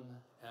Son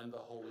and the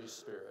Holy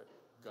Spirit.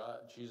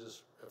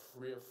 Jesus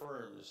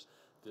reaffirms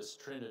this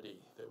Trinity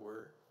that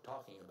we're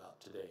talking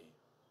about today.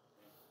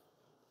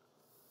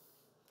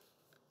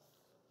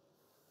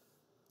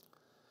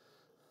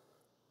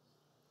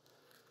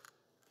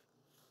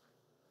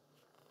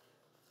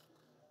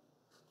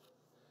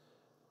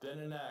 Then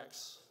in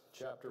Acts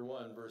chapter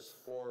 1, verse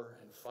 4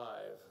 and 5,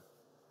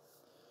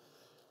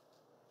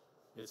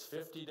 it's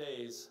 50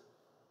 days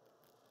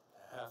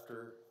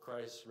after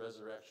Christ's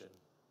resurrection.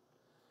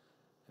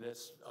 And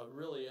it's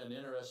really an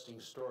interesting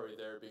story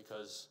there,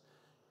 because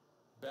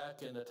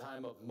back in the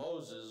time of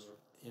Moses,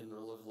 in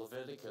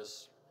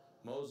Leviticus,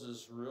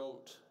 Moses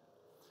wrote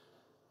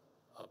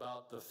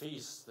about the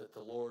feasts that the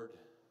Lord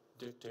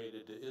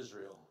dictated to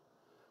Israel.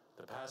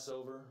 The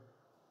Passover,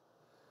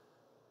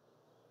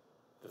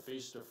 the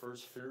Feast of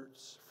First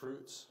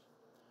Fruits,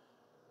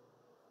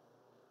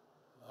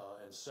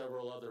 and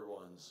several other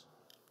ones.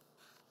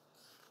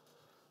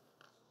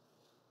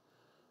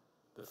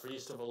 The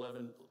Feast of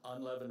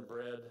Unleavened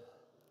Bread,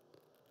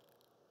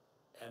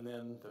 and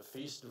then the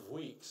Feast of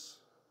Weeks.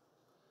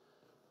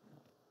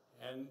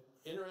 And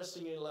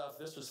interestingly enough,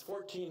 this was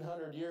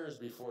 1,400 years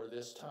before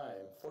this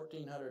time.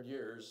 1,400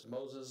 years,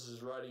 Moses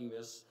is writing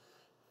this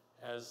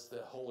as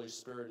the Holy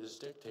Spirit is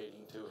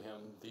dictating to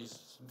him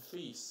these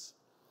feasts.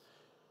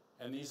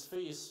 And these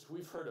feasts,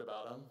 we've heard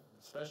about them,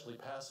 especially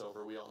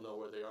Passover. We all know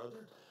where they are.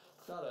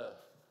 They're not a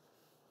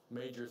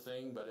major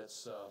thing, but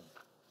it's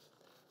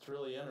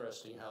really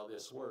interesting how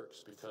this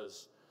works,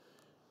 because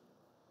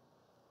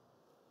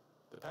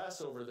the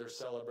Passover they're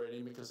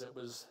celebrating because it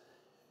was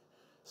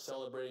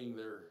celebrating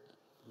their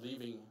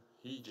leaving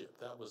Egypt.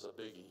 That was a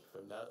biggie.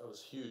 That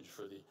was huge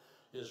for the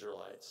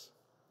Israelites.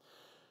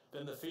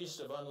 Then the Feast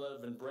of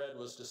Unleavened Bread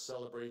was to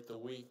celebrate the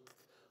week,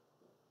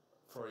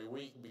 for a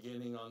week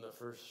beginning on the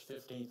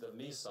 15th of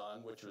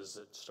Nisan, which was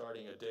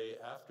starting a day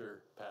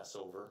after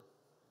Passover.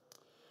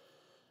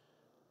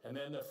 And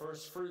then the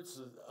first fruits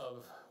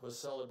was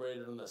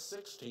celebrated on the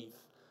 16th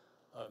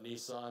of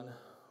Nisan,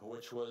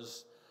 which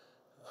was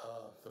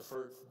the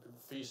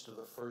Feast of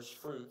the First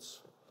Fruits.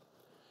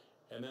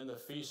 And then the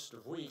Feast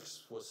of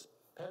Weeks was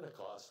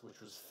Pentecost, which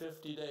was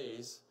 50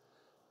 days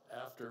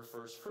after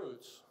First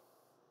Fruits.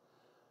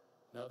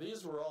 Now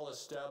these were all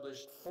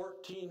established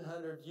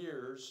 1,400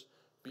 years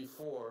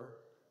before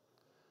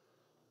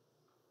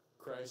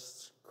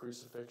Christ's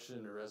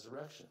crucifixion and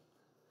resurrection.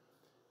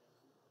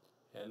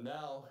 And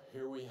now,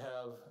 here we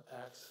have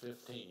Acts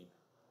 15.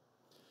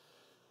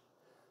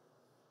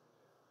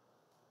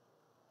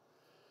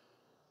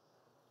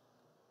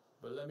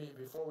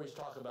 before we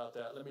talk about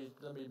that, let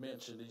me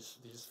mention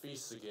these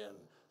feasts again.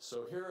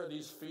 So here are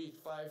these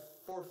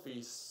four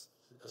feasts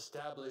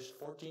established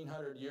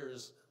 1,400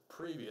 years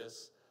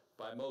previous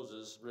by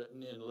Moses,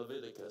 written in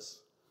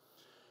Leviticus.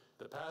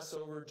 The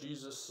Passover,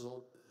 Jesus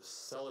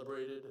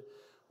celebrated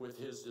with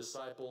his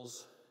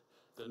disciples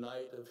the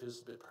night of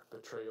his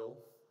betrayal.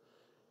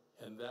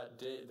 And that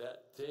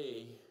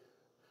day,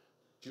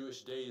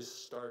 Jewish days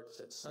starts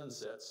at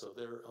sunset, so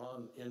they're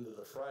on into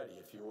the Friday,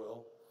 if you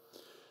will.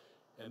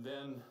 And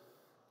then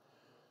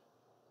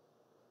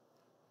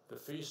the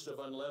Feast of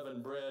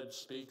Unleavened Bread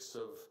speaks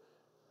of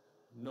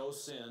no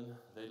sin.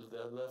 They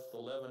left the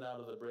leaven out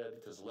of the bread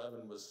because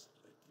leaven was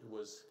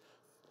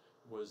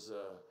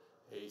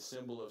a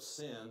symbol of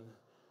sin,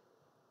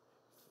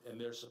 and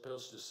they're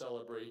supposed to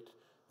celebrate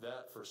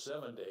that for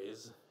 7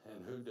 days.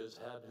 And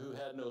who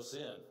had no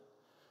sin?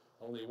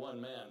 Only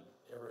one man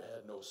ever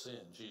had no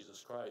sin,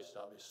 Jesus Christ,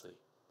 obviously.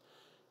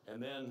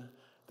 And then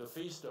the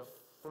Feast of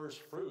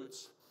First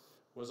Fruits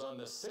was on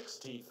the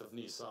 16th of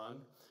Nisan,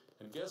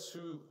 and guess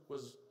who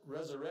was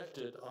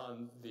resurrected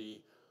on the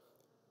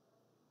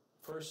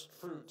first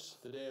fruits,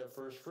 the day of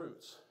first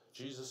fruits?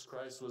 Jesus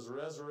Christ was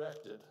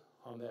resurrected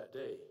on that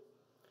day.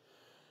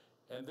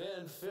 And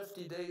then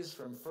 50 days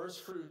from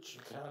first fruits,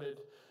 you counted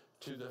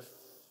to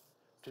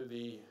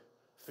the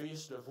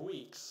Feast of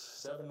Weeks,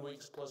 7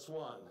 weeks plus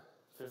 1,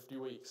 50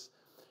 weeks.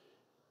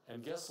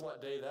 And guess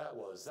what day that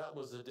was? That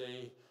was the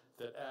day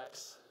that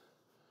Acts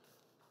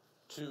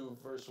 2,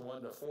 verse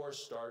 1 to 4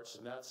 starts,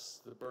 and that's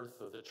the birth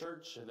of the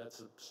church, and that's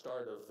the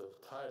start of the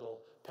title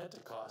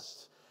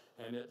Pentecost.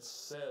 And it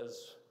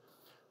says,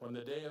 when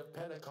the day of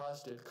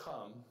Pentecost had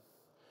come,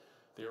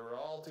 they were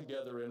all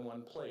together in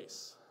one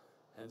place.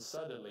 And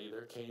suddenly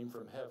there came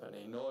from heaven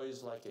a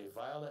noise like a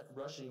violent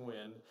rushing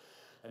wind,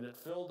 and it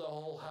filled the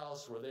whole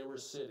house where they were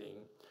sitting.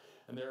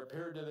 And there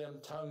appeared to them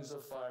tongues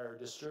of fire,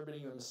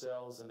 distributing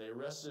themselves, and they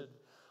rested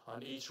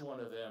on each one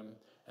of them.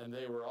 And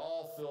they were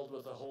all filled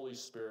with the Holy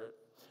Spirit,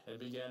 and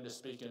began to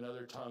speak in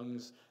other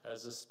tongues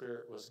as the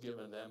Spirit was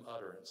given them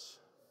utterance.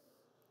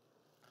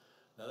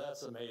 Now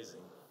that's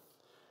amazing.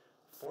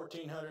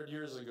 1,400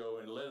 years ago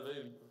in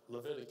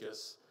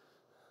Leviticus,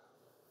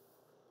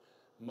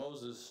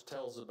 Moses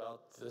tells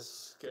about this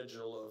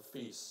schedule of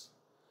feasts.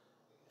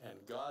 And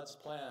God's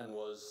plan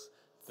was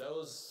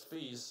those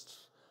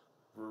feasts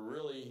were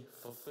really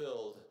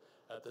fulfilled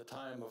at the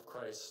time of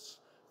Christ's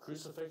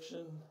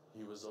crucifixion.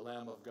 He was the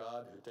Lamb of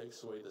God who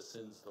takes away the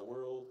sins of the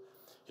world.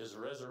 His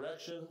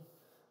resurrection,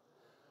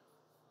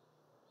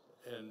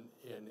 and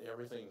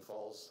everything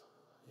falls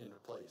into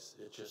place.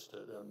 It's just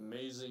an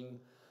amazing,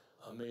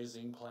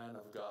 amazing plan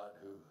of God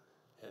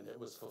and it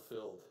was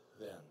fulfilled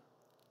then.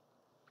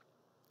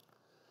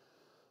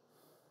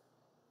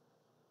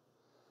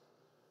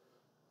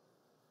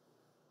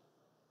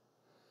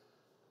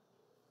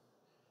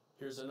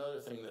 Here's another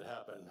thing that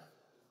happened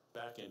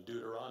back in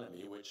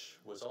Deuteronomy, which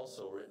was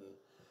also written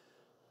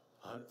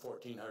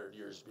 1,400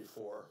 years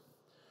before.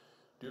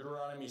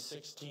 Deuteronomy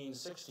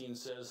 16:16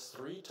 says,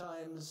 3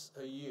 times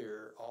a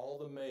year all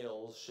the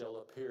males shall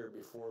appear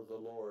before the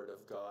Lord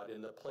of God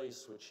in the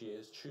place which he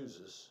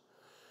chooses,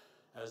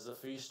 as the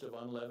Feast of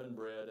Unleavened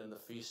Bread and the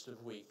Feast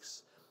of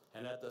Weeks,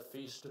 and at the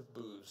Feast of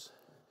Booths.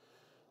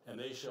 And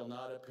they shall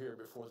not appear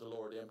before the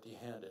Lord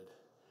empty-handed.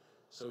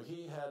 So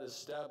he had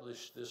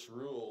established this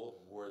rule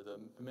where the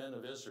men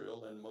of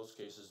Israel, in most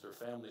cases their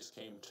families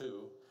came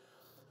too,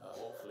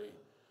 hopefully,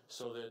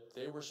 so that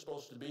they were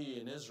supposed to be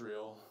in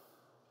Israel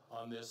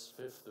on this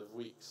 5th of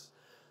weeks.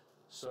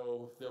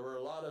 So there were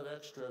a lot of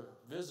extra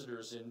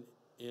visitors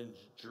in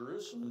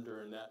Jerusalem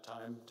during that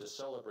time to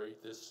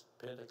celebrate this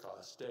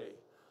Pentecost day.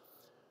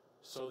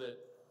 So that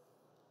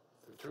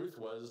the truth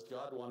was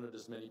God wanted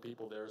as many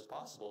people there as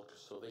possible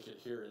so they could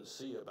hear and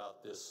see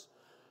about this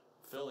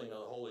filling of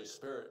the Holy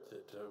Spirit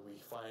that we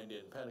find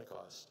in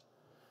Pentecost.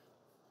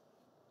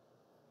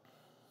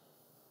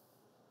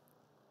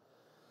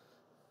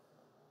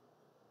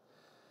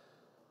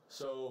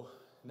 So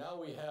now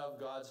we have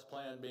God's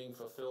plan being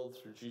fulfilled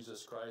through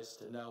Jesus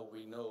Christ, and now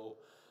we know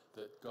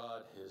that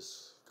God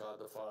is God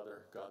the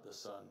Father, God the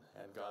Son,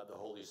 and God the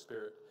Holy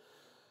Spirit.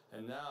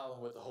 And now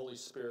with the Holy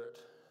Spirit,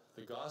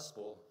 the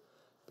gospel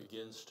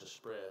begins to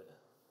spread.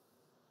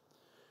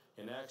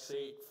 In Acts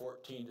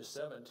 8:14 to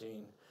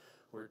 17,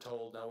 we're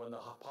told, now when the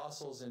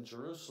apostles in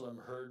Jerusalem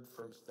heard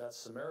that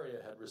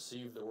Samaria had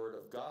received the word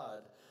of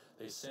God,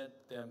 they sent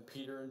them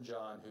Peter and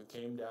John, who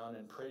came down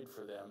and prayed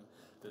for them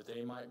that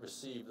they might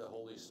receive the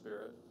Holy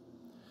Spirit.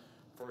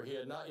 For he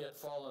had not yet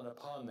fallen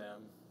upon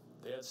them.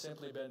 They had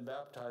simply been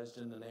baptized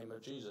in the name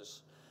of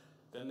Jesus.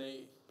 Then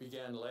they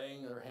began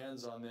laying their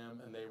hands on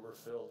them, and they were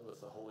filled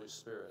with the Holy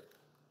Spirit.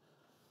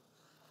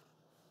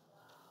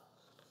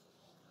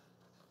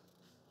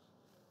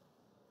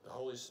 The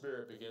Holy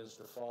Spirit begins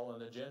to fall on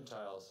the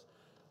Gentiles.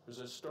 There's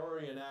a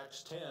story in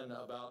Acts 10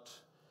 about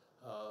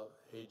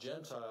a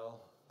Gentile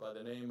by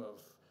the name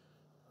of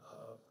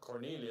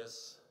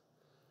Cornelius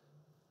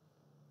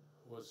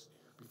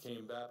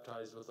became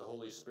baptized with the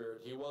Holy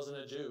Spirit. He wasn't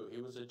a Jew, he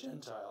was a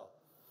Gentile.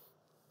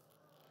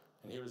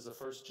 And he was the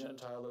first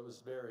Gentile that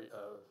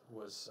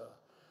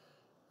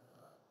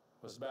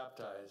was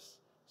baptized.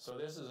 So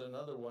this is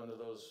another one of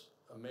those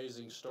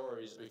amazing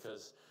stories,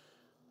 because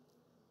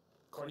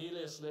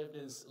Cornelius lived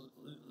in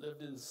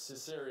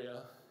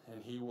Caesarea,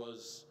 and he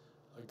was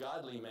a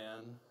godly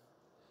man,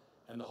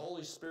 and the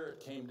Holy Spirit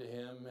came to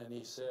him and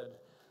he said,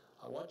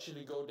 I want you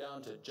to go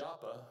down to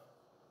Joppa,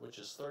 which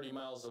is 30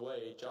 miles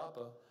away,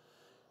 Joppa,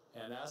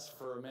 and ask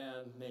for a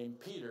man named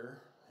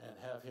Peter and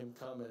have him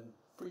come and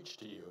preach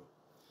to you.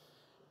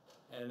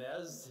 And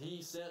as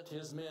he sent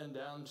his men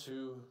down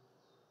to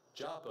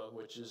Joppa,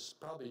 which is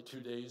probably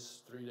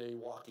 3-day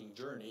walking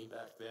journey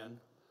back then,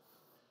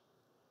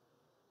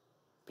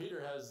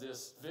 Peter has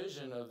this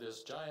vision of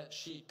this giant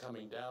sheet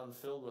coming down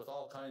filled with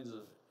all kinds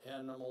of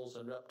animals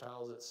and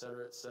reptiles,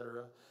 etc.,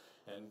 etc.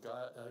 And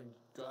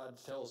God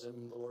tells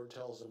him, the Lord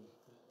tells him,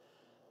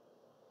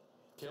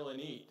 kill and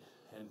eat.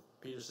 And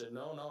Peter said,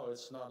 no,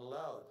 it's not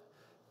allowed.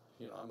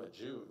 You know, I'm a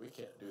Jew. We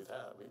can't do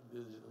that.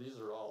 These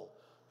are all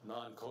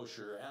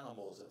non-kosher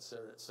animals,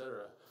 etc.,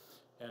 etc.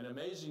 And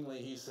amazingly,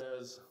 he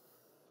says,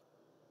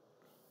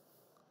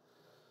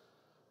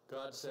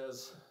 God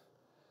says,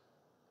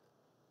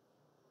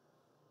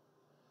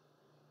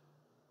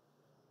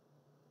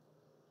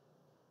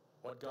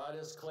 what God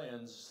has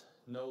cleansed,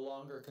 no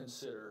longer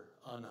consider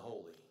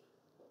unholy.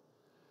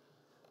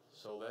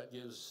 So that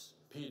gives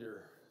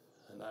Peter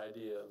an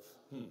idea of,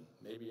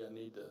 maybe I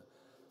need to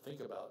think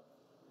about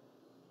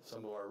some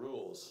of our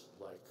rules,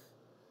 like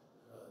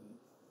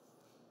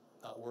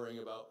not worrying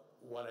about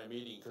what I'm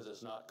eating because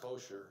it's not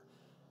kosher,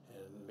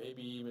 and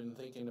maybe even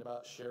thinking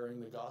about sharing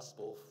the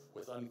gospel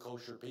with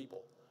unkosher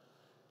people.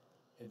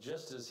 And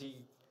just as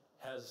he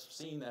has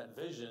seen that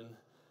vision,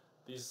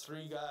 these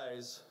 3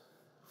 guys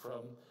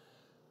from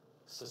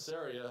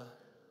Caesarea,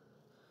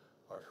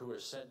 or who were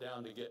sent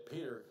down to get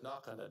Peter,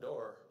 knock on the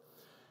door.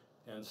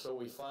 And so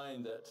we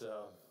find that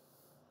the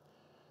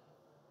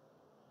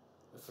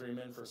 3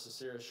 men from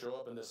Caesarea show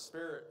up, and the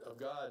Spirit of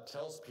God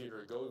tells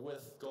Peter, go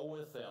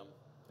with them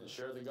and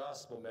share the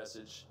gospel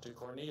message to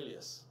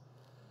Cornelius.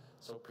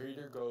 So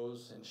Peter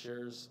goes and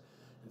shares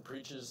and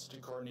preaches to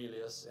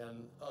Cornelius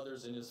and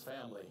others in his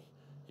family.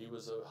 He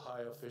was a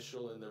high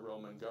official in the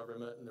Roman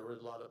government, and there were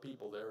a lot of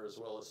people there as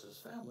well as his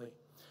family.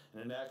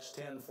 And in Acts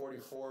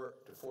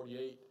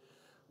 10:44-48,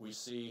 we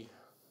see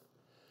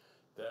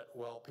that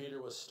while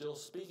Peter was still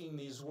speaking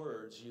these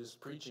words, he is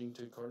preaching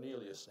to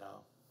Cornelius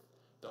now.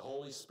 The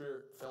Holy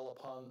Spirit fell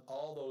upon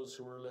all those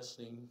who were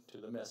listening to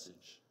the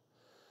message.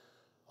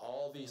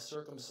 All these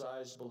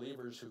circumcised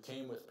believers who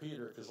came with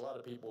Peter, because a lot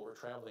of people were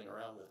traveling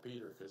around with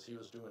Peter because he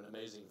was doing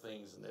amazing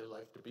things and they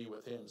liked to be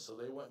with him. So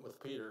they went with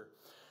Peter,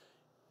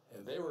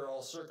 and they were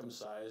all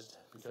circumcised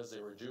because they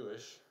were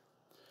Jewish,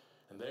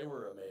 and they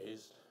were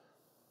amazed.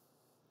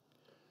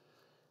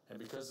 And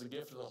because the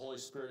gift of the Holy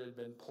Spirit had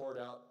been poured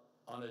out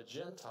on a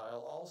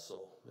Gentile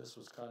also. This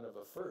was kind of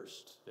a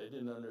first. They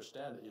didn't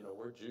understand it. You know,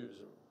 we're Jews.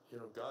 You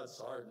know, God's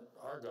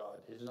our God.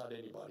 He's not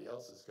anybody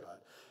else's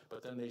God.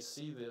 But then they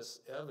see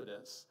this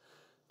evidence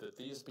that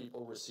these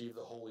people receive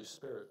the Holy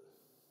Spirit.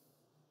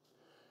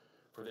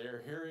 For they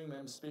are hearing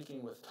them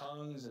speaking with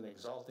tongues and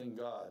exalting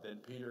God. Then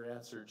Peter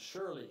answered,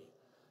 surely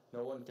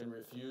no one can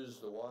refuse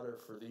the water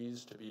for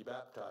these to be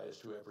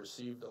baptized who have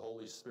received the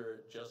Holy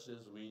Spirit just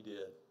as we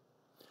did.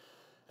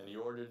 And he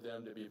ordered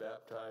them to be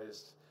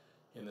baptized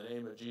in the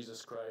name of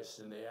Jesus Christ,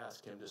 and they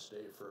asked him to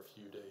stay for a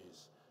few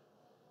days.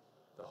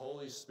 The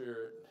Holy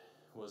Spirit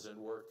was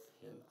in work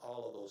in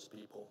all of those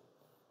people.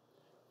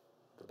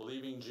 The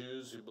believing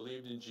Jews who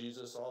believed in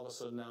Jesus, all of a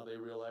sudden now they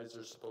realize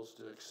they're supposed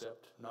to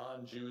accept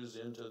non-Jews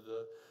into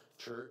the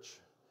church.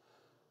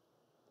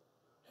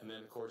 And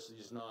then, of course,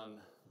 these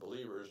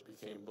non-believers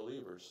became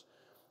believers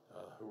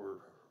who were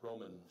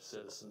Roman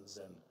citizens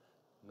and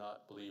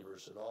not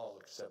believers at all,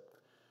 except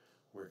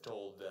we're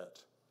told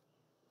that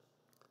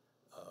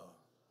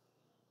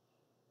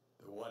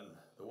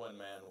the one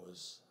man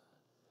was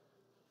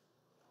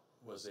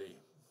a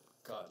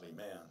godly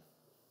man.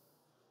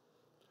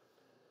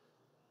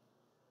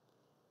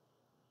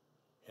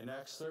 In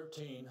Acts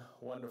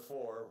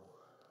 13:1-4,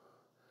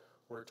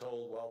 we're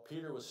told, while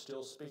Peter was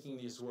still speaking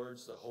these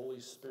words, the Holy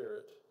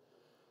Spirit,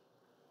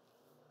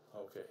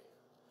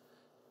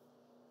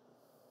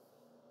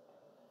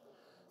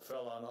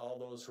 fell on all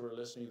those who were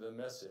listening to the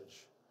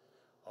message.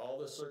 All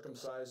the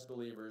circumcised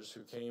believers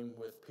who came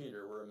with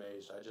Peter were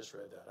amazed. I just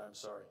read that. I'm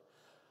sorry.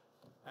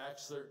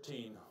 Acts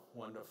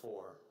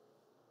 13:1-4.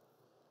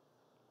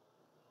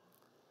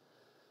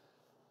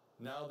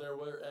 Now there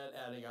were at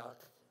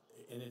Antioch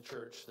in a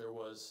church there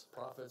was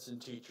prophets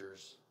and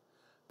teachers.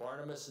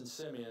 Barnabas and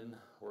Simeon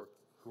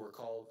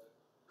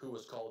who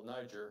was called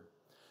Niger,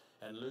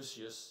 and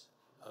Lucius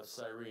of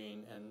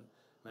Cyrene, and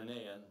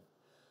Manaen,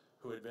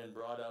 who had been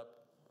brought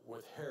up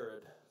with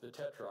Herod the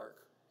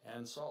Tetrarch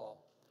and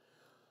Saul.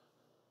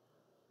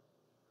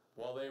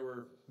 While they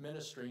were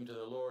ministering to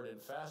the Lord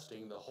and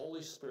fasting, the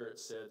Holy Spirit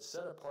said,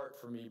 set apart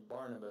for me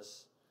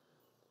Barnabas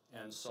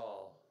and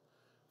Saul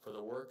for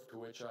the work to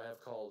which I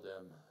have called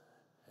them.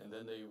 And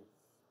then they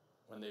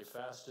when they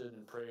fasted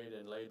and prayed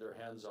and laid their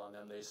hands on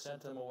them, they sent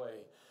them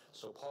away.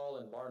 So Paul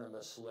and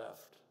Barnabas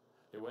left.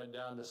 They went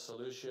down to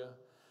Seleucia,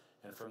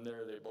 and from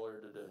there they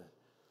boarded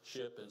a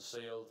ship and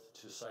sailed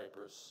to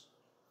Cyprus.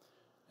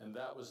 And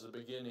that was the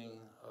beginning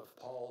of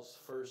Paul's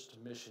first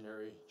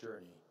missionary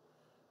journey.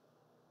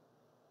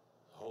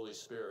 The Holy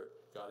Spirit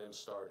got him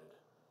started.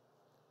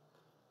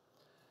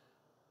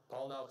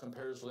 Paul now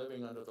compares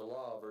living under the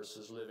law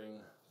versus living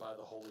by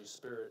the Holy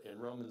Spirit. In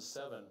Romans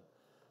 7,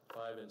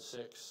 5 and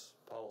 6,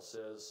 Paul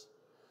says,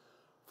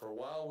 "For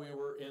while we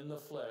were in the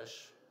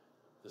flesh,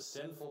 the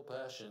sinful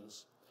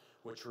passions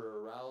which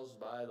were aroused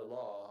by the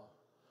law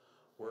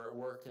were at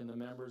work in the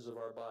members of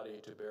our body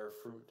to bear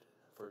fruit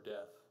for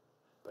death.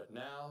 But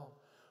now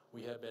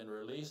we have been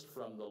released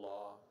from the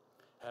law,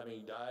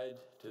 having died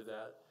to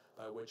that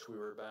by which we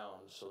were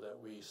bound, so that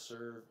we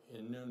serve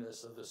in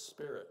newness of the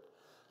Spirit,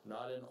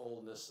 not in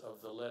oldness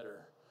of the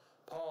letter."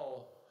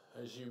 Paul,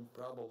 as you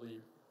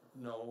probably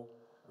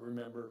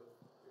remember,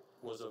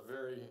 was a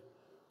very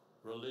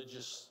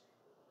religious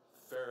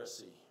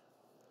Pharisee,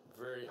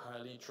 very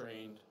highly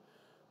trained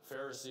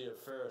Pharisee of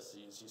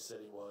Pharisees, he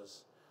said he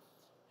was.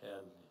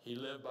 And he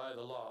lived by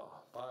the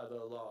law, by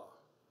the law.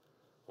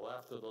 Well,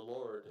 after the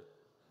Lord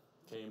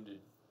came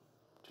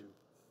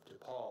to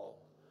Paul,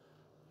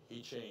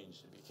 he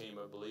changed and became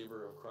a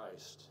believer of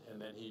Christ.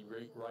 And then he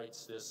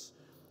writes this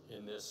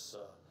in this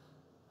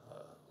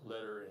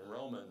letter in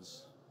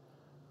Romans.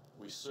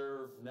 We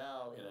serve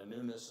now in a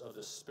newness of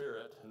the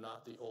Spirit,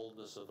 not the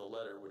oldness of the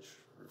letter, which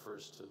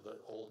refers to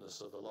the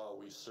oldness of the law.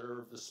 We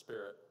serve the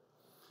Spirit.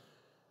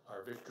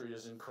 Our victory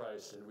is in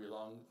Christ, and we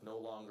no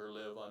longer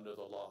live under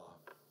the law.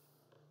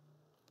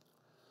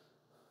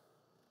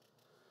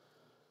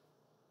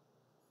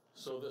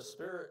 So the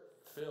Spirit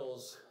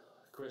fills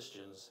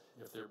Christians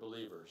if they're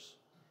believers,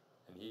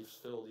 and He's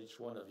filled each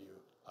one of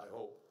you, I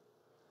hope.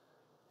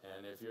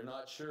 And if you're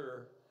not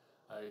sure,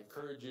 I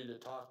encourage you to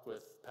talk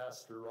with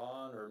Pastor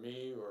Ron or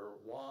me or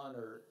Juan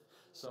or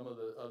some of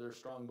the other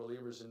strong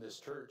believers in this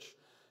church,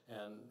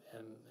 and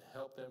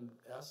help them,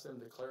 ask them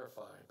to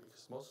clarify,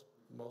 because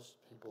most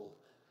people,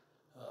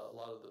 a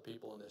lot of the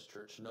people in this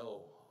church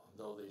know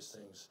these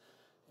things,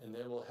 and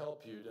they will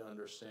help you to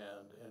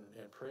understand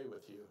and pray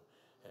with you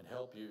and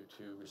help you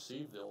to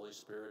receive the Holy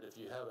Spirit if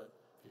you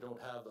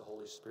don't have the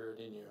Holy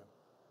Spirit in you.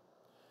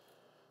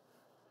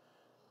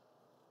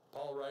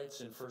 Paul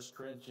writes in 1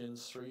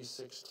 Corinthians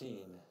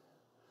 3:16,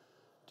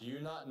 "Do you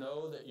not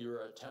know that you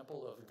are a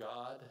temple of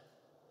God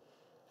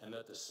and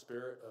that the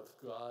Spirit of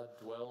God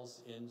dwells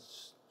in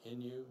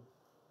you?"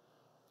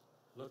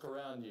 Look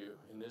around you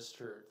in this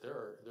church.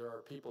 There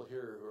are people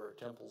here who are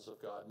temples of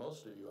God.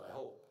 Most of you, I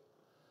hope.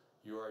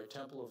 You are a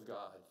temple of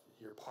God.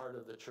 You're part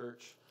of the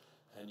church,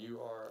 and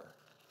you are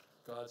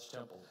God's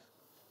temple.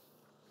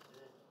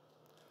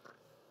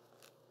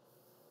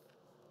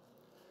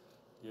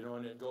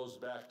 And it goes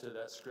back to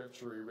that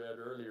scripture we read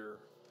earlier,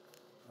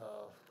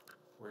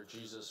 where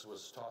Jesus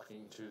was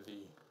talking to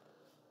the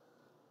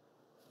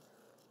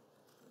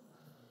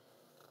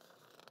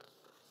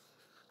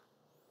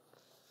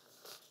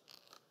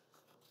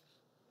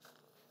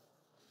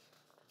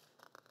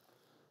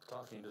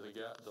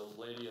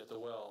lady at the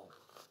well.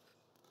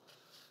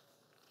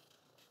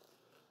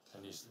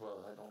 And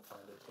I don't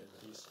find it again,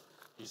 but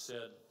he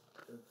said,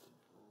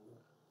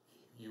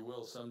 "You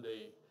will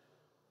someday,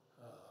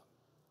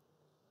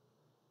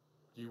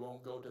 you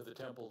won't go to the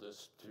temple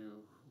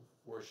to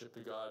worship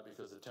to God,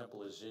 because the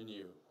temple is in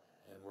you.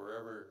 And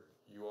wherever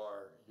you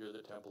are, you're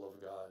the temple of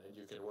God, and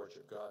you can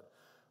worship God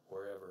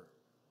wherever."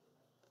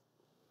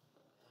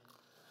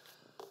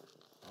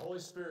 The Holy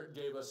Spirit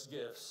gave us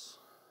gifts.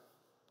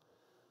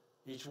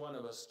 Each one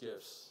of us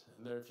gifts.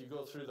 And if you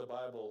go through the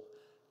Bible,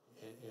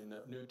 in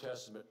the New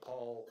Testament,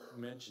 Paul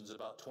mentions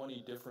about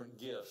 20 different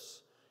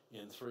gifts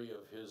in 3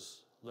 of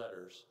his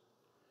letters.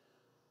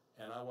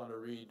 And I want to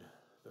read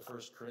the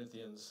 1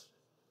 Corinthians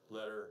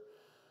letter,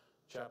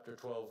 chapter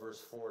 12, verse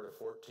 4 to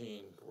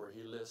 14, where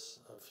he lists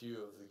a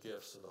few of the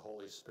gifts of the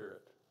Holy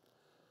Spirit.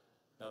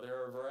 "Now there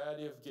are a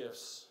variety of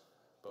gifts,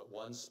 but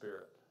one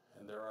Spirit.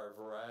 And there are a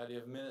variety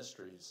of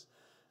ministries,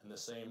 and the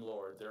same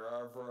Lord. There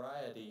are a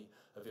variety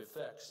of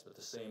effects, but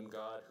the same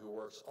God who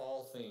works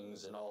all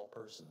things in all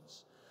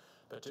persons.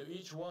 But to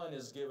each one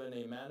is given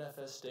a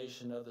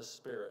manifestation of the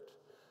Spirit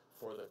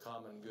for the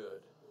common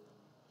good."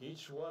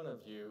 Each one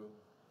of you,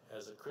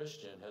 as a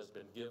Christian, has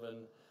been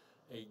given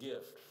a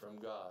gift from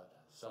God.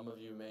 Some of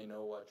you may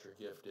know what your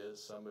gift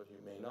is, some of you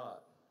may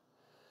not.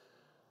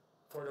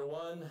 "For to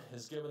one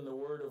is given the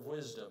word of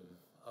wisdom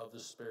of the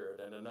Spirit,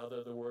 and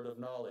another the word of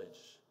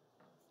knowledge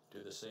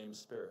to the same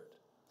Spirit.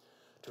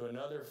 To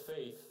another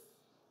faith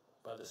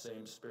by the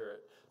same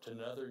Spirit. To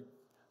another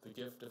the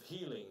gift of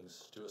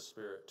healings to a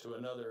spirit. To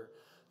another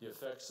the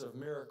effects of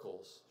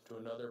miracles. To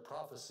another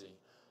prophecy.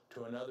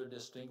 To another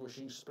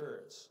distinguishing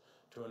spirits.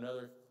 To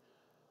another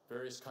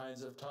various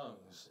kinds of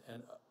tongues.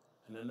 And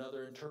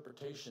another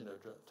interpretation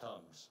of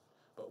tongues.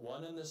 But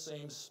one and the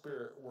same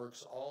Spirit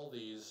works all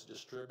these,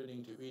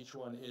 distributing to each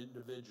one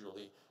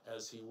individually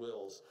as He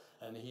wills.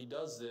 And He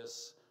does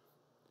this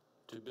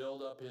to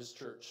build up his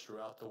church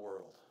throughout the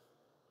world.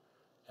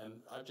 And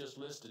I've just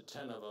listed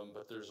 10 of them,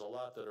 but there's a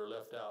lot that are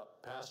left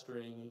out.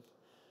 Pastoring,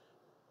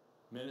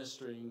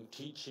 ministering,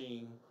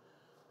 teaching,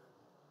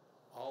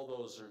 all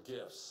those are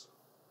gifts.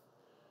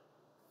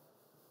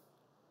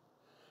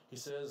 He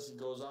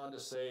goes on to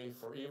say,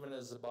 for even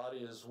as the body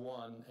is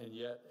one and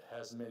yet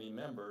has many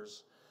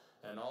members,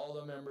 and all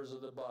the members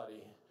of the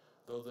body,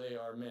 though they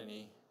are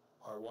many,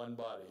 are one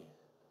body,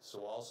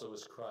 so also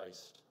is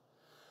Christ.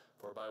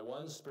 For by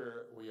one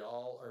Spirit we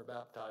all are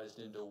baptized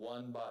into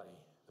one body,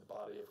 the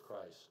body of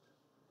Christ,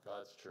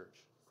 God's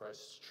church,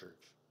 Christ's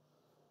church.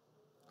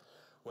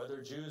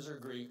 Whether Jews or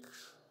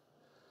Greeks,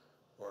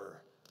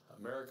 or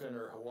American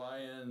or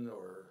Hawaiian,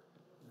 or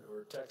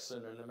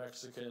Texan or New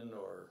Mexican,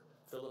 or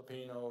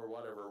Filipino, or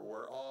whatever,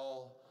 we're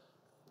all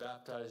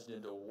baptized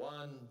into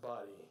one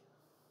body.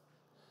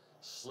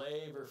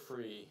 Slave or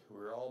free,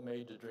 we're all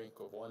made to drink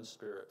of one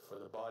Spirit, for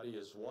the body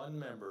is one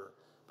member,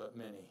 but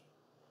many.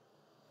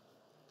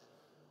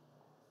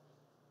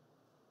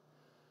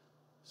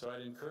 So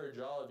I'd encourage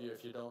all of you,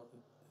 if you don't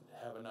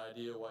have an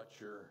idea what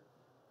your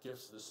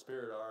gifts of the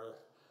Spirit are,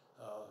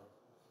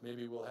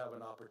 maybe we'll have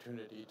an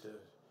opportunity to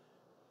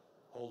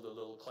hold a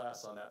little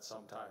class on that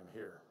sometime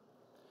here.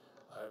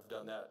 I've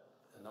done that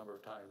a number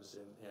of times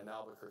in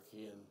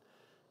Albuquerque,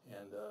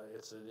 and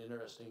it's an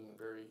interesting,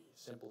 very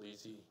simple,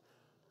 easy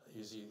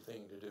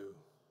thing to do.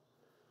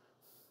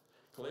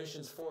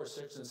 Galatians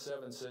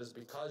 4:6-7 says,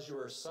 because you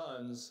are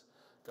sons,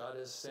 God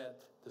has sent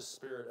the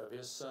Spirit of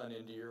his Son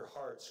into your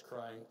hearts,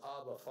 crying,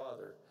 Abba,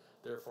 Father.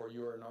 Therefore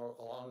you are no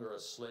longer a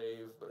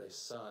slave, but a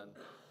son,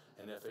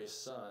 and if a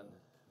son,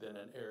 then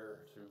an heir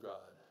through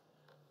God.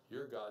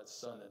 You're God's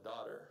son and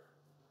daughter.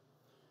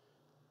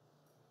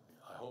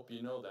 I hope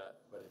you know that,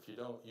 but if you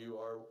don't, you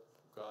are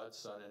God's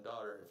son and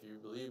daughter if you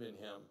believe in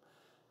him.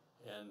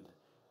 And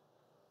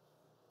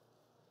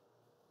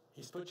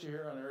he's put you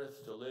here on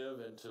earth to live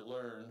and to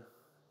learn,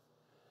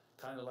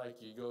 kind of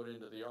like you go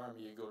into the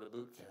army, you go to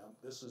boot camp.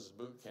 This is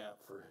boot camp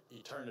for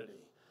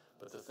eternity.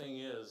 But the thing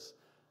is,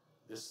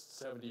 this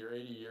 70 or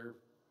 80-year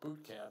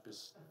boot camp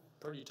is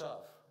pretty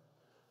tough.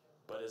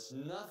 But it's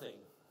nothing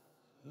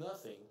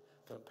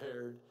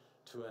compared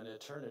to an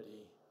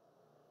eternity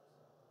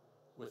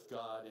with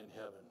God in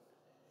heaven,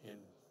 in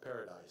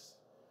paradise.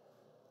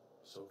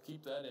 So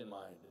keep that in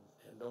mind,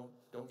 and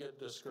don't get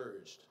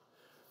discouraged.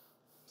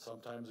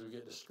 Sometimes we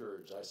get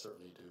discouraged. I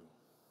certainly do.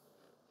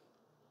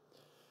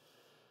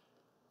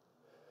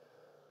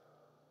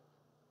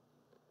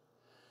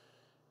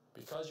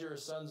 Because you're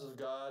sons of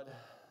God,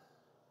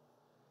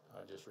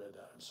 I just read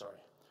that, I'm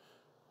sorry.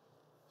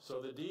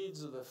 So the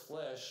deeds of the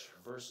flesh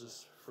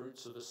versus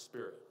fruits of the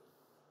Spirit.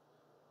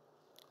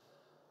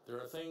 There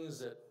are things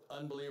that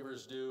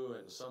unbelievers do,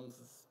 and some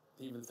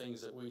even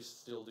things that we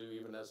still do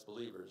even as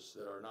believers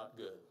that are not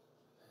good.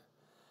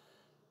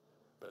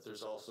 But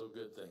there's also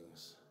good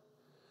things.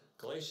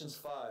 Galatians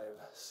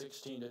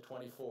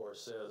 5:16-24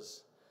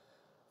 says,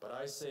 but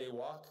I say,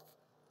 walk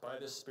by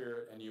the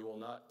Spirit, and you will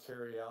not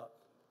carry out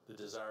the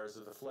desires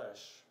of the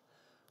flesh.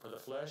 For the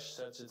flesh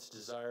sets its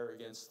desire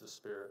against the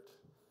Spirit.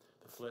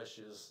 The flesh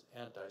is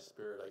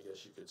anti-spirit, I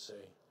guess you could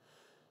say.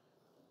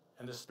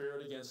 And the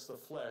Spirit against the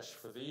flesh,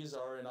 for these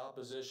are in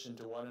opposition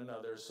to one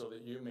another, so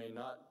that you may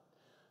not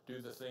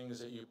do the things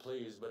that you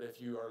please. But if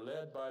you are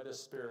led by the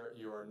Spirit,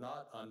 you are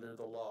not under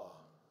the law.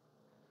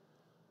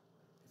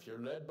 If you're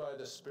led by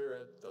the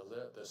Spirit,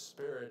 the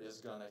Spirit is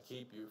going to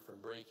keep you from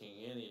breaking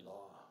any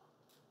law.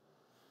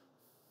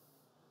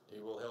 He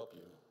will help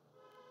you.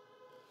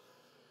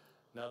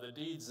 Now the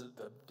deeds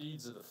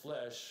of the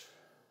flesh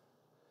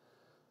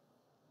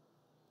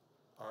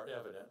are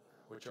evident,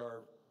 which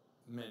are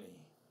many.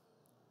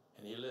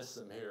 And he lists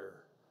them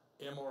here.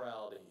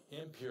 Immorality,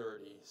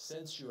 impurity,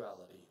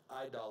 sensuality,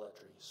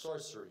 idolatry,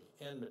 sorcery,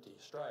 enmity,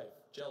 strife,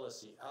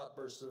 jealousy,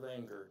 outbursts of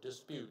anger,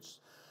 disputes,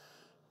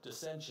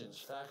 dissensions,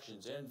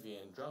 factions, envy,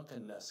 and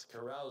drunkenness,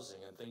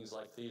 carousing, and things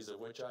like these, of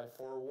which I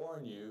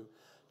forewarn you,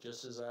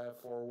 just as I have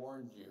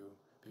forewarned you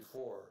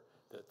before,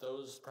 that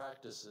those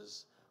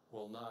practices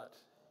will not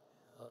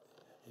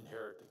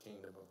inherit the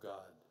kingdom of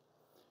God.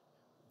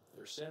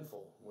 They're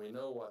sinful. We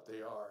know what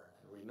they are,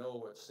 and we know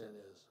what sin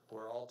is.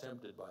 We're all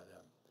tempted by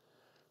them.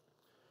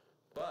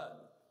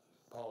 But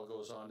Paul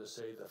goes on to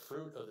say the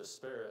fruit of the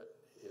Spirit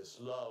is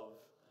love,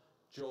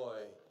 joy,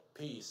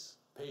 peace,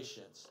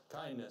 patience,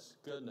 kindness,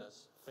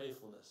 goodness,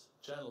 faithfulness,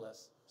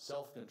 gentleness,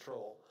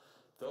 self-control.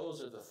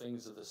 Those are the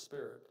things of the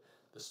Spirit.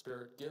 The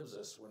Spirit gives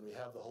us when we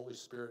have the Holy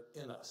Spirit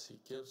in us. He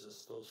gives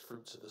us those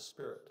fruits of the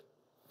Spirit.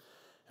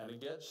 And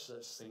against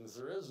such things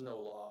there is no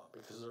law,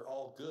 because they're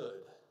all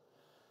good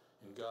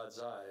in God's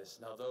eyes.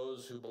 Now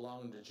those who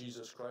belong to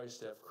Jesus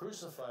Christ have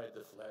crucified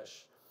the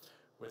flesh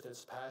with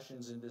its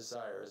passions and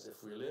desires.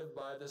 If we live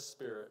by the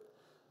Spirit,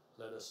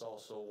 let us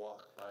also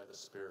walk by the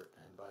Spirit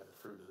and by the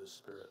fruit of the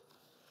Spirit.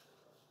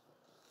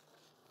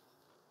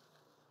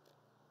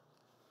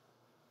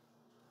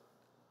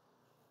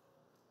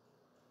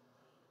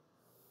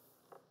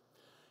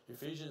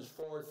 Ephesians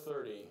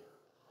 4:30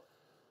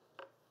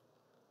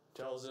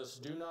 tells us,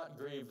 do not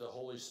grieve the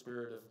Holy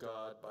Spirit of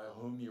God by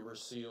whom you were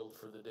sealed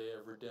for the day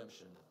of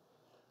redemption.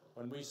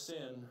 When we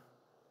sin,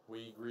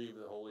 we grieve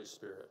the Holy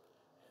Spirit.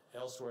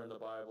 Elsewhere in the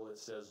Bible it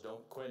says,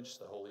 don't quench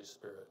the Holy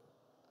Spirit.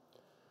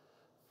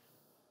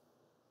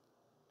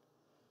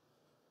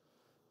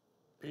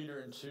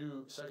 Peter in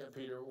 2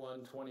 Peter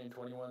 1, 20 and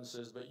 21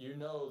 says, but you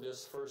know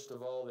this first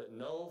of all, that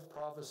no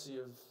prophecy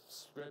of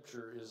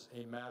Scripture is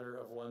a matter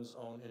of one's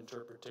own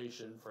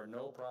interpretation, for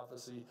no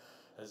prophecy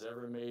was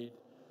ever made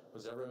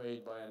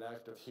by an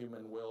act of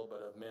human will,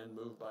 but of men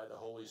moved by the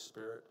Holy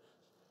Spirit,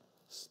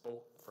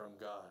 spoke from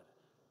God.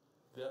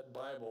 That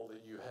Bible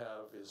that you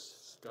have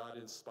is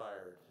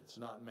God-inspired. It's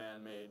not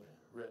man-made,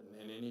 written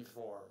in any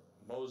form.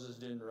 Moses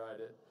didn't write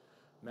it.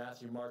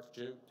 Matthew, Mark,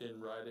 Jude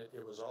didn't write it.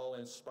 It was all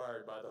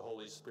inspired by the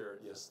Holy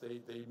Spirit. Yes,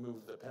 they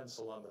moved the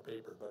pencil on the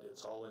paper, but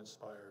it's all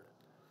inspired.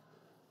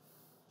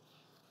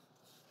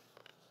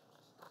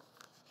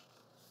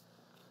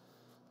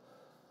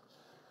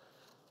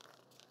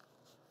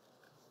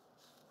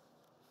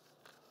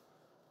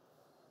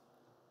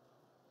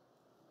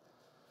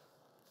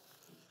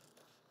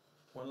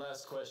 One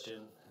last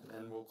question,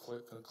 and we'll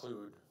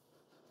conclude.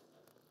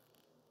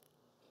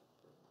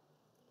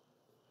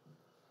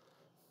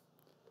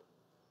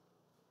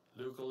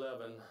 Luke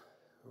 11,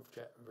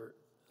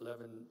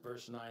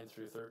 verse 9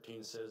 through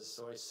 13 says,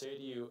 so I say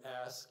to you,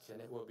 ask,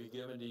 and it will be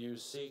given to you.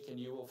 Seek, and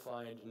you will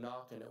find.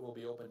 Knock, and it will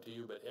be opened to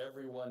you. But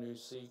everyone who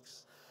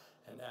seeks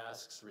and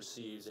asks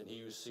receives, and he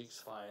who seeks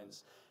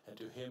finds, and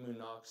to him who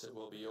knocks it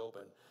will be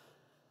open.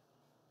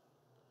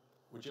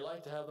 Would you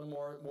like to have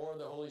more of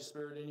the Holy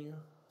Spirit in you?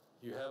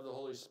 You have the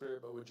Holy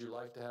Spirit, but would you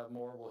like to have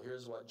more? Well,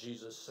 here's what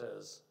Jesus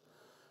says.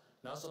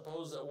 Now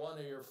suppose that one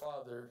of your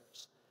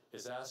fathers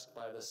is asked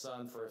by the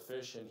Son for a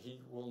fish, and he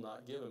will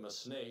not give him a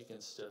snake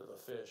instead of a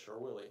fish, or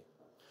will he?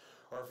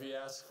 Or if he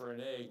asks for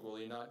an egg, will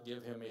he not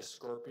give him a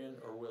scorpion,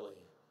 or will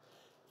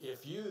he?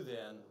 If you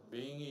then,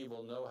 being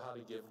evil, know how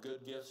to give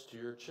good gifts to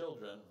your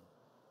children,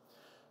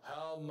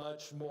 how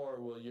much more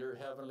will your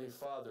heavenly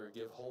Father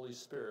give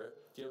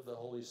the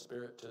Holy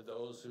Spirit to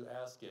those who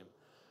ask him?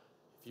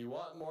 If you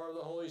want more of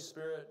the Holy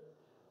Spirit,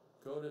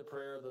 go to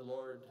prayer of the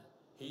Lord.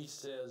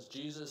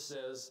 Jesus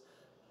says,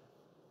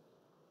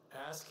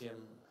 ask him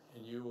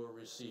and you will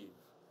receive.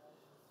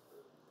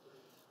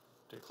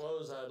 To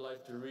close, I'd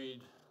like to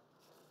read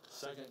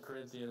 2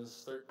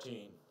 Corinthians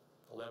 13,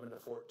 11 to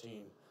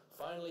 14.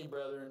 Finally,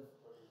 brethren,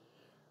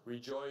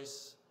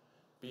 rejoice,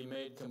 be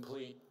made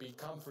complete, be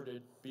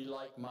comforted, be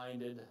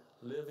like-minded,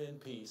 live in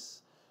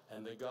peace,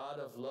 and the God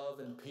of love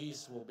and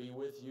peace will be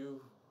with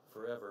you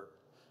forever.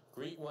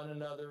 Greet one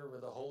another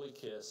with a holy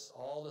kiss.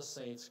 All the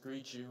saints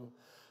greet you.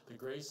 The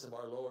grace of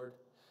our Lord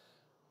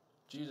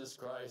Jesus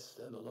Christ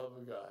and the love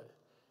of God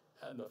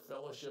and the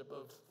fellowship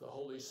of the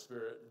Holy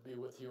Spirit be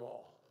with you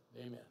all.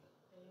 Amen.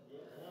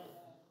 Amen.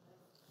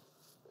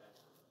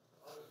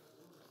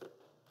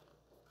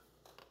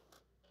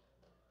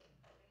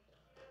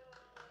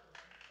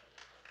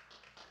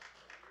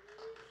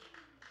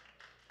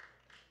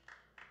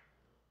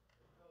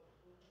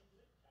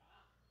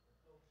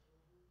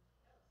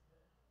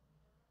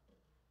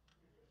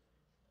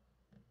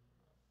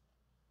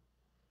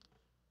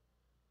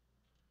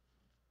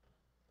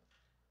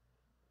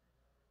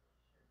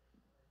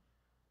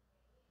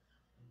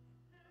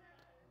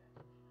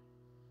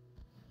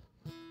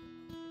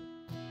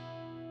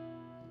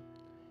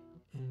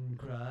 In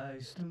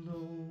Christ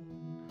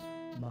alone,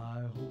 my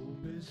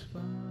hope is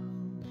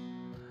found.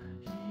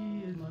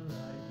 He is my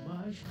light,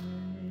 my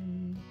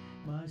strength,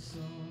 my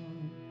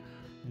song.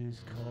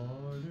 This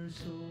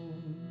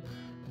cornerstone,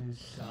 this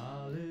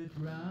solid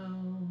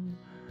ground,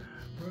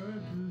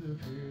 burned through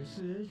the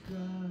fiercest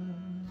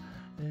drought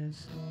and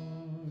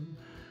storm.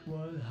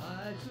 What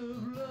heights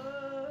of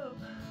love,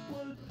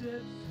 what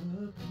depths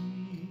of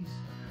peace,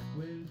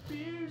 when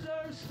fears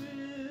are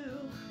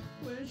still,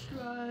 when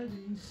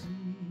striving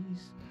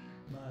cease.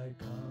 My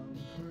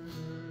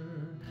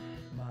comforter,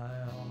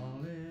 my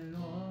all in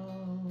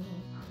all,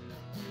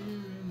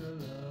 here in the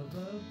love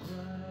of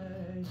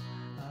Christ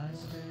I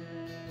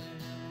stand.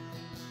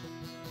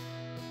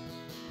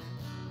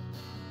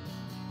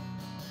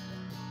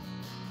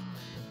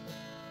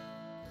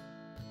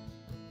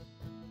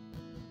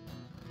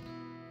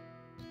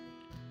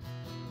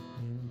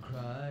 In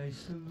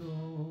Christ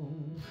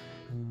alone,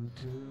 who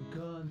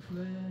took on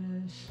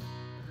flesh,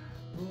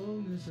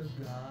 fullness of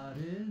God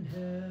in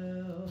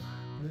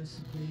helpless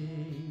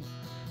babe,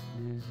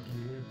 his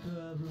gift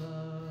of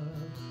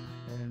love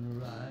and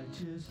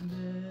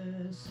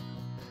righteousness,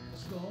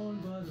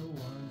 scorned by the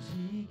ones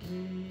he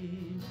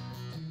came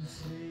to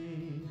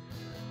save.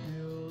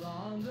 Till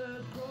on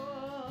the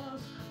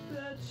cross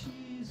that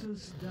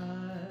Jesus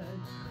died,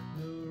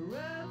 the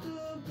wrath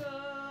of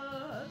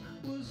God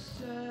was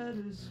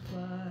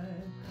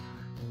satisfied.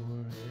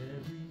 For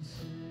every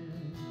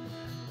sin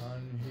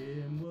on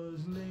him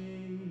was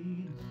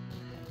laid.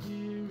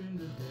 Here in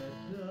the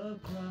death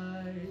of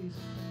Christ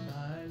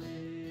I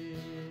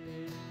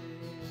live.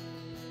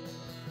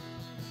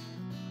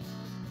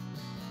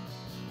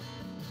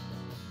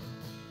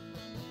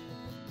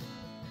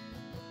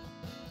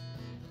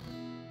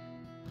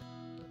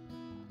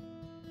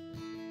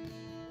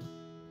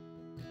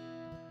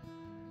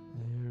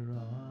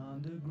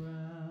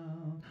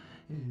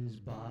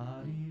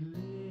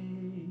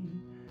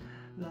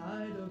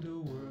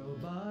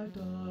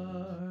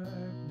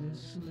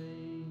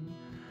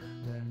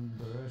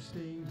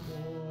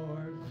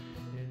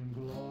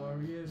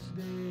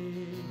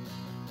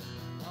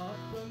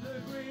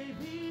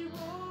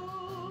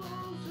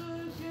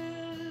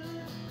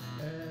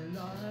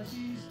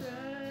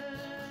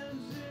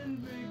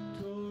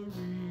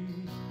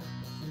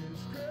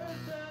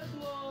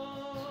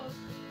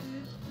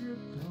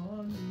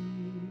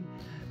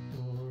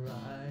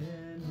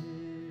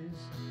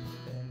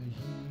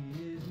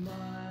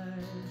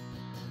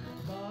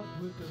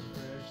 with the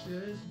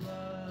precious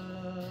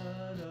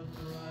blood of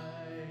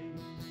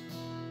Christ.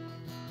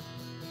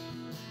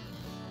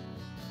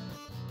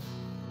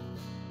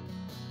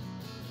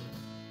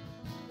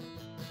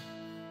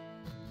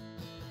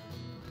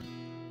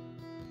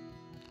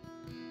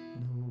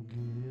 No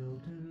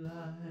guilt in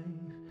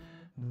life,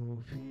 no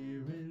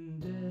fear in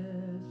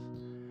death.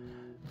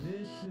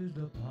 This is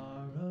the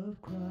power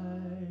of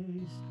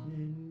Christ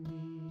in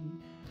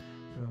me.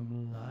 From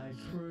life's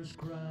first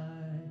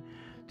cry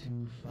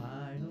to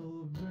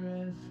final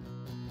breath,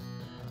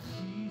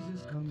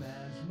 Jesus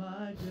commands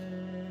my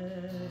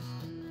destiny.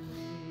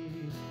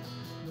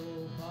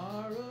 No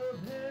power of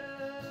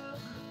hell,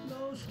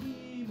 no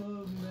scheme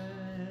of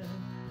man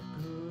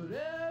could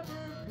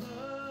ever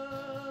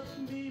pluck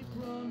me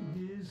from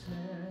his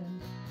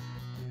hand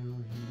till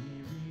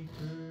he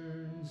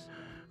returns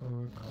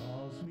or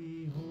calls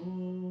me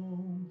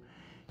home.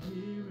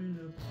 Here in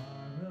the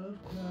power of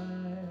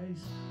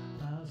Christ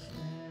I'll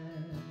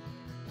stand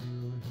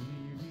till he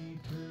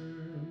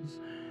returns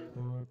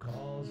or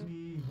calls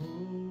me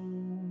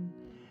home.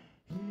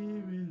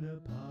 Here in the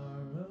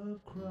power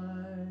of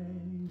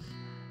Christ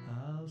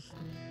I'll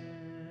stand.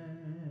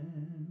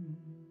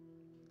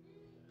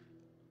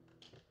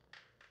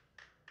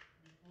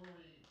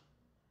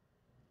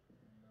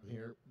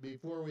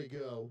 Before we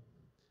go,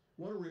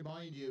 I want to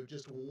remind you of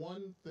just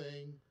one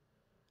thing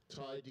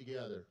tied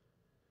together.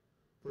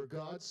 For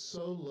God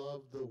so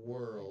loved the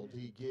world,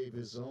 he gave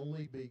his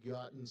only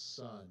begotten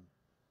Son,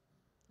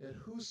 and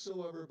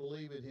whosoever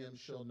believe in him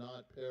shall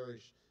not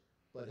perish,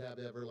 but have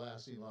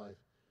everlasting life.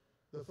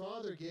 The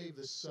Father gave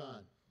the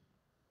Son,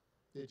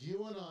 that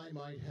you and I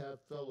might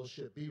have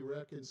fellowship, be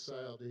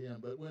reconciled to him.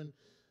 But when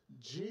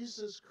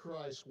Jesus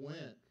Christ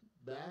went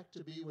back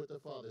to be with the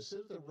Father, sit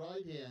at the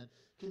right hand,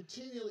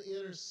 continually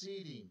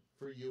interceding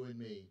for you and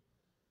me,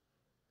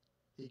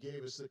 he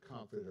gave us the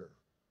Comforter,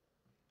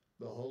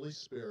 the Holy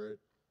Spirit,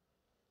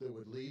 that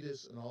would lead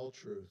us in all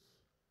truth.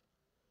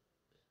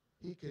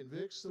 He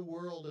convicts the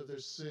world of their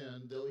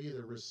sin. They'll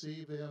either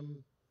receive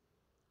him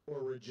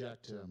or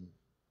reject him.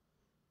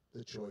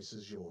 The choice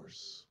is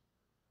yours.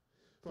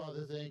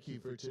 Father, thank you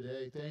for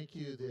today. Thank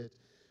you that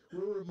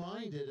we're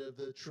reminded of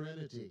the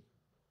Trinity,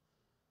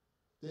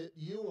 that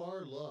you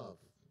are love.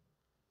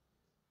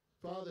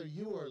 Father,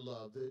 you are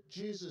love. That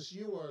Jesus,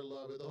 you are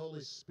love, and the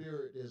Holy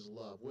Spirit is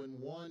love. When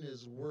one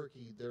is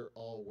working, they're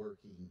all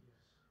working.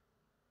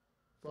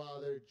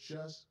 Father,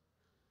 just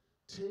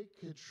take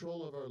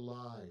control of our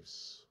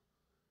lives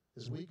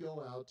as we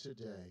go out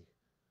today,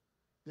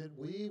 that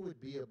we would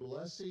be a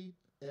blessing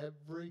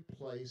every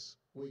place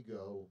we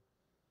go,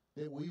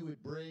 that we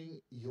would bring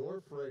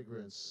your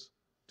fragrance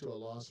to a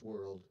lost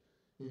world.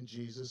 In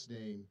Jesus'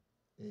 name,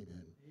 amen.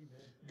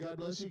 Amen. God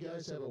bless you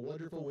guys. Have a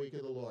wonderful week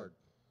of the Lord.